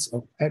 Trials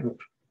of Errors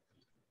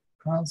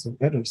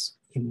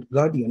in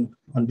Guardian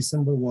on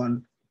December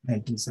 1,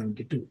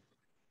 1972.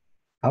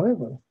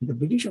 However, the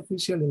British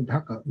official in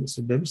Dhaka,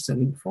 Mr.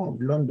 Davidson,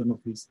 informed London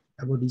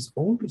about his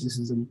own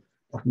criticism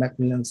of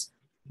Macmillan's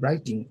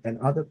writing and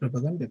other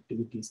propaganda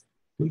activities,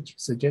 which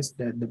suggest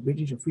that the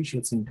British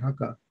officials in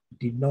Dhaka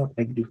did not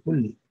agree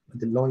fully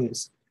with the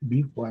lawyers'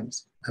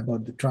 viewpoints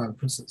about the trial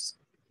process.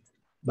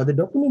 But the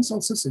documents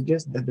also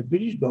suggest that the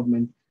British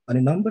government on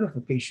a number of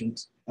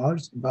occasions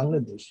urged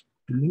Bangladesh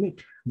to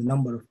limit the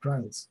number of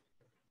trials.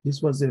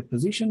 This was their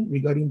position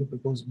regarding the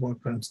proposed War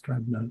Crimes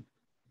Tribunal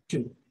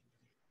too.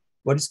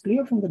 What is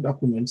clear from the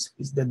documents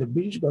is that the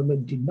British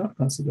government did not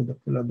consider the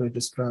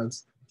Collaborators'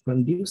 trials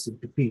conducive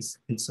to peace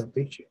in South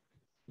Asia.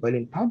 While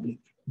in public,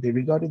 they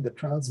regarded the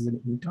trials as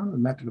an internal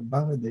matter of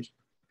Bangladesh,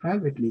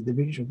 privately, the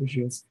British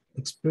officials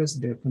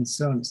expressed their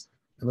concerns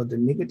about the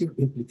negative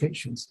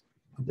implications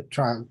of the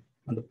trial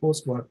on the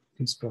post-war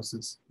peace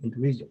process in the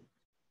region.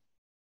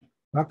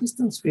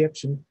 Pakistan's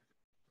reaction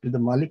to the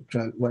Malik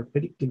trial were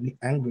predictably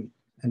angry,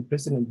 and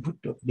President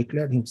Bhutto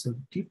declared himself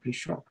deeply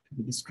shocked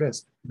and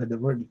distressed by the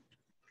verdict.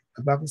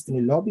 A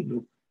Pakistani lobby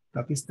group,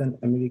 Pakistan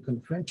American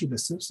Friendship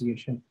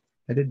Association,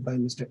 headed by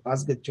Mr.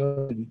 Asghar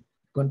Chaudhary,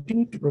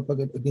 continued to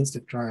propagate against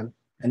the trial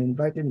and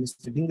invited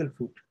Mr.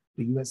 Dinglefoot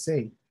to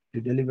USA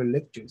to deliver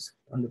lectures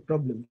on the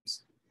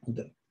problems of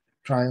the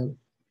trial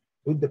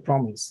with the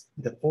promise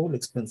that all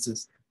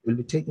expenses will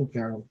be taken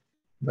care of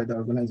by the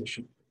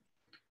organization.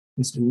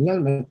 Mr. Neil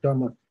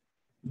McDermott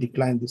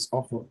declined this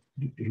offer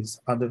due to his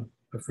other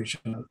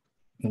professional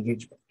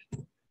engagement.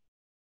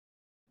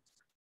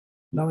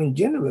 Now, in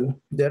general,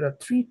 there are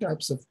three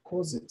types of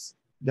causes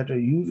that are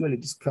usually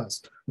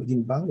discussed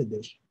within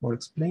Bangladesh for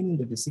explaining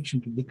the decision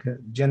to declare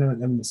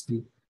general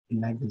amnesty in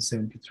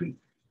 1973.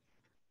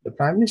 The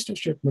Prime Minister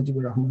Sheikh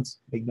Mujibur Rahman's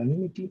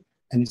magnanimity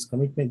and his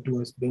commitment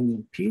towards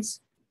bringing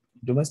peace,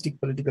 domestic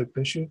political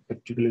pressure,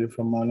 particularly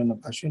from Maulana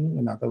Bhashani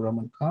and Atar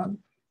Rahman Khan,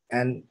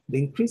 and the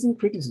increasing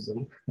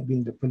criticism have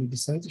been the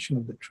politicization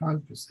of the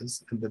trial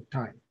process at the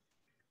time.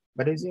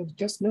 But as you have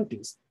just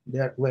noticed,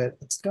 there were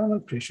external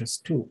pressures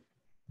too.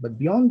 But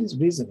beyond these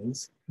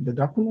reasonings, the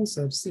documents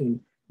I've seen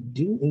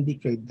do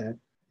indicate that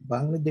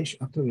Bangladesh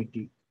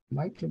Authority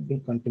might have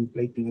been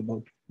contemplating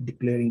about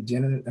declaring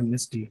general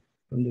amnesty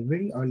from the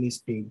very early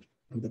stage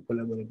of the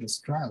Collaborators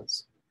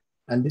trials.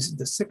 And this is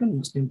the second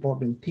most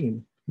important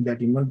theme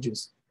that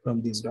emerges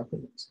from these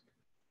documents.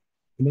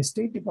 In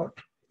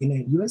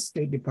a US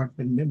State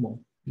Department memo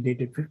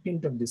dated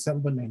 15th of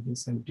December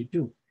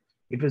 1972,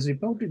 it was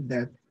reported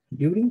that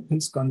during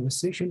his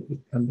conversation with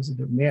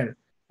Ambassador Mayer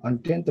on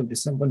 10th of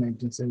December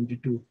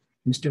 1972,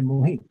 Mr.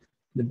 Mohit,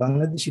 the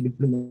Bangladeshi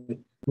diplomat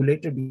who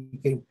later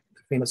became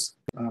the famous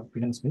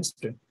finance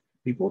minister,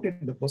 reported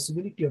the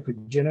possibility of a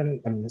general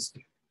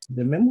amnesty.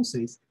 The memo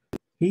says,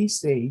 he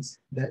says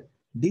that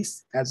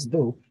this as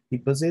though he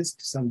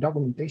possessed some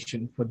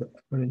documentation for the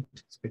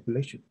apparent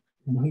speculation.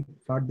 Mohit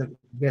further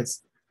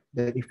guessed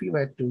that if he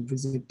were to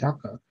visit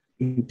Dhaka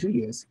in 2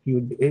 years, he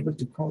would be able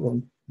to call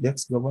on the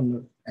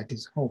ex-governor at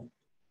his home.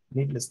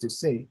 Needless to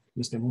say,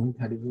 Mr. Mohit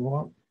had a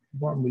warm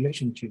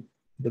relationship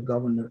with the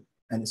governor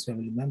and his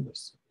family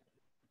members.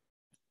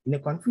 In a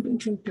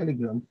confidential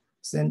telegram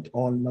sent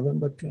on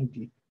November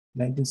 20,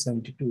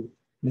 1972,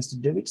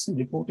 Mr. Davidson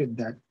reported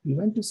that he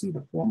went to see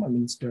the Foreign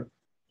Minister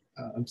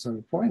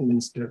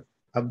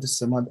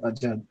Abdus Samad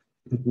Azad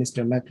with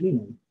Mr.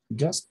 McLennan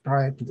just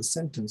prior to the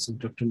sentence of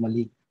Dr.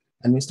 Malik,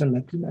 and Mr.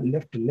 McLennan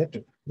left a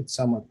letter with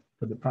Samad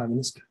for the Prime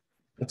Minister,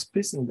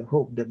 expressing the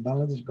hope that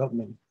Bangladesh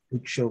government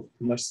would show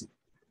mercy.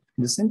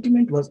 The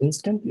sentiment was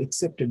instantly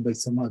accepted by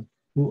Samad,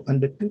 who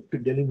undertook to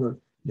deliver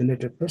the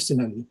letter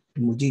personally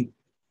to Mujib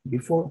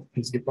before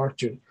his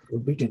departure for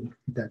Britain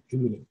that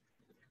evening.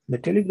 The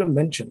telegram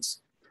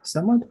mentions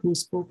Samad, who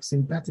spoke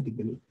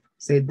sympathetically,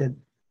 said that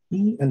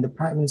he and the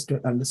Prime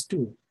Minister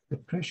understood the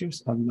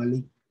pressures on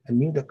Malik and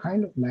knew the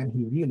kind of man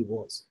he really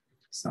was.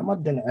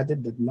 Samad then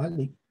added that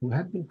Malik, who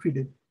had been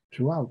treated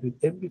throughout with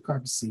every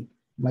courtesy,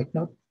 might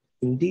not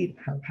indeed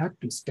have had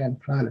to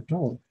stand trial at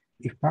all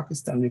if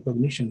Pakistan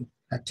recognition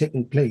had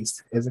taken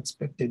place as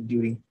expected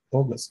during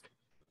August.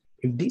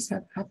 If this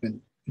had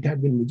happened, it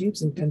had been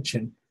Mujib's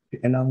intention to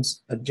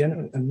announce a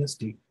general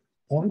amnesty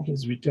on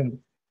his return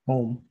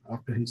home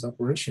after his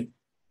operation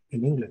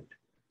in England.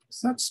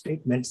 Such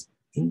statements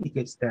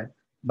indicates that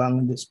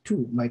Bangladesh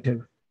too might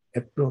have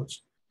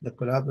approached the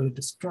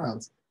Collaborators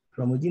trials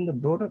from within the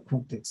broader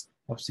context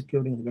of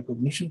securing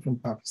recognition from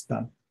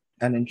Pakistan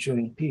and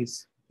ensuring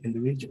peace in the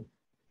region.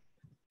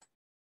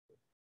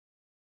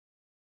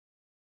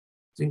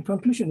 So in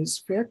conclusion, it's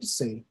fair to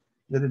say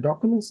that the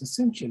documents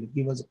essentially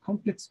give us a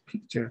complex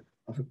picture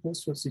of a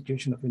post-war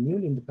situation of a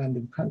newly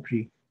independent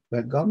country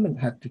where government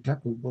had to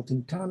tackle both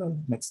internal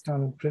and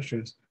external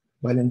pressures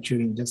while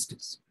ensuring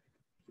justice.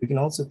 We can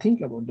also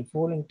think about the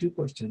following two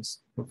questions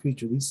for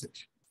future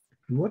research.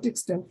 To what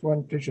extent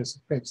foreign pressures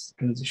affects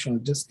transitional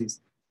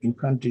justice in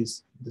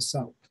countries of the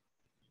South?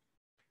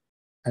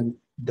 And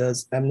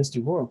does amnesty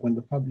work when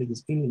the public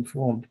is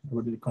ill-informed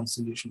about the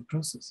reconciliation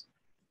process?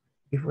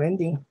 Before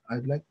ending,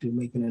 I'd like to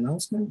make an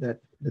announcement that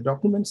the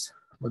documents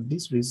for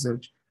this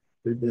research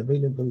will be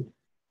available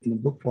in a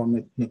book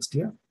format next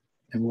year.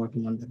 I'm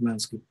working on the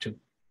manuscript too.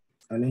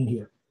 I'll end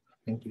here.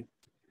 Thank you.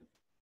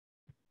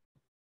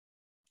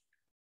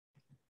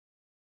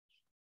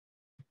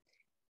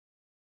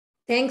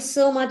 Thanks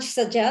so much,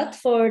 Sajjad,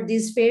 for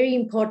this very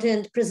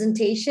important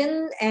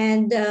presentation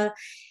and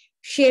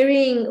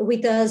sharing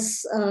with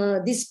us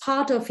this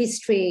part of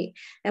history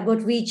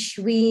about which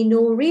we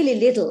know really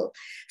little.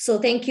 So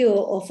thank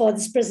you for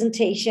this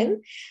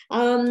presentation.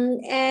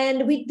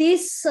 And with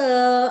this,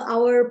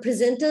 our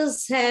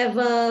presenters have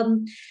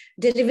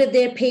delivered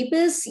their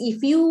papers.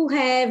 If you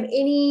have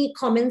any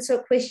comments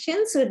or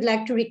questions, we'd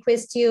like to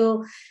request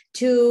you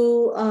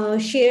to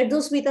share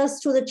those with us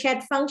through the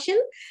chat function.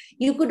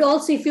 You could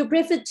also, if you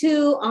prefer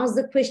to ask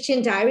the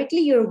question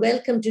directly, you're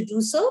welcome to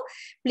do so.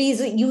 Please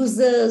use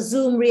the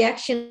Zoom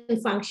reaction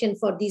function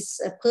for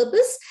this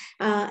purpose,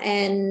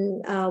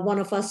 and one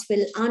of us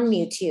will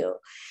unmute you.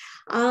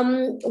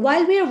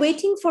 While we are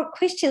waiting for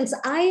questions,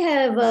 I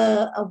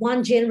have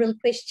one general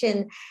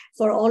question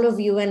for all of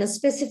you and a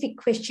specific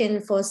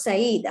question for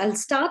Sayeed. I'll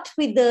start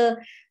with the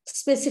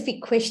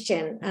specific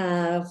question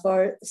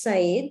for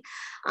Sayeed.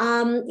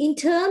 In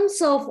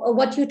terms of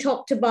what you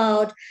talked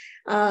about,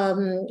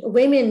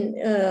 women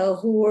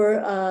who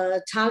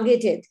were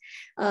targeted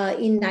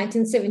in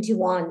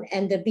 1971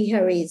 and the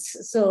Biharis,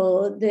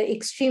 so the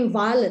extreme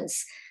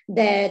violence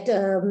that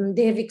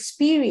they have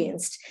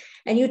experienced.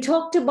 And you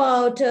talked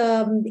about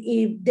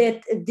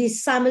that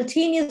this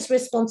simultaneous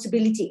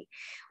responsibility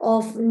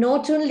of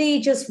not only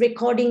just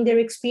recording their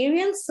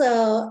experience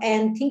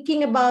and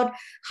thinking about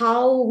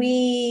how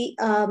we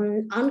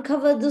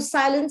uncover those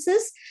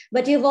silences,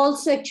 but you've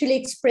also actually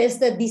expressed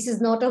that this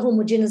is not a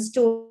homogeneous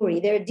story.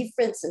 There are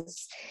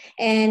differences,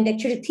 and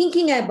actually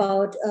thinking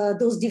about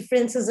those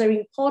differences are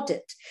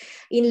important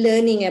in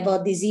learning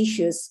about these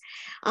issues.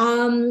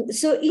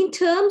 So in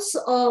terms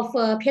of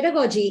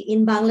pedagogy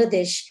in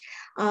Bangladesh,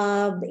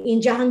 in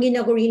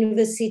Jahangirnagar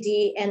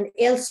University and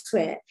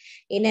elsewhere,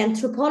 in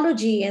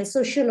anthropology and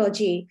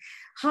sociology,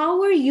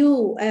 how are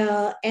you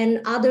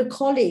and other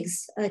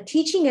colleagues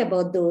teaching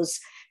about those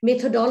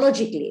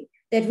methodologically,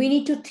 that we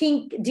need to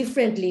think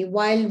differently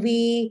while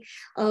we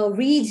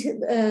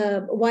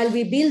while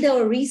we build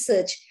our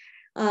research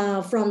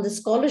from the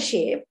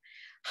scholarship?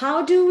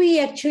 How do we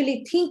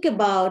actually think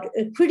about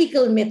a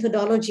critical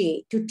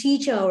methodology to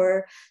teach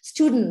our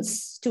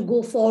students to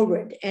go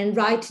forward and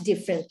write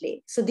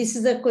differently? So this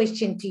is a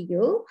question to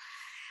you.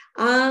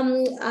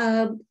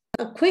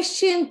 A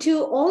question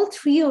to all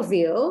three of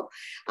you.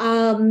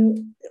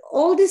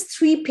 All these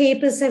three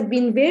papers have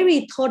been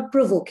very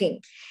thought-provoking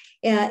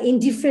in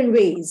different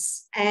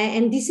ways.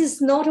 And this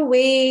is not a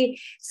way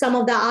some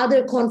of the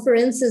other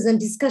conferences and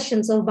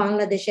discussions of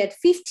Bangladesh at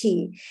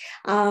 50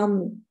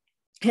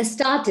 has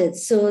started.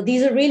 So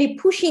these are really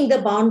pushing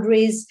the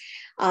boundaries,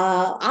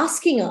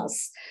 asking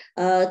us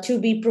to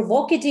be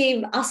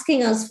provocative,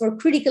 asking us for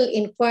critical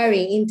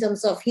inquiry in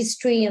terms of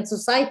history and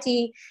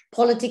society,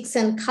 politics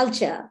and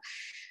culture.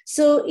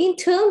 So in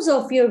terms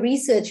of your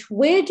research,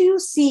 where do you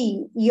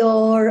see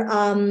your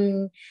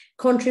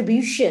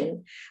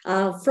contribution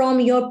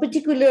from your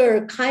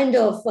particular kind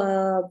of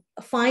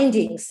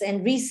findings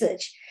and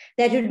research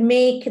that would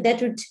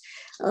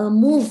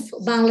move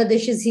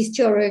Bangladesh's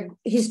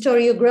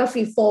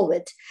historiography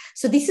forward?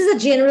 So this is a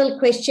general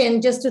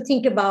question just to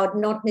think about,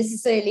 not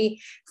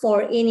necessarily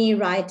for any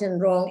right and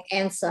wrong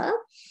answer,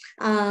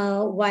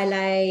 while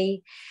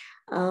I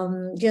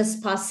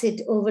just pass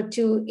it over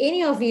to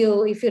any of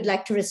you if you'd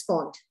like to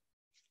respond.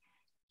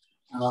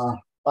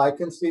 I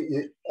can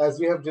see, as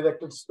you have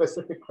directed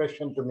specific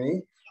question to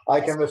me,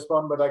 I can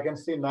respond, but I can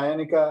see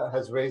Nayanika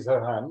has raised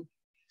her hand.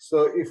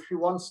 So if she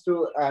wants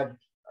to add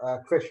a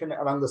question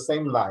along the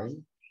same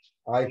line,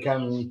 I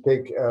can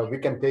take, we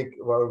can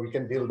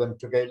deal them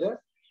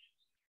together.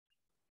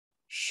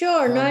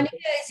 Sure, Nayanika,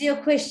 is your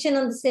question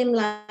on the same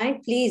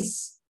line?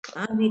 Please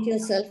unmute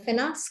yourself and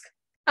ask.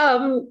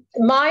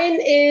 Mine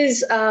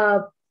is,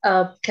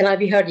 can I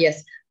be heard?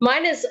 Yes.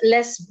 Mine is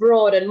less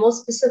broad and more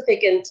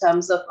specific in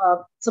terms of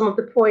some of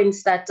the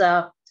points that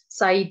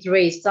Sayeed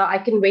raised. So I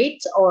can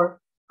wait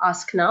or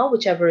ask now,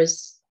 whichever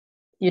is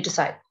you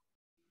decide.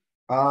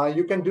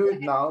 You can do it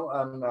now,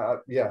 and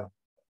yeah,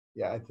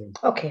 I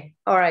think. Okay,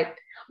 all right.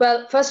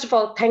 Well, first of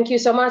all, thank you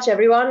so much,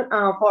 everyone,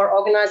 for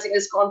organizing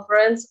this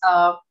conference,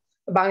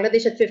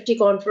 Bangladesh at 50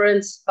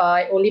 conference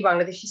by only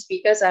Bangladeshi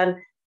speakers, and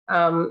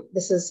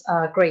this is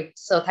great.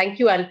 So thank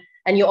you, and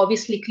you're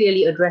obviously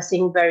clearly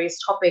addressing various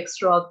topics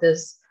throughout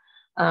this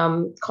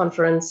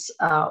conference,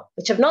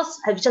 which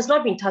has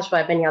not been touched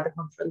by any other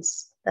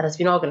conference that has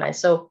been organized.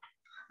 So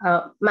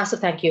massive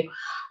thank you.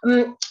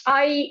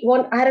 I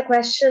had a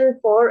question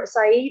for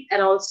Sayeed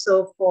and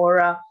also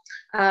for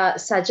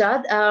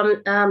Sajjad.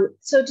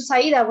 So to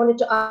Sayeed, I wanted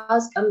to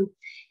ask,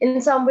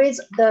 in some ways,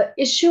 the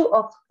issue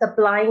of the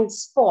blind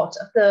spot,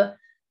 the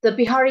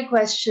Bihari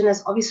question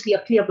is obviously a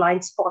clear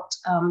blind spot,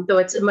 though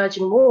it's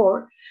emerging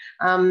more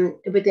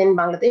within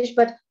Bangladesh.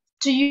 But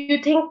do you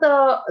think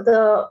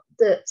the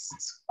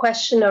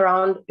question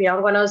around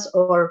Biranganas,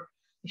 or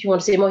if you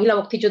want to say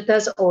Mohila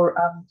Muktijuddhas, or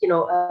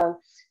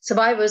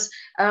survivors,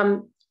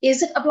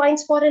 is it a blind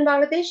spot in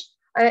Bangladesh?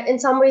 In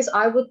some ways,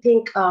 I would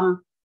think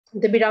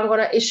the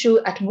Birangana issue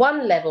at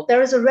one level,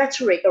 there is a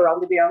rhetoric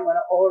around the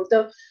Birangana, or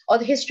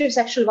the history of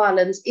sexual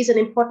violence is an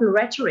important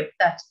rhetoric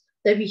that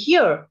we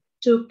hear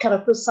to kind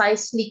of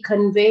precisely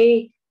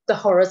convey the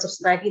horrors of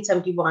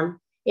 1971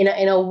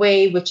 in a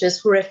way which is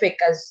horrific,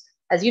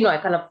 as you know, I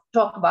kind of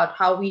talk about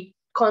how we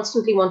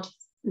constantly want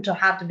to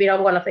have the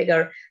Birangana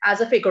figure as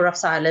a figure of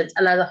silence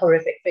and as a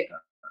horrific figure.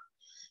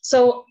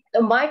 So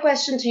my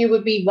question to you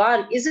would be,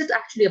 one, is it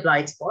actually a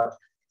blind spot?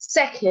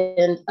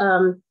 Second,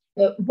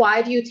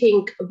 why do you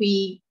think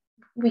we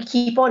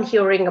keep on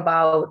hearing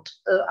about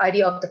the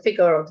idea of the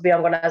figure of the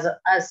Birangana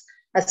as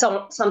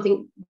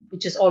something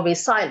which is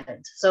always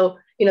silent? So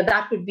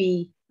that would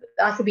be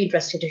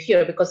interesting to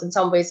hear, because in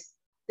some ways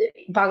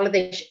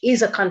Bangladesh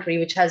is a country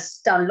which has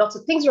done lots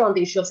of things around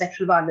the issue of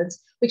sexual violence,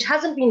 which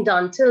hasn't been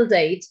done till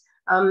date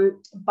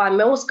by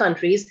most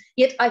countries.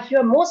 Yet I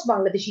hear most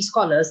Bangladeshi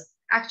scholars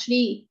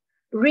actually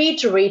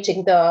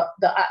reiterating the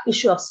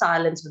issue of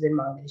silence within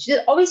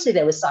Bangladesh. Obviously,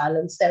 there was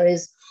silence. There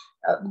is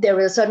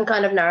a certain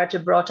kind of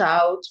narrative brought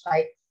out,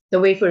 like the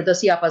way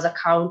Ferdous Yapa's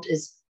account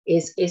is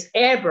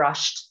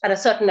airbrushed, and a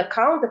certain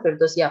account of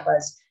Ferdous Yapa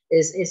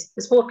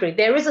is portrayed.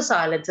 There is a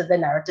silence in the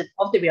narrative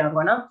of the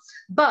Birangana,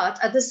 but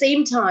at the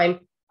same time,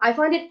 I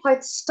find it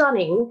quite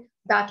stunning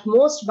that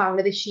most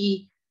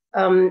Bangladeshi,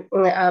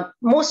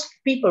 most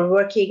people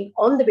working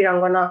on the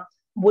Birangana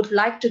would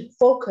like to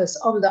focus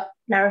on the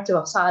narrative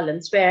of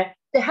silence, where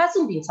there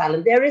hasn't been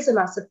silence. There is a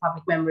massive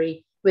public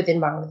memory within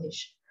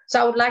Bangladesh. So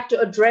I would like to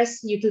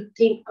address you to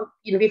think,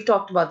 we've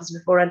talked about this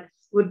before, and it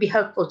would be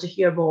helpful to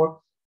hear more.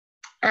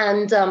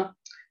 And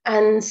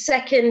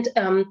second,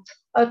 to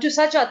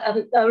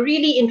Sajjad,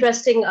 really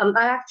interesting.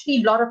 I actually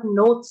a lot of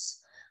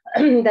notes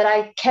that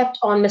I kept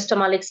on Mr.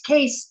 Malik's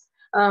case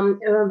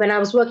when I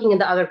was working in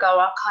the Agargaon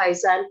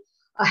archives, and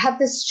I have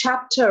this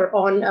chapter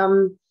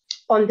on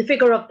the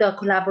figure of the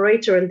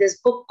collaborator in this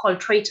book called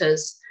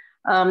Traitors.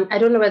 I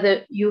don't know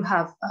whether you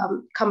have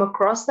come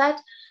across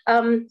that.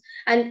 And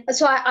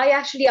so I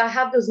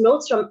have those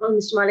notes from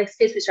Mr. Malik's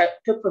case, which I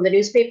took from the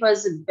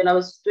newspapers when I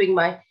was doing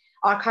my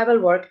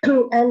archival work.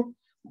 And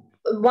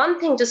one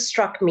thing just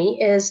struck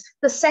me is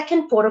the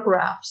second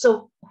photograph.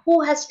 So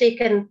who has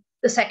taken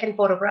the second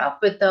photograph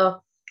with the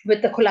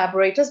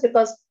collaborators?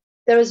 Because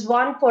there is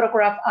one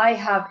photograph I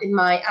have in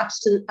my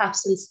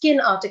Absent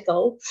Skin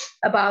article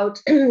about,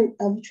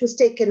 which was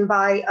taken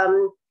by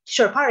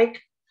Kishore Parikh,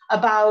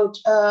 about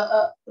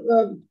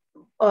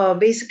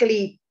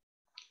basically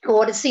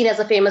what is seen as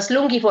a famous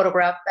lungi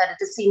photograph, that it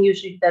is seen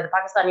usually that the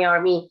Pakistani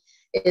army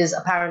is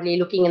apparently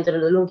looking into the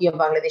lungi of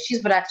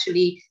Bangladeshis, but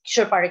actually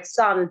Kishore Parikh's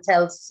son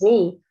tells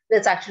me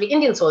that's actually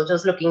Indian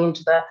soldiers looking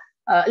into the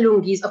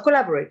lungis of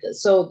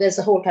collaborators. So there's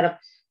a whole kind of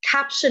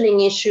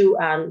captioning issue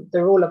and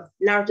the role of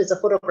narratives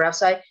of photographs.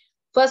 So I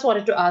first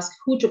wanted to ask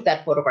who took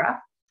that photograph,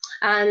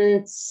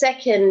 and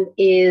second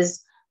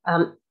is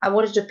I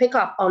wanted to pick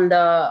up on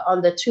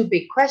the two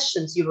big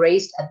questions you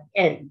raised at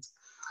the end.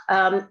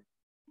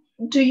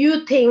 Do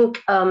you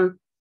think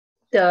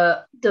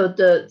the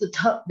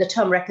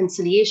term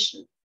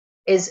reconciliation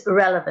is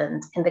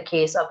relevant in the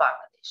case of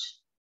Bangladesh,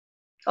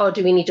 or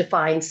do we need to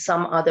find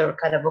some other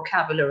kind of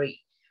vocabulary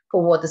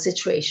for what the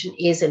situation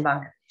is in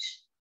Bangladesh?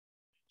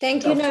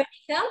 Thank you,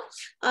 Narnika.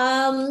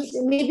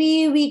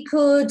 Maybe we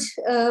could,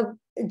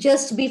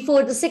 just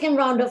before the second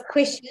round of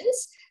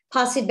questions,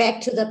 pass it back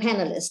to the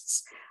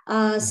panelists.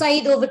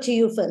 Sayeed, over to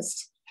you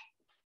first.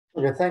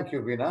 Okay, thank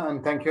you, Bina,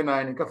 and thank you,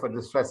 Narnika, for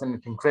this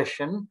fascinating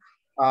question.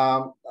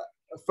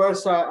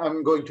 First,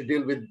 I'm going to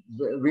deal with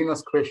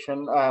Bina's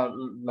question,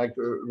 like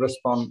to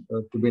respond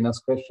to Bina's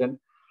question.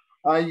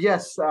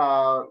 Yes,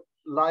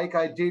 like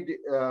I did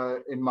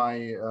in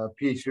my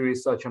PhD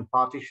research on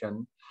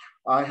partition,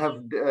 I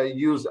have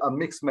used a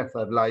mixed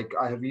method. Like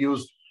I have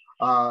used,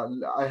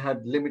 I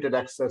had limited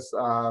access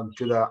to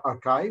the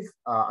archive.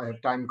 I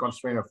have time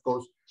constraint, of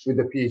course, with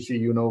the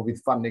PhD,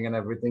 with funding and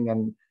everything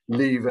and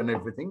leave and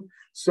everything.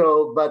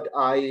 So, but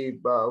I,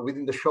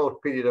 within the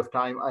short period of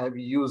time, I have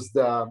used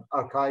the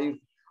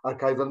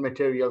archival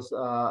materials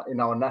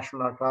in our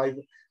National Archive.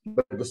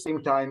 But at the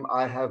same time,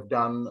 I have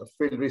done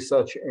field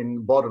research in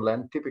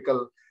borderland,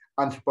 typical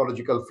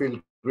anthropological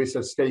field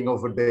research, staying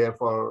over there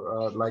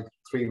for like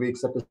 3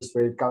 weeks at a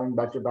straight, coming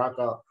back to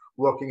Dhaka,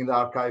 working in the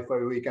archive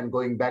for a week and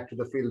going back to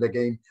the field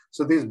again.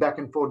 So this back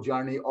and forth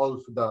journey, all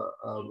for the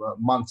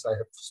months I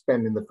have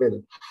spent in the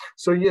field.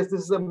 So yes,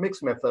 this is a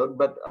mixed method,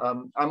 but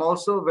I'm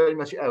also very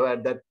much aware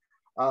that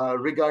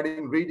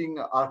regarding reading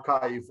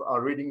archive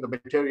or reading the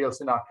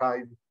materials in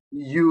archive,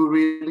 you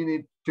really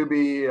need to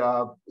be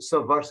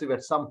subversive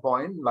at some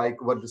point,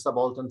 like what the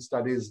Subaltern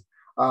studies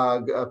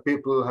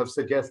people have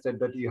suggested,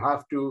 that you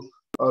have to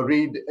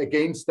read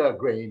against the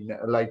grain,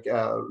 like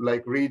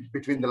read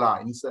between the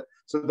lines.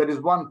 So that is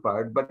one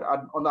part. But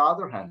on the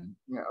other hand,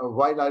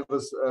 while I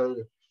was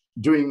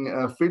doing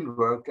field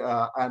work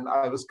and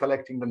I was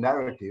collecting the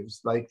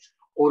narratives, like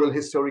oral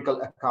historical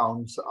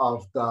accounts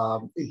of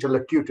the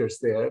interlocutors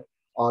there,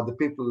 or the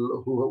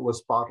people who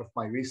was part of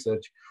my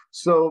research.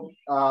 So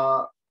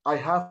I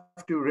have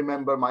to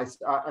remind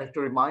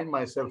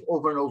myself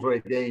over and over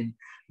again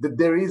that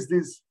there is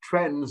these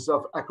trends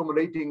of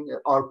accommodating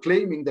or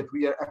claiming that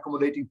we are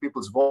accommodating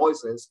people's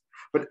voices,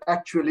 but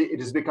actually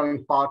it is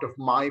becoming part of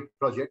my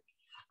project.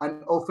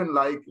 And often,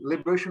 like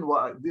liberation,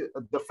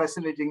 the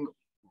fascinating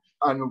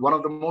and one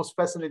of the most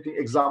fascinating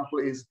example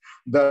is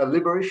the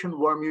Liberation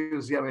War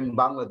Museum in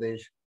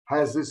Bangladesh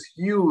has this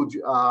huge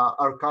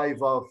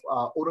archive of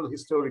oral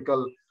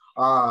historical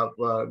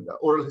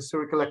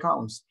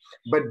accounts,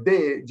 but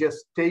they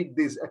just take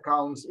these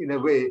accounts in a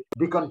way,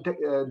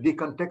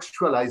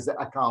 decontextualize the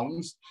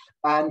accounts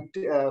and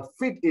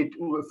fit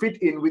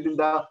in within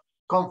the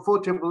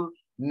comfortable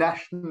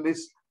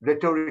nationalist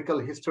rhetorical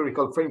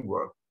historical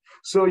framework.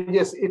 So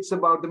yes, it's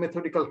about the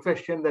methodical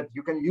question that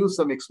you can use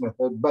the mixed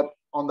method, but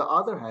on the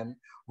other hand,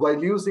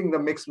 while using the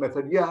mixed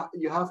method,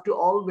 you have to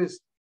always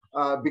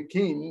be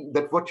keen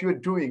that what you're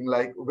doing,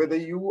 like whether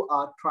you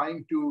are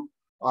trying to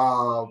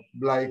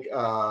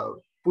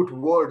put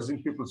words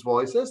in people's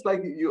voices,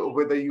 like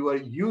whether you are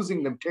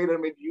using them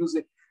tailor-made,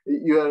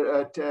 you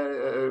are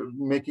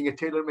making a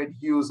tailor-made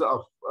use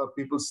of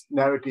people's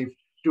narrative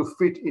to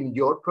fit in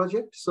your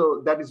project.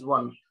 So that is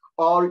one.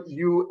 Or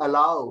you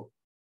allow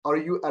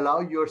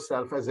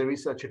yourself as a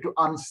researcher to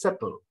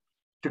unsettle,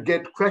 to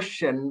get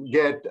questioned,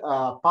 get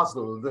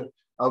puzzled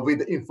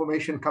with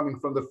information coming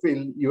from the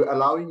field. You're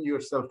allowing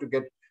yourself to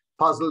get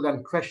puzzled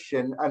and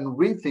questioned and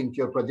rethink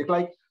your project.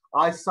 Like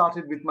I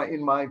started with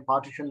in my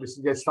partition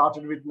research, I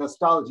started with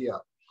nostalgia.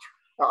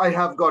 I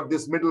have got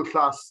this middle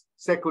class,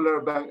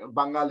 secular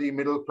Bengali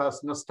middle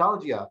class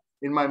nostalgia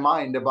in my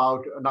mind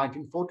about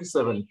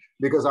 1947,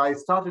 because I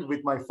started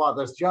with my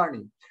father's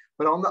journey.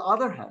 But on the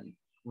other hand,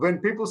 when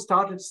people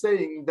started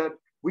saying that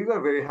we were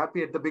very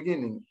happy at the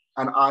beginning,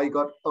 and I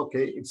got,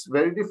 okay, it's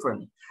very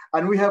different.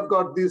 And we have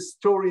got this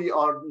story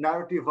or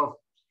narrative of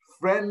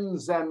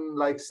friends and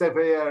like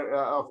Sever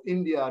of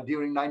India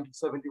during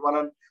 1971,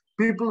 and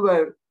people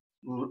were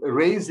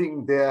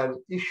raising their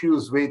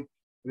issues with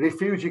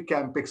refugee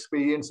camp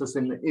experiences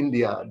in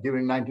India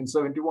during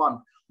 1971,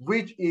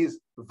 which is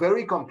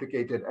very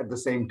complicated at the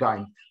same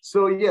time.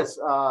 So yes,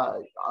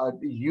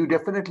 you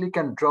definitely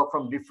can draw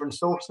from different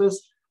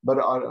sources, but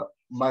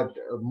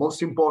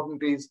most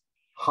important is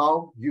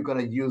how you're going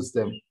to use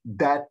them.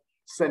 That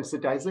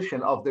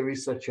sensitization of the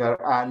researcher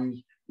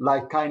and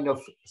like kind of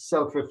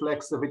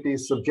self-reflexivity,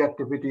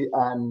 subjectivity,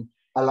 and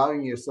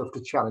allowing yourself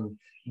to challenge.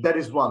 That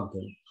is one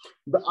thing.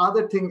 The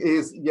other thing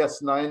is,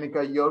 yes,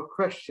 Nayanika, your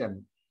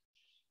question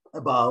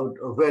about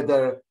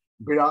whether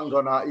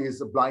Birangana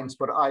is a blind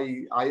spot.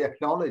 I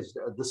acknowledge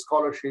the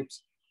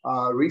scholarships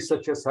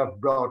researchers have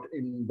brought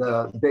in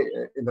the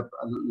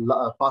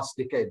past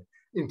decade,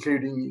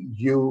 including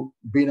you.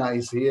 Bina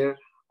is here.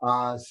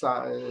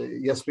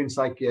 Yasmin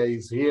Saikia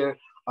is here.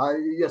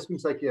 Yasmin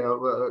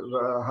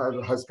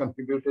Saikia has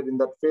contributed in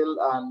that field,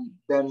 and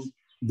then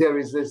there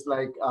is this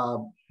like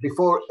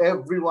before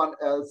everyone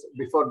else,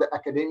 before the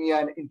academia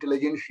and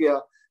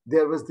intelligentsia,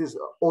 there was this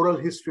oral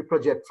history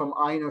project from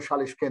Aino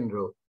Shalish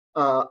Kendro,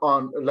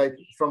 on like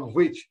from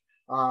which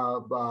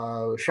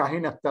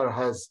Shaheen Akhtar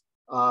has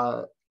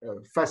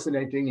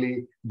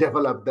fascinatingly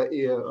developed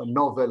the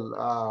novel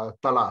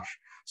Talash.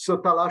 So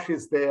Talash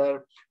is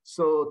there.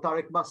 So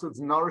Tariq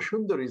Masood's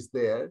Narashundar is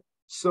there.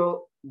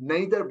 So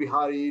neither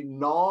Bihari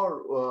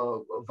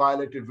nor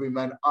Violated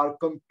Women are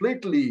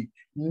completely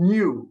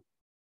new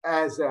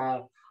as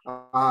a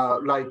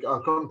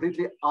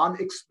completely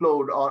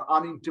unexplored or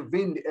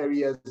unintervened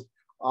areas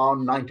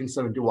on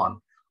 1971.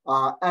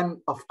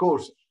 And of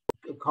course,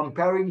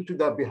 comparing to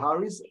the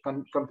Biharis,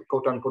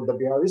 quote unquote the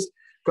Biharis,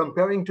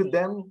 comparing to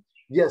them,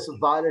 yes,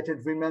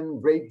 violated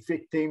women, rape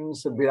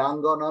victims,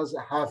 Biranganas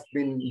have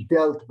been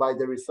dealt by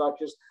the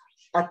researchers,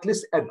 at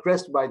least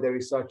addressed by the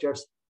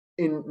researchers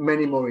in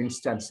many more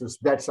instances.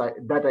 That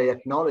I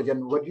acknowledge.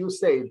 And what you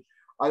said,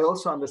 I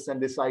also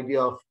understand this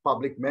idea of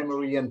public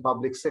memory and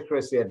public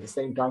secrecy at the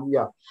same time.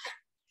 Yeah.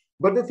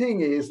 But the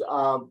thing is,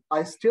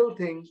 I still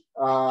think,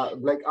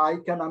 like I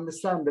can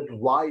understand that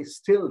why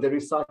still the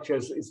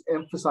researchers is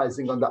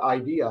emphasizing on the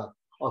idea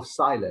of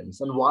silence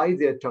and why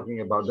they're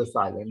talking about the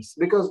silence,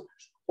 because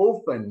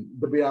often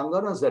the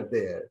Biranganas are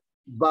there,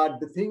 but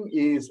the thing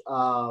is,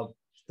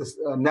 this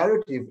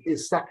narrative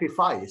is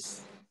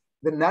sacrifice.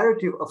 The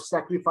narrative of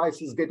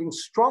sacrifice is getting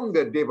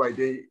stronger day by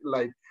day.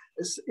 Like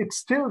it's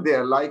still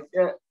there, like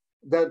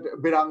that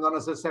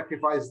Biranganas have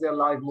sacrificed their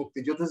life,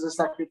 Mukti Yoddhas have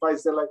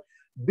sacrificed their life.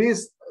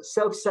 This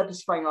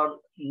self-satisfying or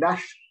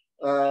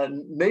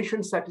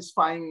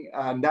nation-satisfying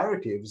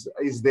narratives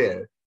is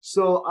there.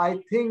 So I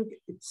think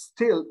it's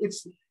still,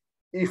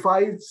 if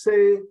I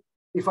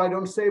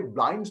don't say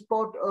blind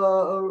spot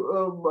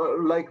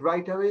like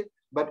right away,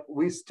 but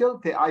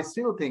I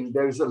still think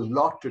there is a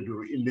lot to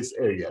do in this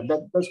area.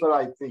 That's what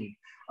I think.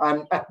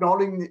 And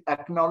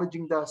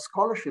acknowledging the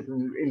scholarship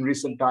in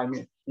recent time,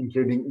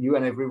 including you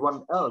and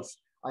everyone else,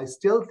 I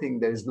still think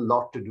there is a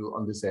lot to do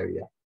on this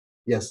area.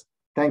 Yes.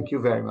 Thank you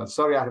very much.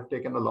 Sorry, I have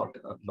taken a lot.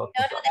 No,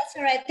 that's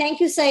all right. Thank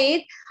you,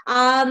 Sayeed.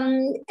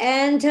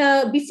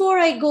 Before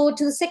I go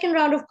to the second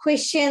round of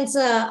questions,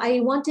 I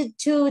wanted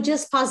to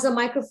just pass the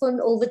microphone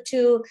over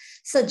to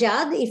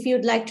Sajjad, if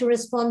you'd like to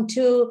respond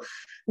to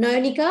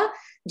Nayanika.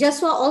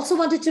 Just also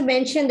wanted to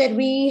mention that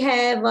we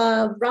have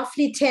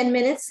roughly 10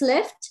 minutes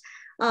left.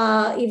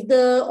 If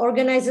the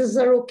organizers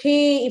are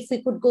okay, if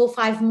we could go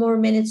 5 more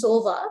minutes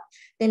over,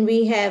 then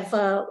we have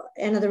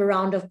another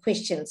round of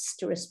questions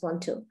to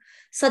respond to.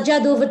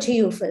 Sajjad, over to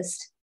you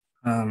first.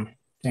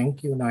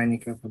 Thank you,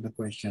 Nayanika, for the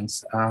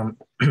questions.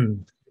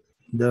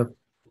 The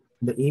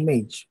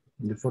image,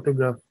 the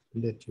photograph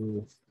that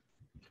you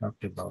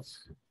talked about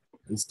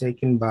is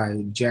taken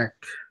by Jack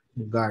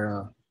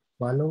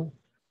Garawalo.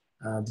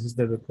 This is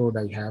the record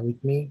I have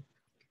with me.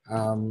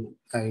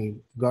 I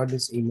got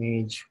this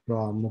image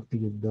from Mukti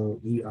Yuddha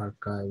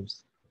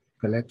e-archives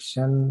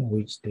collection,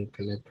 which they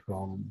collect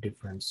from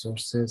different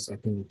sources. I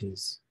think it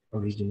is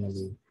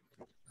originally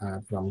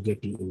from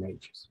Getty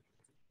Images.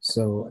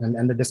 So,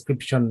 and the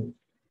description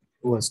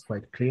was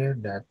quite clear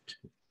that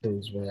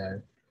those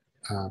were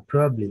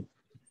probably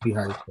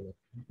Bihari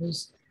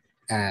collectors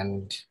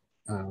and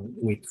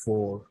with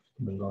 4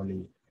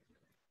 Bengali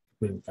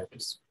freedom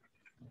fighters.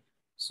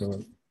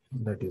 So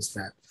that is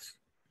that.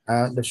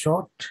 The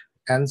short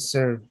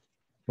answer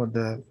for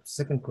the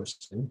second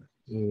question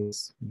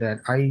is that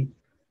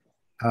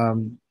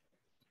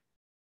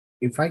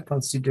if I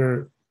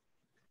consider,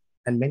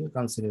 and many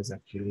considers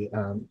actually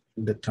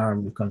the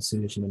term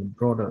reconciliation in a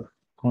broader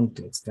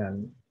context,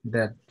 and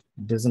that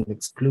doesn't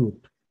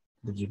exclude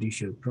the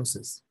judicial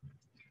process.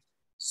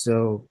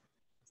 So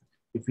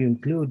if you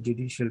include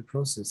judicial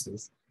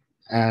processes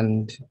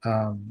and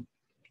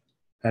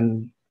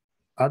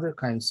other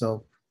kinds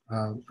of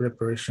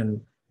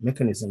reparation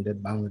mechanism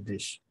that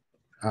Bangladesh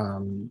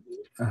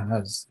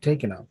has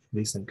taken up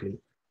recently,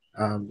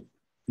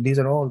 these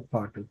are all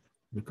part of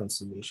the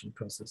reconciliation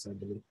process, I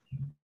believe.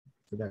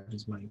 So that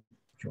is my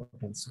short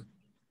answer.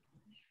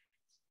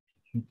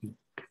 Thank you.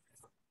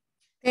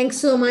 Thanks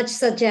so much,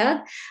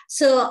 Sajjad.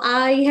 So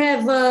I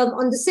have,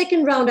 on the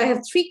second round, I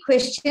have 3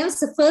 questions.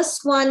 The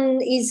first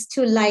one is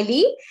to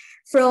Layli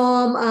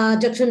from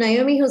Dr.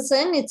 Naomi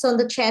Hussain. It's on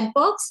the chat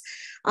box.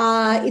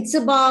 It's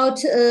about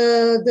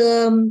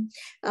so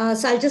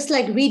I'll just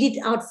read it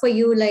out for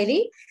you,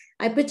 Layli.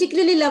 I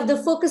particularly love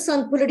the focus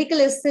on political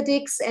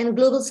aesthetics and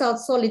global South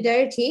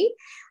solidarity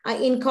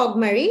in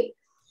Kagmari.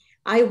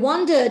 I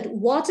wondered,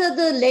 what are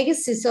the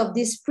legacies of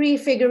this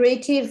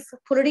prefigurative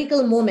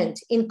political moment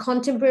in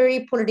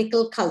contemporary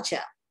political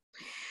culture?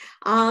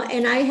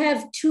 And I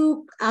have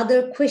 2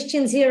 other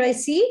questions here, I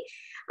see.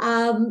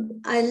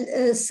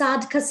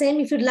 Saad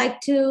Kasem, if you'd like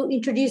to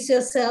introduce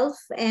yourself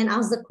and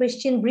ask the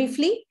question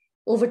briefly,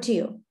 over to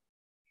you.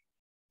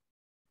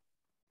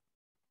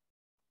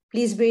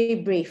 Please be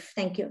brief.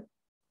 Thank you.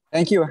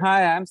 Thank you.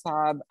 Hi, I'm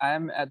Saad.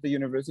 I'm at the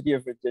University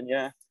of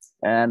Virginia,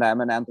 and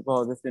I'm an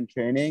anthropologist in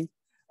training.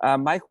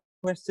 My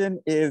question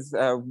is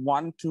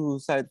one to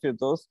Sayeed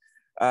Ferdous.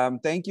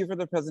 Thank you for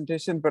the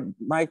presentation, but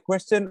my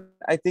question,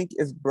 I think,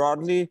 is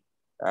broadly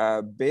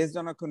based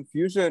on a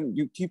confusion.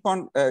 You keep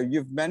on,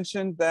 you've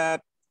mentioned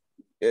that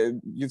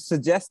you've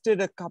suggested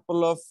a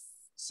couple of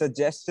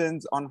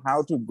suggestions on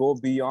how to go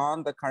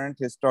beyond the current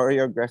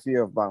historiography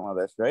of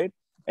Bangladesh, right?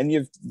 And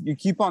you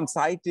keep on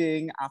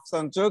citing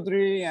Afsan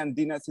Chaudhry and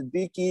Dina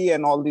Siddiqui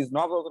and all these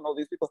novels and all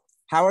these people.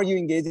 How are you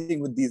engaging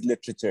with these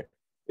literature?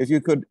 If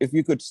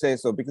you could say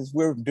so, because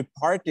we're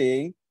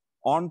departing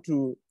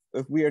onto,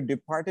 if we are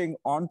departing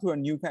onto a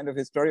new kind of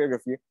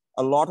historiography,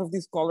 a lot of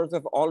these scholars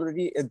have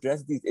already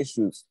addressed these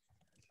issues.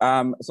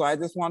 So I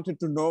just wanted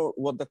to know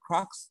what the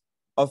crux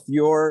of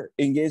your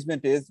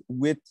engagement is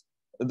with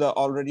the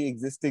already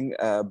existing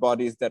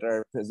bodies that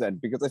are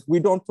present. Because if we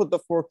don't put the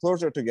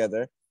foreclosure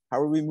together, how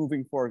are we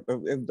moving forward?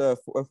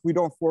 If we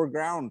don't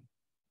foreground,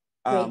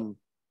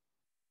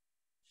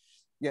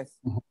 yes.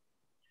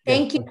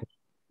 Thank you.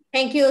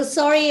 Thank you.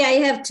 Sorry,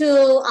 I have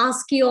to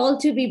ask you all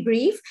to be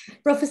brief.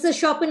 Professor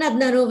Shopan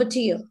Adnan, over to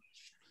you.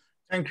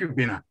 Thank you,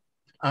 Bina.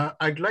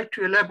 I'd like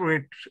to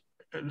elaborate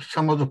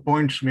some of the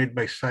points made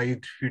by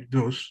Sayeed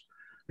Ferdous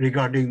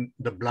regarding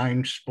the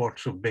blind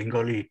spots of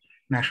Bengali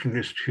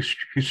nationalist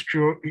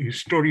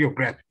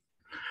historiography.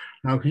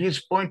 Now, he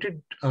has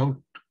pointed out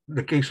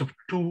the case of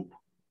two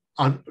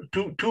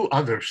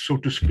others, so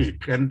to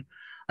speak, and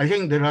I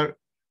think there are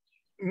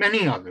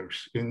many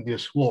others in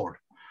this war.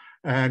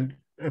 And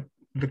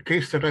the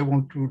case that I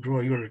want to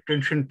draw your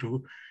attention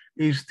to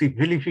is the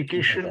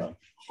vilification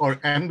or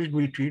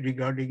ambiguity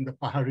regarding the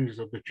Paharis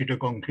of the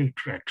Chittagong hill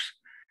tracts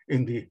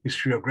in the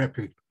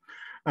historiography.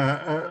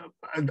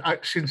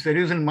 Since there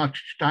isn't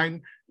much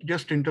time,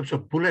 just in terms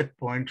of bullet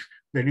points,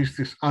 there is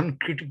this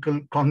uncritical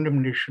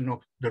condemnation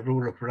of the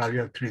role of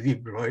Raja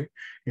Tridib Roy,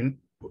 in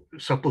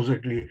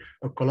supposedly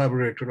a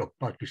collaborator of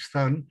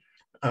Pakistan,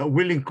 a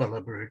willing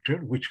collaborator,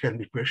 which can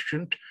be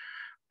questioned.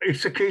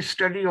 It's a case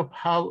study of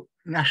how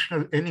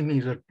national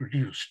enemies are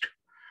produced,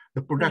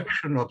 the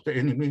production of the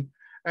enemy.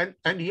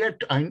 And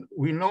yet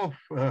we know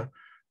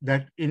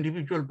that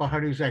individual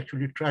Paharis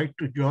actually tried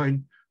to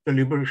join the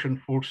liberation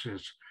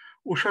forces.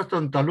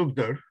 Ushatan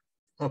Talukdar,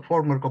 a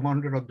former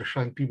commander of the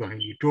Shanti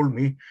Bahini, told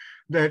me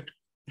that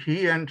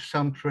he and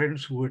some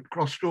friends who had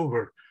crossed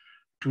over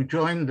to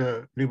join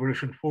the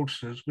liberation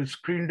forces were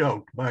screened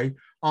out by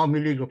Army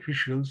League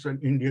officials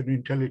and Indian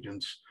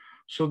intelligence.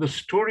 So the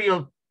story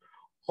of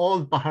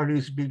all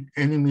Paharis being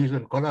enemies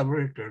and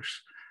collaborators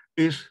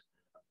is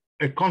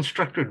a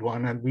constructed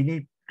one, and we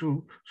need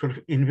to sort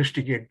of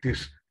investigate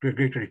this to a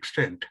greater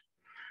extent.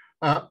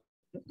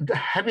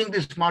 Having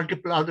these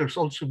multiple others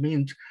also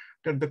means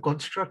that the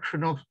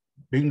construction of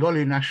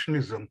Bengali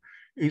nationalism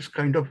is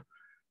kind of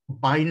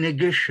by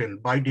negation,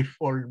 by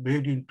default,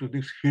 made into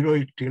this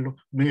heroic tale of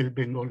male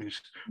Bengalis,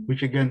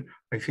 which again,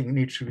 I think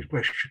needs to be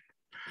questioned.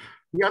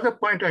 The other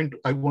point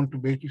I want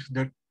to make is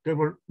that there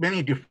were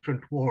many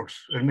different wars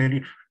and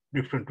many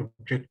different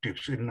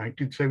objectives in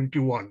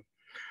 1971.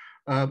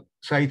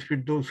 Sayeed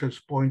Ferdous has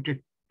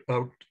pointed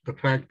out the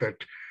fact that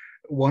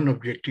one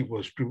objective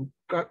was to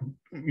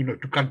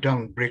cut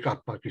down, break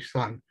up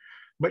Pakistan.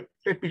 But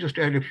let me just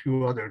add a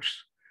few others.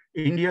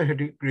 India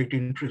had a great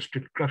interest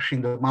in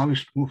crushing the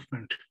Maoist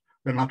movement,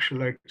 the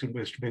Naxalites in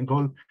West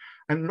Bengal,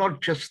 and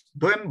not just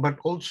them, but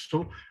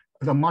also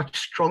the much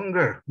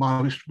stronger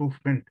Maoist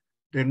movement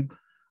than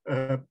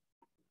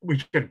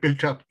which had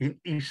built up in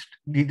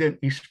then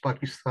East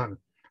Pakistan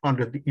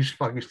under the East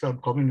Pakistan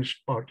Communist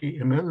Party,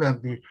 ML,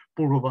 and the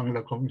Purva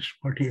Bangla Communist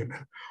Party,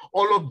 ML.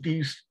 All of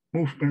these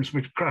movements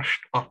were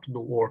crushed after the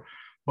war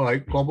by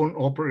common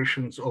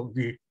operations of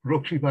the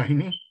Rokhi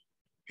Bahini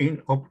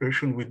in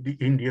operation with the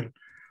Indian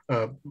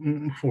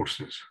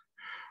forces.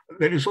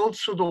 there is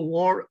also the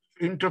war,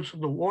 in terms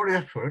of the war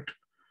effort,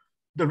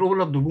 the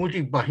role of the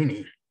Mujib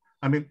Bahini.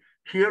 I mean,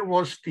 here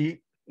was the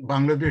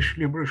Bangladesh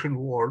Liberation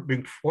War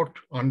being fought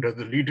under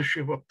the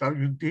leadership of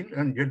Tajuddin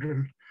and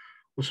General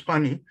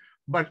Usmani,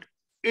 but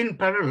in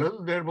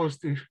parallel, there was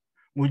the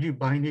Mujib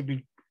Bahini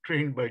being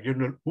trained by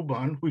General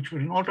Uban, which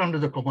was not under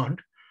the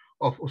command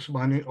of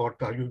Usmani or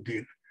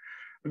Tajuddin.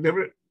 They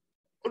were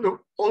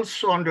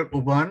also under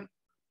Uban,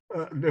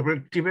 there were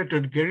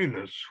Tibetan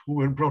guerrillas who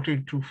were brought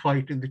in to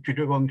fight in the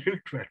Chittagong hill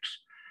tracts.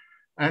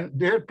 And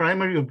their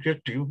primary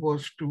objective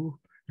was to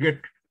get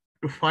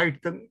to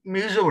fight the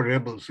Mizo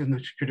rebels in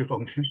the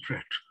Chittagong hill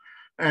tracts.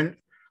 And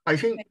I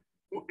think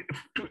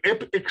to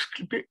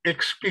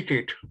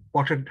explicate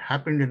what had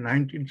happened in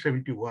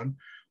 1971,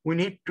 we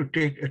need to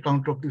take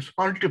account of these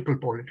multiple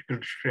political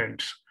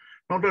trends,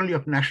 not only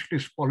of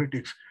nationalist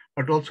politics,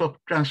 but also of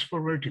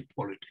transformative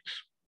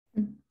politics.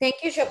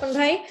 Thank you, Shapan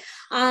Bhai.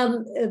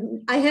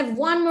 I have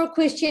one more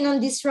question on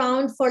this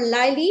round for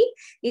Layli.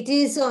 It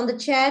is on the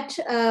chat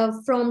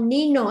from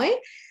Ninoy.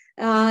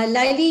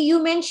 Layli,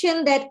 you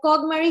mentioned that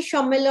Kagmari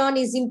Sammelon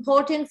is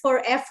important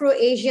for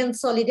Afro-Asian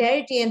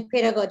solidarity and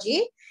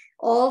pedagogy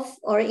of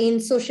or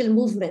in social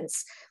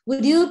movements.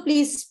 Would you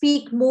please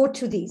speak more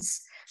to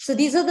this? So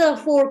these are the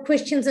 4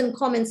 questions and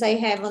comments I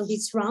have on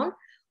this round.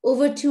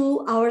 Over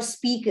to our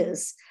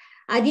speakers.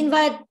 I'd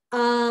invite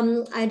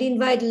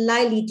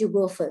Layli to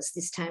go first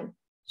this time.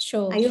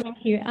 Sure,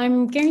 thank you.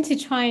 I'm going to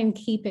try and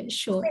keep it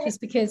short just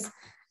because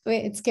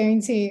it's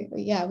going to,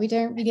 we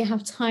don't really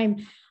have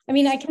time. I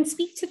mean, I can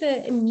speak to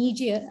the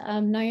immediate,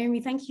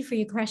 Naomi, thank you for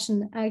your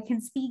question. I can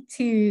speak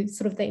to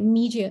sort of the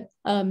immediate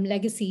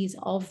legacies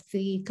of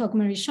the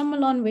Kagmari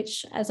Sammelon,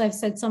 which, as I've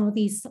said, some of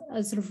these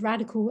sort of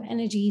radical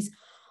energies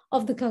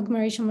of the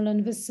Kagmari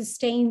Sammelon was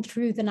sustained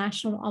through the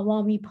National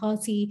Awami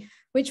Party,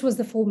 which was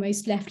the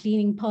foremost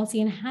left-leaning party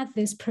and had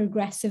this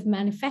progressive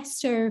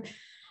manifesto,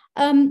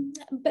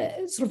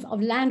 but sort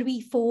of land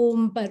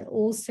reform, but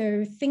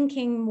also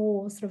thinking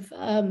more sort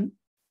of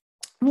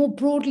more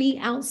broadly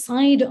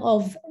outside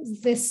of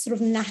this sort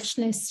of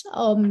nationalist,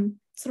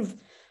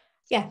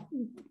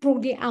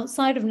 broadly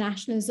outside of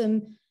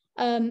nationalism,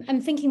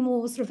 and thinking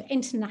more sort of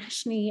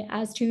internationally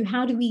as to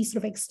how do we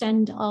sort of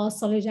extend our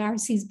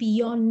solidarities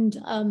beyond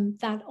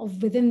that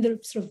of within the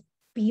sort of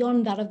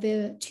beyond that of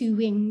the 2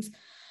 wings.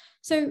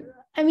 So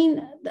I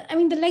mean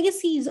the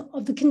legacies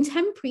of the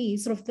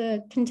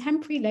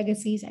contemporary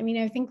legacies. I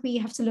mean, I think we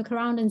have to look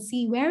around and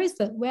see where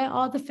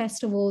are the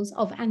festivals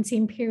of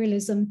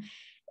anti-imperialism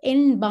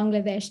in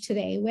Bangladesh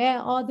today? Where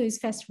are those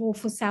festivals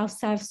for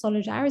South-South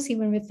solidarity?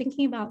 When we're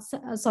thinking about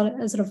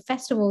sort of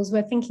festivals,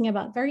 we're thinking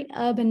about very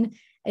urban,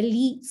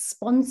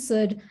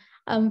 elite-sponsored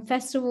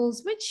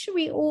festivals, which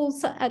we all,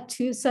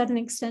 to a certain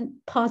extent,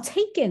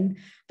 partake in.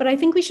 But I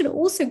think we should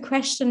also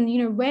question,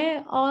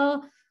 where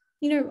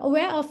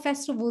are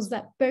festivals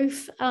that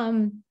both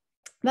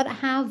that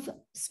have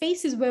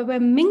spaces where we're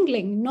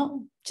mingling, not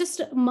just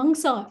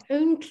amongst our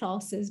own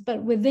classes,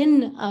 but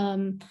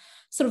within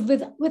sort of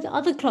with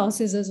other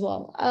classes as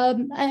well.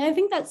 I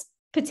think that's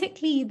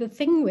particularly the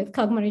thing with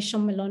Kagmari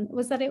Sammelon,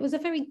 was that it was a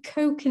very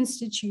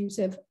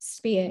co-constitutive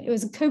sphere. It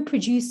was a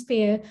co-produced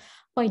sphere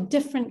by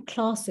different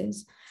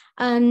classes.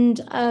 And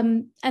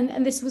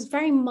this was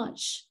very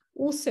much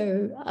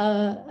also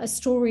a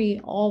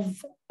story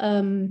of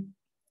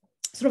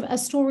sort of a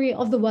story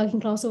of the working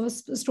class, or a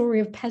story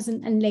of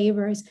peasant and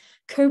laborers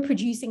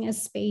co-producing a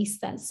space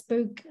that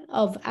spoke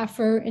of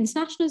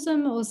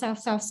Afro-internationalism or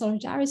South-South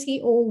solidarity,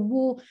 or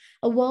war,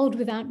 a world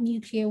without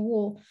nuclear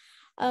war.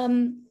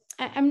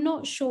 I'm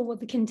not sure what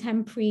the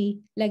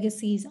contemporary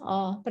legacies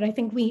are, but I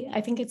think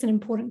it's an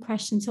important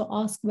question to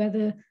ask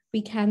whether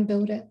we can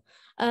build it.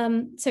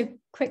 So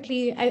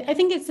quickly, I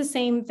think it's the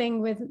same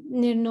thing with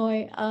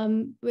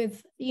Nirnoy,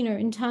 with,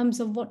 in terms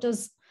of what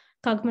does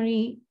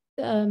Kagmari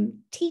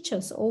teach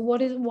us, or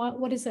what is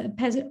a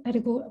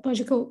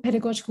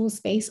pedagogical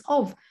space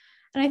of?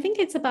 And I think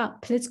it's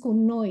about political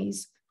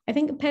noise. I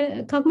think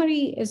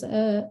Kagmari is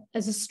a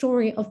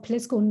story of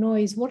political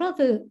noise. What are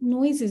the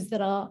noises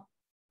that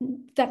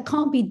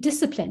can't be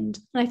disciplined?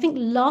 And I think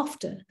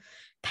laughter,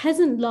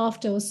 peasant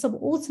laughter or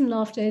subaltern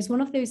laughter, is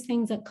one of those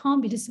things that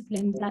can't be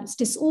disciplined, that's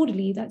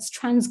disorderly, that's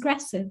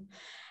transgressive.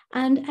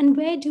 And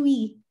where do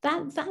we,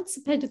 that's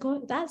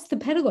the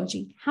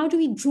pedagogy. How do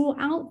we draw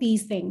out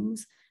these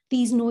things,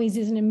 these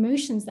noises and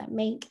emotions that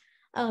make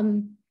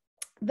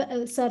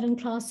certain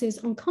classes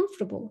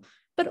uncomfortable?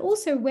 But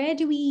also, where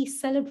do we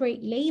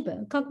celebrate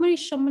labor? Kagmari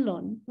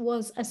Sammelon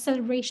was a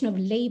celebration of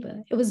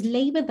labor. It was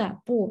labor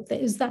that brought,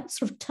 that is that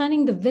sort of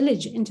turning the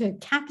village into a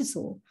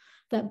capital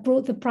that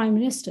brought the prime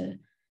minister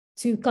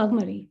to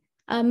Kagmari.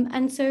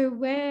 And so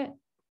where,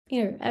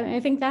 I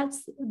think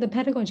that's the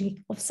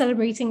pedagogy of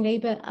celebrating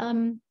labor.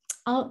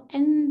 I'll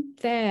end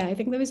there. I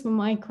think those were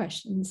my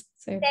questions.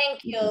 So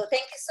thank you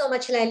so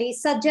much, Layli.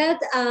 Sajjad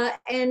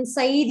and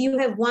Sayeed, you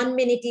have 1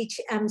 minute each.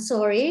 I'm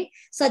sorry.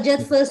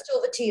 Sajjad, first,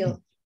 over to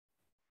you.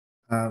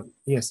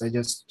 Yes, I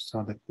just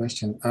saw the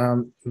question.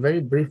 Very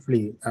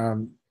briefly,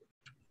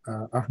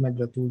 Ahmed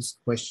Ratul's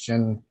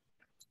question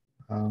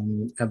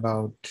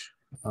about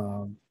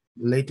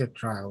later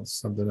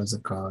trials of the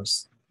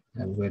Razakars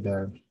and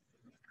whether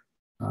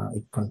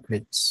it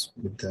conflicts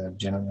with the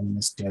general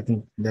amnesty. I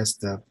think that's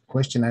the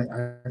question.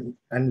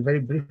 And very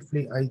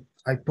briefly,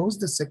 I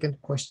posed the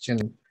second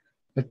question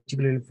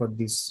particularly for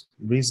this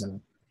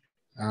reason.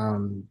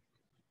 And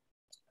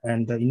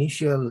the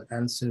initial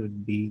answer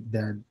would be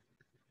that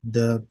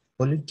the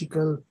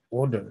political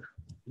order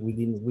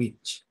within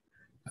which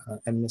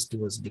amnesty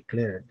was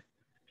declared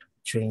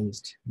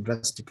changed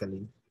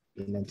drastically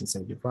in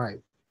 1975.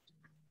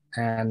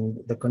 And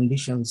the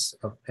conditions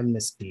of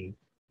amnesty,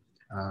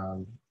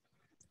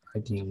 I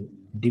think,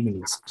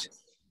 diminished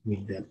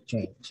with that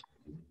change.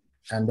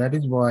 And that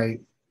is why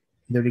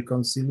the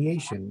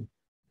reconciliation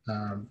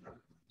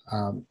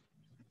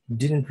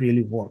didn't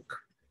really work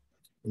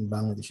in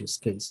Bangladesh's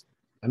case.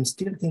 I'm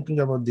still thinking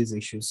about this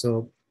issue.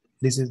 So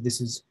this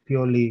is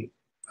purely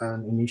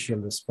an initial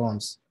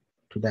response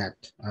to that.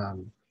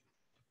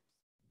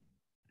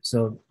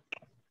 So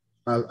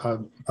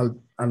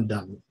I'm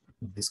done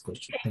with this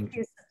question. Thank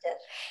you.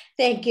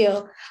 Thank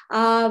you.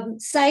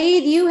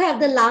 Saeed, you have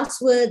the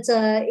last words.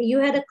 You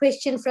had a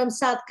question from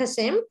Saad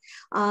Qasim,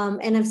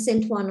 and I've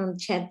sent one on the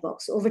chat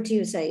box. Over to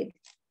you, Saeed.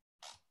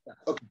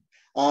 Okay.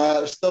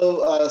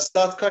 So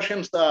Saad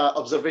Qasim's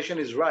observation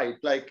is right.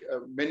 Like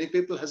many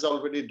people has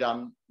already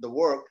done the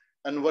work,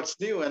 and what's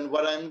new and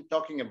what I'm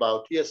talking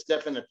about, yes,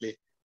 definitely.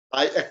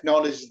 I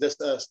acknowledge this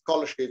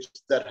scholarship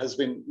that has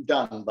been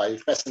done by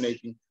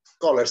fascinating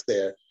scholars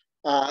there.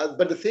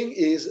 But the thing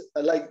is,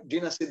 like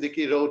Gina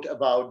Siddiqui wrote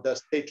about the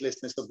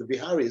statelessness of the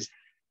Biharis,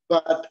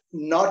 but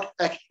not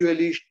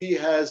actually she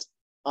has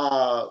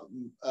talked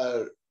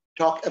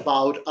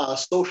about a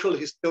social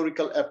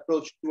historical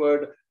approach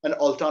toward an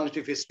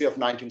alternative history of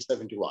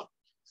 1971.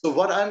 So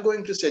what I'm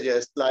going to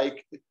suggest,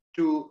 like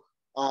to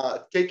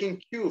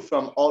taking cue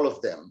from all of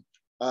them,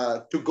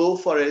 to go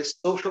for a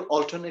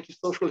alternative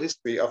social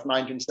history of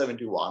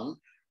 1971,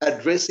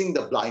 addressing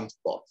the blind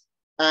spots.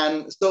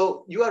 And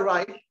so you are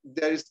right,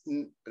 there is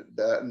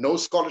no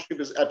scholarship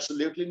is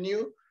absolutely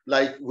new,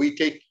 like we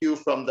take cue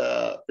from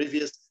the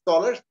previous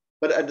scholars,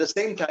 but at the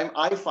same time,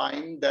 I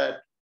find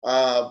that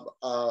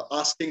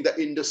asking the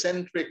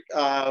Indocentric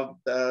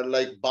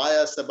like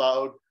bias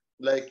about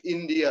like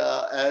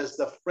India as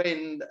the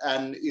friend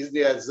and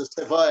India as the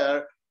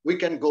savior, we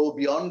can go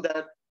beyond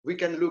that. We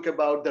can look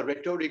about the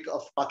rhetoric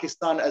of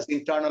Pakistan as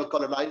internal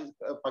colonizer,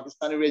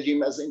 Pakistani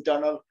regime as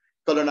internal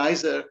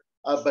colonizer,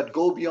 but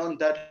go beyond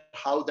that,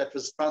 how that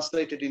was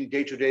translated in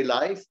day-to-day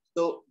life.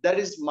 So that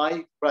is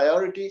my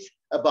priority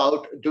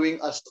about doing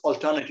an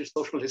alternative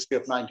social history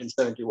of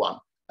 1971.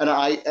 And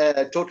I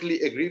totally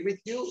agree with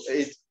you.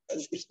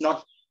 It's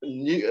not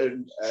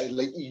new,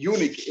 like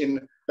unique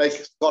in, like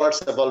scholars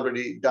have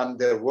already done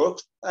their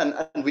works, and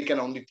we can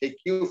only take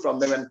cue from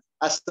them and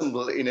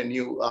assemble in a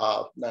new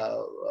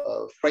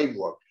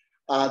framework.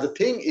 The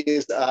thing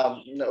is,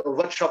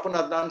 what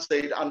Shopanathan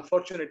said,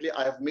 unfortunately,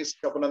 I have missed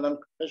Shopanathan's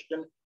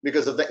question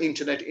because of the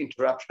internet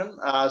interruption.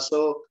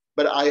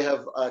 But I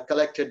have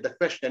collected the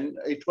question.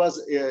 It was,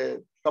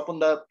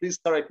 Shopanda, please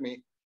correct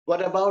me.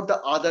 What about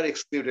the other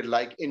excluded,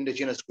 like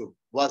indigenous group?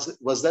 Was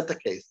that the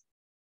case?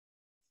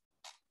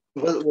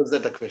 Was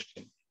that the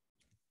question?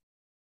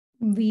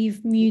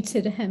 We've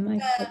muted him, I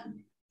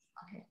think.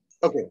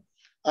 Okay.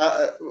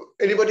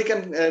 Anybody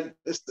can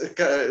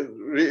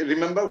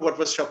remember what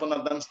was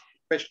Shopanathan's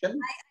question?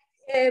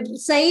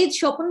 Saeed,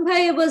 Shopan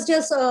Bhai was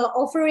just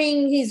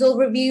offering his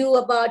overview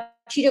about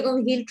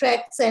Chittagong Hill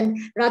Tracts and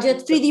Raja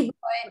Tridib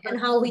and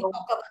how we talk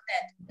about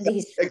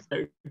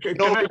that.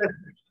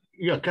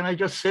 Can I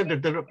just say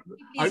that the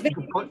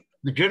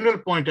general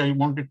point I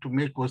wanted to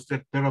make was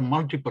that there are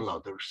multiple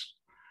others.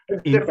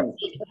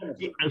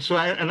 So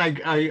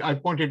I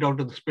pointed out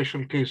the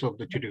special case of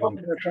the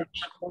Chittagong.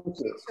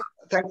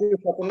 Thank you,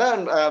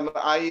 Shapuna.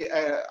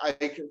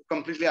 I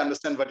completely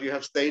understand what you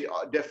have said.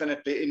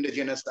 Definitely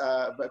indigenous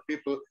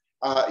people.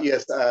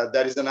 Yes,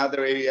 that is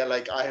another area,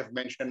 like I have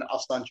mentioned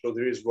Afsan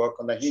Chaudhry's work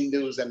on the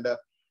Hindus and the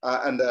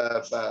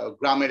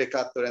Grammar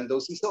Ekatter and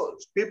those. So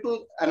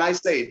people, and I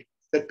said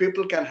that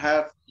people can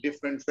have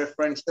different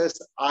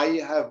preferences. I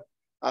have,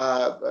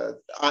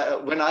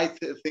 when I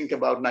think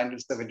about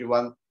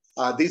 1971,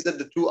 these are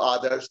the two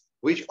others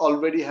which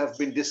already have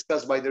been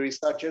discussed by the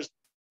researchers,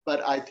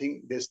 but I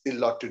think there's still a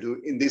lot to do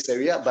in this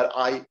area, but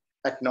I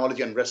acknowledge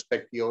and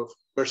respect your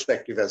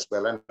perspective as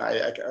well. And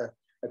I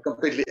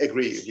completely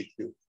agree with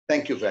you.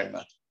 Thank you very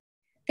much.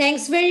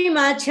 Thanks very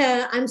much.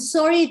 I'm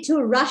sorry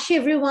to rush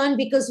everyone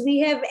because we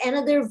have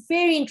another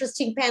very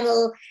interesting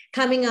panel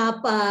coming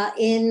up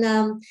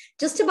in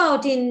just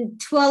about in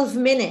 12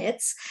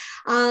 minutes.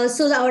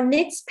 So our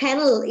next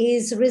panel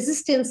is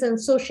Resistance and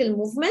Social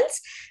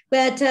Movements.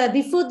 But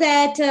before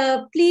that,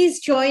 please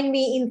join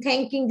me in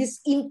thanking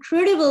these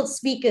incredible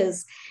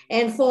speakers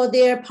and for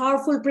their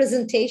powerful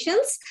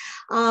presentations.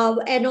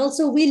 And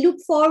also we look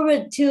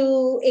forward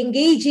to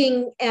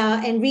engaging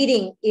and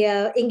reading,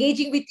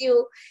 engaging with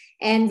you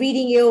and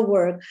reading your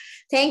work.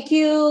 Thank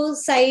you,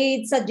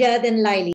 Sayeed, Sajjad, and Layli.